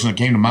 First person that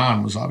came to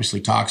mind was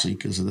obviously Toxie,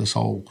 because of this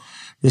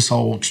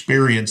whole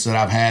experience that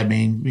I've had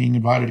being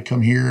invited to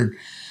come here.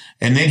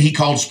 And then he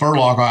called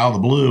Spurlock out of the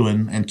blue,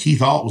 and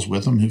Keith Alt was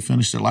with him, who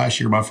finished it last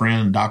year, my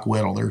friend, and Doc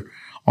Weddle. They're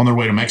on their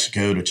way to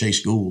Mexico to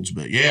chase Goulds.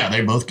 But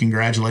they both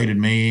congratulated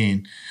me,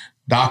 and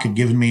Doc had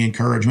given me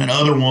encouragement.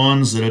 Other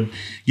ones that had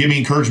given me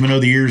encouragement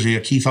over the years,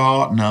 Keith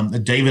Alt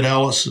and David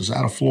Ellis is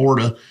out of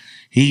Florida.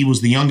 He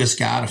was the youngest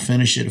guy to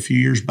finish it a few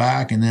years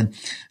back. And then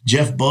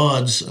Jeff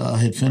Buds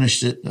had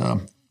finished it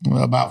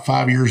about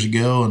 5 years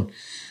ago, and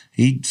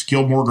he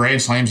killed more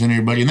Grand Slams than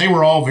everybody. And they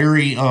were all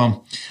very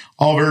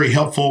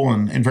helpful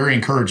and very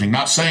encouraging.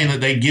 Not saying that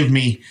they give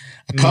me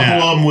a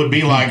couple of them would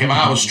be like, if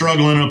I was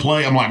struggling in a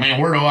play, I'm like, man,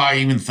 where do I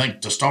even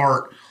think to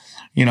start?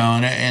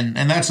 And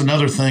that's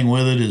another thing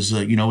with it is,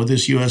 with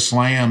this U.S.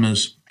 Slam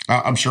is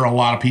I'm sure a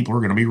lot of people are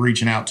going to be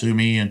reaching out to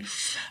me, and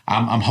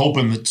I'm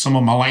hoping that some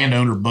of my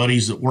landowner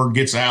buddies, that word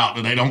gets out,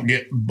 that they don't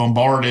get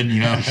bombarded.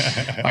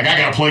 Like I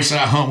got a place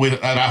that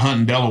I hunt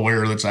in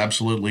Delaware that's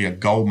absolutely a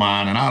gold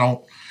mine, and I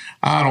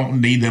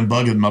don't need them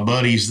bugging my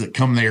buddies that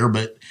come there,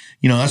 but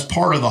that's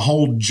part of the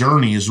whole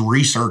journey, is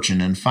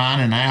researching and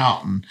finding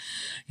out. And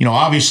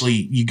obviously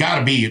you got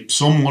to be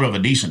somewhat of a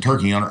decent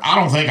turkey hunter. I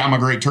don't think I'm a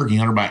great turkey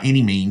hunter by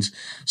any means.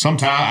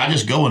 Sometimes I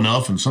just go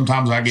enough, and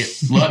sometimes I get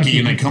lucky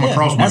and they come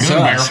across my gun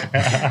barrel.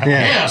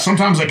 Yeah,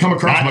 sometimes they come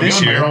across my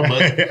gun barrel,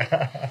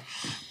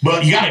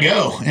 but you got to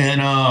go.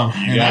 And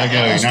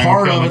that's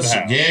part of it.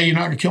 Yeah, you're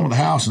not going to kill them with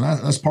the house, and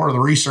that's part of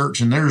the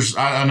research. And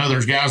I know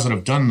there's guys that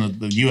have done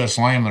the U.S.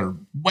 Lamb that are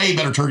way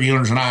better turkey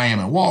hunters than I am,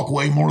 and walk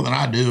way more than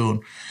I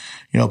do,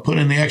 and put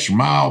in the extra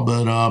mile.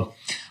 But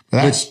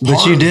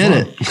you did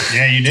it.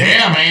 Yeah, you did.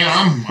 Yeah,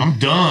 man, I'm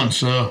done.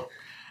 So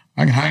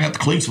I can hang up the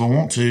cleats if I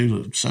want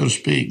to, so to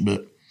speak.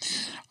 But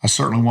I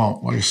certainly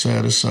won't. Like I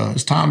said, it's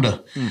time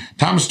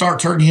to start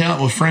turkey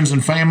hunting with friends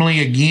and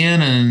family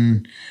again,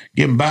 and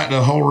getting back to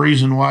the whole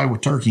reason why we're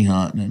turkey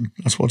hunting, and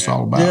that's what it's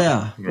all about.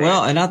 Yeah. Right.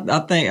 Well, and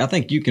I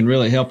think you can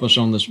really help us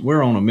on this.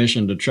 We're on a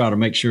mission to try to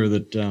make sure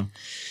that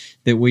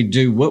we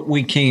do what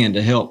we can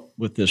to help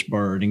with this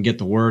bird and get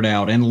the word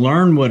out and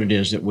learn what it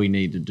is that we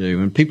need to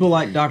do. And people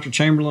like Dr.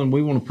 Chamberlain,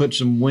 we want to put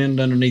some wind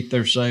underneath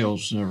their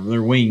sails or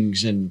their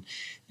wings and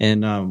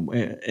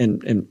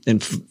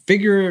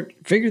figure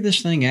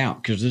this thing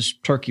out, because this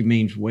turkey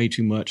means way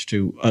too much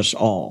to us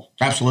all.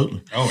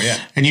 Absolutely. Oh yeah.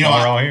 And we're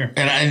all here.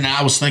 And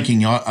I was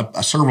thinking,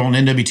 I serve on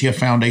NWTF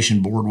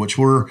Foundation board, which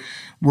we're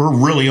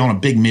really on a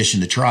big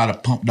mission to try to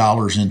pump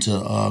dollars into,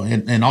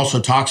 and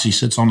also Toxie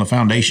sits on the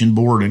foundation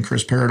board, and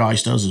Chris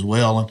Paradise does as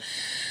well. And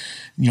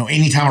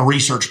anytime a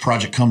research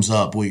project comes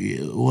up,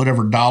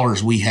 whatever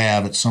dollars we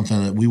have, it's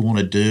something that we want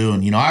to do.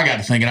 And, I got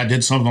to thinking, I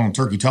did something on the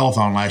turkey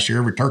telethon last year.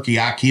 Every turkey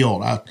I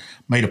killed, I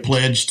made a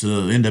pledge to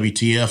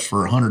NWTF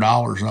for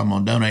 $100. I'm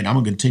going to donate. I'm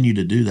going to continue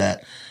to do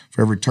that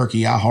for every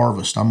turkey I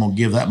harvest. I'm going to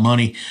give that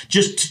money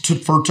just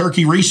for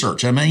turkey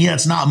research. I mean,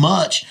 it's not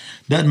much.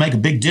 Doesn't make a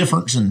big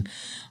difference. And,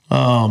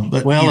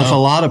 but if a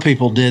lot of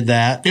people did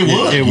that, it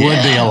would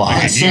be a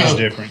lot. Make a huge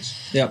difference.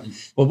 Yep.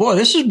 Well, boy,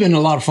 this has been a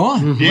lot of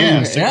fun. Mm-hmm. Yeah,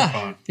 it's super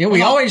fun. Yeah,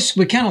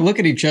 we kind of look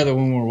at each other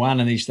when we're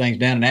winding these things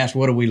down and ask,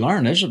 what do we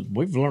learn?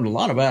 We've learned a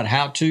lot about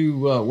how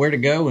to, where to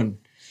go and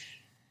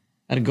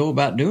how to go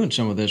about doing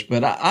some of this.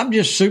 But I'm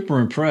just super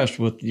impressed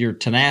with your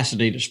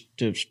tenacity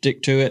to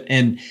stick to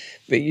it.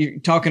 But you're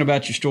talking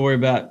about your story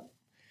about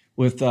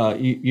with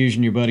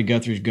using your buddy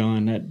Guthrie's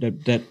gun.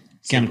 That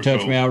kind of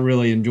touched me. I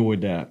really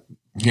enjoyed that.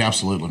 Yeah,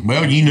 absolutely.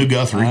 Well, you knew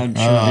Guthrie.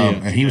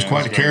 And he was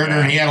quite a character,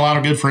 and he had a lot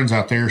of good friends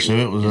out there. So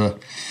it was a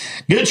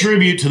good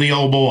tribute to the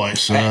old boy.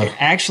 So.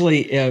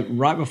 Actually,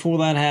 right before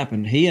that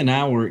happened, he and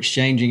I were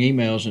exchanging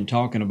emails and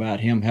talking about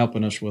him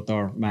helping us with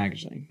our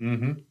magazine.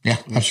 Mm-hmm. Yeah,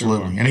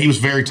 absolutely. And he was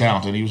very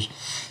talented. He was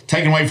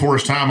taking away for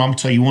his time. I'm going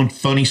to tell you one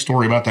funny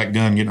story about that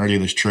gun getting ready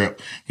for this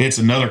trip. It's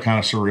another kind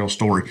of surreal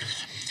story.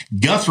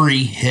 Guthrie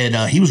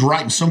he was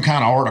writing some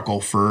kind of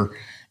article for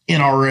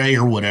NRA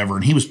or whatever,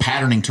 and he was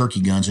patterning turkey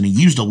guns, and he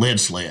used a lead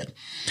sled,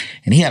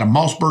 and he had a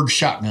Mossberg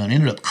shotgun,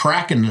 ended up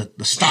cracking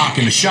the stock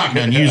in the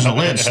shotgun using a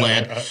lead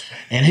sled,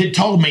 and he'd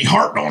told me,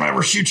 Hart, don't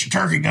ever shoot your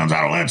turkey guns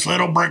out of lead sled,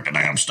 it'll break the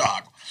damn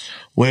stock.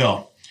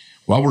 Well,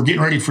 while we're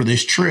getting ready for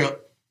this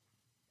trip,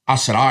 I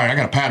said, all right, I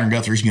got to pattern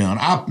Guthrie's gun.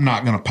 I'm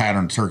not going to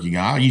pattern the turkey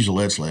gun. I'll use a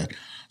lead sled.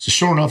 So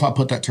sure enough, I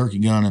put that turkey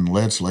gun in the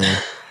lead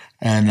sled,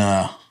 and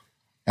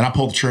I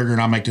pull the trigger,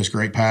 and I make this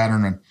great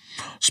pattern, and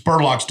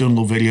Spurlock's doing a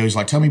little video. He's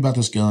like, tell me about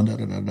this gun,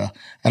 And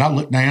I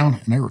looked down,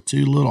 and there were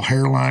two little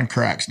hairline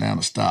cracks down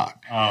the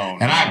stock.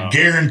 And I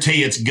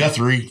guarantee it's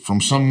Guthrie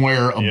from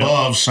somewhere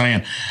above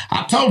saying,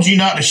 I told you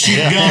not to shoot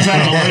guns out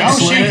of the lead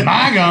sled. Don't shoot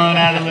my gun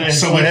out of the lead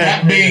sled. So with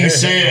that being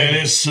said,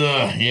 it's,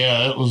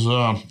 it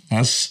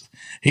was,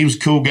 he was a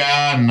cool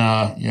guy. And,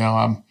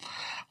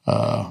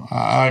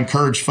 I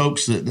encourage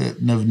folks that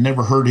have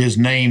never heard his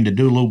name to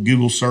do a little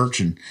Google search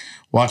and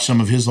watch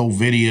some of his old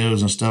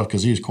videos and stuff,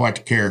 because he was quite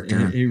the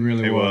character. He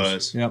really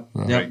was. Yep.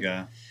 Great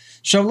guy.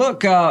 So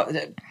look,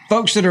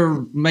 folks that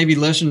are maybe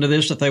listening to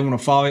this, if they want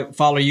to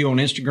follow you on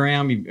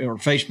Instagram or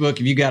Facebook,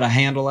 have you got a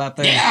handle out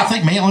there? Yeah, I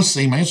think, let's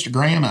see, my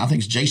Instagram, I think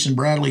it's Jason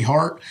Bradley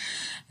Hart.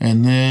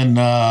 And then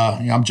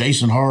I'm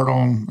Jason Hart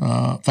on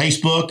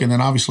Facebook. And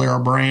then obviously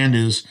our brand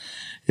is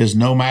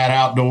Nomad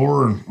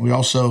Outdoor. And we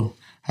also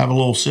have a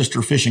little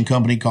sister fishing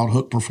company called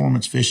Hook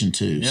Performance Fishing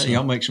too. Yeah, so.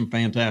 Y'all make some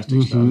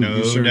fantastic stuff.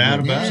 No doubt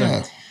about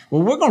it.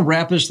 Well, we're going to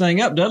wrap this thing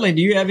up. Dudley,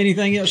 do you have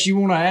anything else you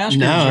want to ask?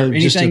 No.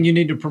 Anything you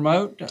need to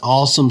promote?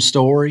 Awesome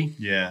story.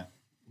 Yeah.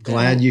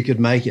 Glad you could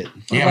make it.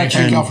 Yeah,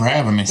 thank y'all for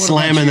having me.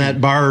 Slamming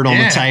that bird on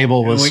the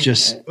table was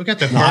we got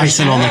the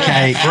icing on the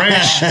cake.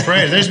 Fresh.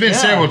 There's been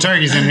several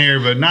turkeys in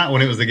here, but not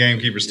when it was the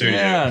Gamekeeper Studio.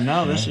 Yeah,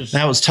 no,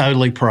 that was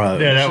totally pro.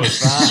 Yeah, that was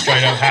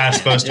straight up how it's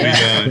supposed to be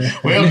done.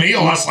 Well, Neil,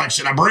 I was like,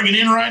 should I bring it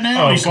in right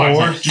now? Oh, of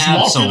course. Just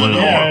walk through the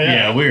door.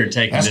 Yeah, we were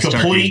taking that's this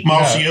complete turkey.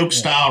 Mossy Oak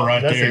style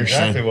right that's there. That's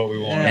exactly what we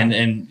want.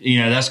 And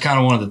that's kind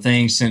of one of the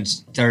things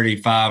since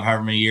 35,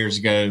 however many years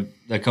ago,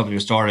 a couple of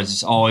years started,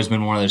 it's always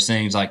been one of those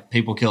things like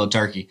people kill a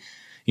turkey.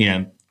 You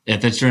know,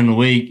 if it's during the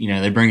week, you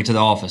know, they bring it to the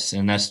office.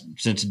 And that's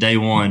since day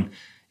one,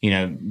 you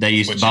know, they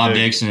used to, Bob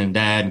Dixon and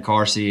Dad and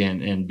Carsey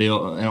and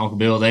Bill and Uncle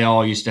Bill, they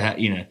all used to have,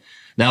 you know,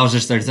 that was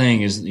just their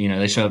thing is, you know,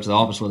 they show up to the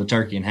office with a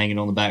turkey and hang it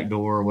on the back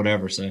door or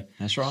whatever. So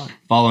that's right.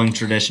 Following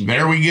tradition.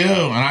 There we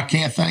go. And I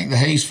can't thank the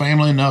Hayes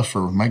family enough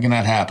for making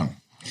that happen.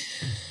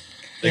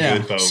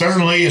 Good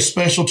certainly a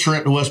special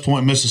trip to West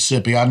Point,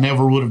 Mississippi. I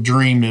never would have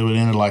dreamed it would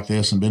end like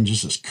this and been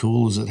just as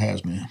cool as it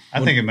has been.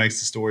 I think it makes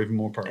the story even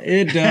more perfect.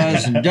 It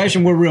does.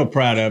 Jason, we're real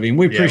proud of you, and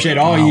we appreciate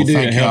all you do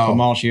to help the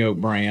Mossy Oak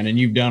brand, and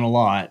you've done a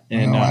lot.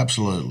 And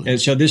absolutely.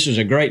 And so this is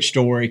a great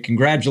story.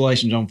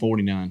 Congratulations on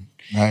 49.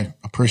 I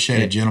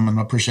appreciate it, gentlemen.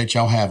 I appreciate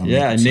y'all having me.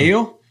 Yeah,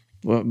 Neil,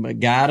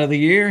 Guide of the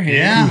Year.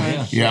 Yeah,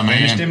 man.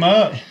 Finished him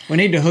up. We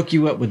need to hook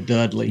you up with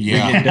Dudley.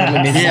 Yeah,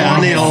 I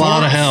need a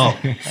lot of help.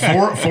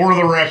 For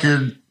the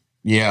record,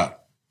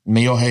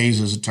 Neil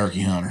Hayes is a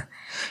turkey hunter.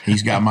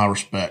 He's got my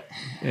respect.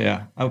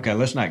 Yeah. Okay,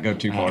 let's not go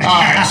too far.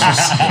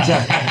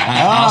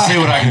 I'll see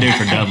what I can do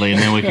for Dudley,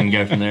 and then we can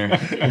go from there.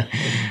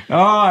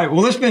 All right.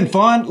 Well, it's been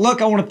fun.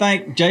 Look, I want to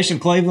thank Jason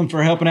Cleveland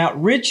for helping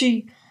out.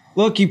 Richie,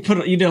 look, you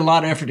did a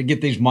lot of effort to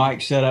get these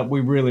mics set up. We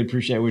really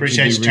appreciate what you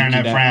do.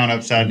 Turning that frown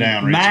upside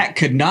down, Richie. Matt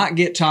could not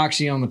get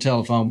Toxie on the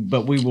telephone,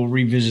 but we will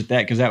revisit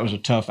that because that was a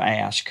tough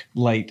ask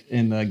late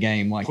in the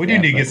game. We do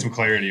need to get some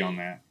clarity on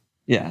that.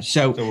 Yeah,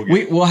 so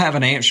we'll have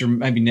an answer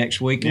maybe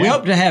next week. Yeah. We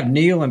hope to have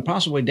Neil and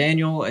possibly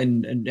Daniel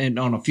and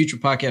on a future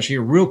podcast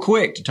here real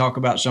quick to talk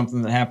about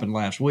something that happened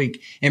last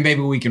week, and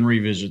maybe we can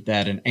revisit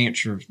that and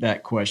answer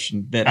that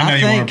question. That I know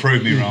you want to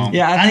prove me wrong.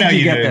 Yeah, I think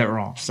you got that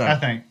wrong. So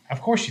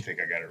of course, you think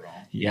I got it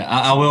wrong. Yeah,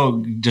 I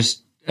will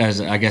just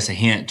as I guess a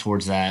hint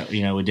towards that.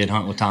 You know, we did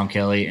hunt with Tom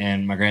Kelly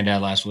and my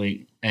granddad last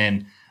week,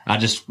 and I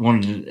just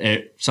wanted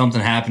to, something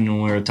happened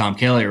when we were with Tom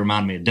Kelly. It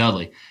reminded me of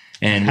Dudley.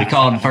 And we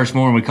called the first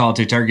morning, we called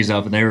 2 turkeys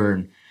up, and they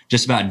were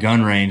just about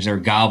gun range. They were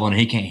gobbling.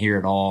 He can't hear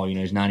at all. You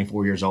know, he's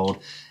 94 years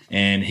old.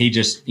 And he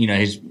just, you know,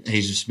 he's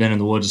just been in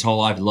the woods his whole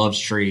life. He loves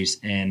trees.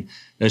 And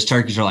those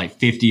turkeys are like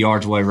 50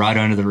 yards away, right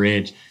under the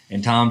ridge.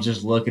 And Tom's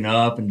just looking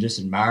up and just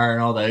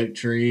admiring all the oak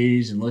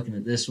trees and looking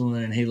at this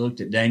one. And he looked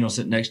at Daniel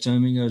sitting next to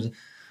him. He goes,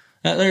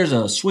 there's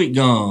a sweet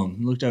gum.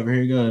 He looked over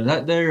here. He goes,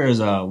 that there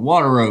is a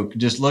water oak.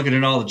 Just looking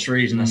at all the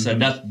trees. And I said,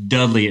 that's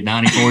Dudley at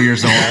 94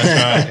 years old.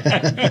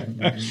 That's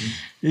right.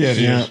 Yeah, it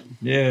is.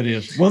 Yeah, it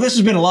is. Well, this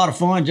has been a lot of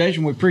fun,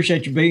 Jason. We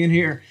appreciate you being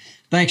here.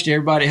 Thanks to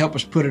everybody who helped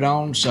us put it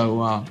on. So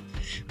why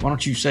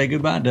don't you say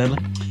goodbye, Dudley?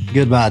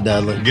 Goodbye,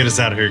 Dudley. Get us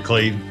out of here,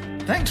 Cleve.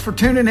 Thanks for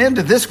tuning in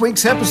to this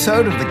week's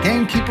episode of the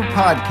Gamekeeper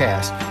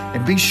Podcast.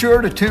 And be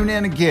sure to tune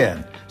in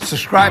again.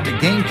 Subscribe to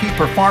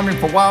Gamekeeper Farming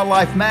for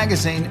Wildlife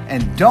magazine.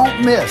 And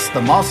don't miss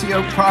the Mossy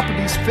Oak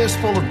Properties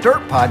Fistful of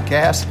Dirt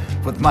podcast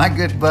with my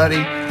good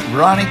buddy,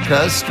 Ronnie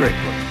Cuz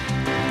Strickland.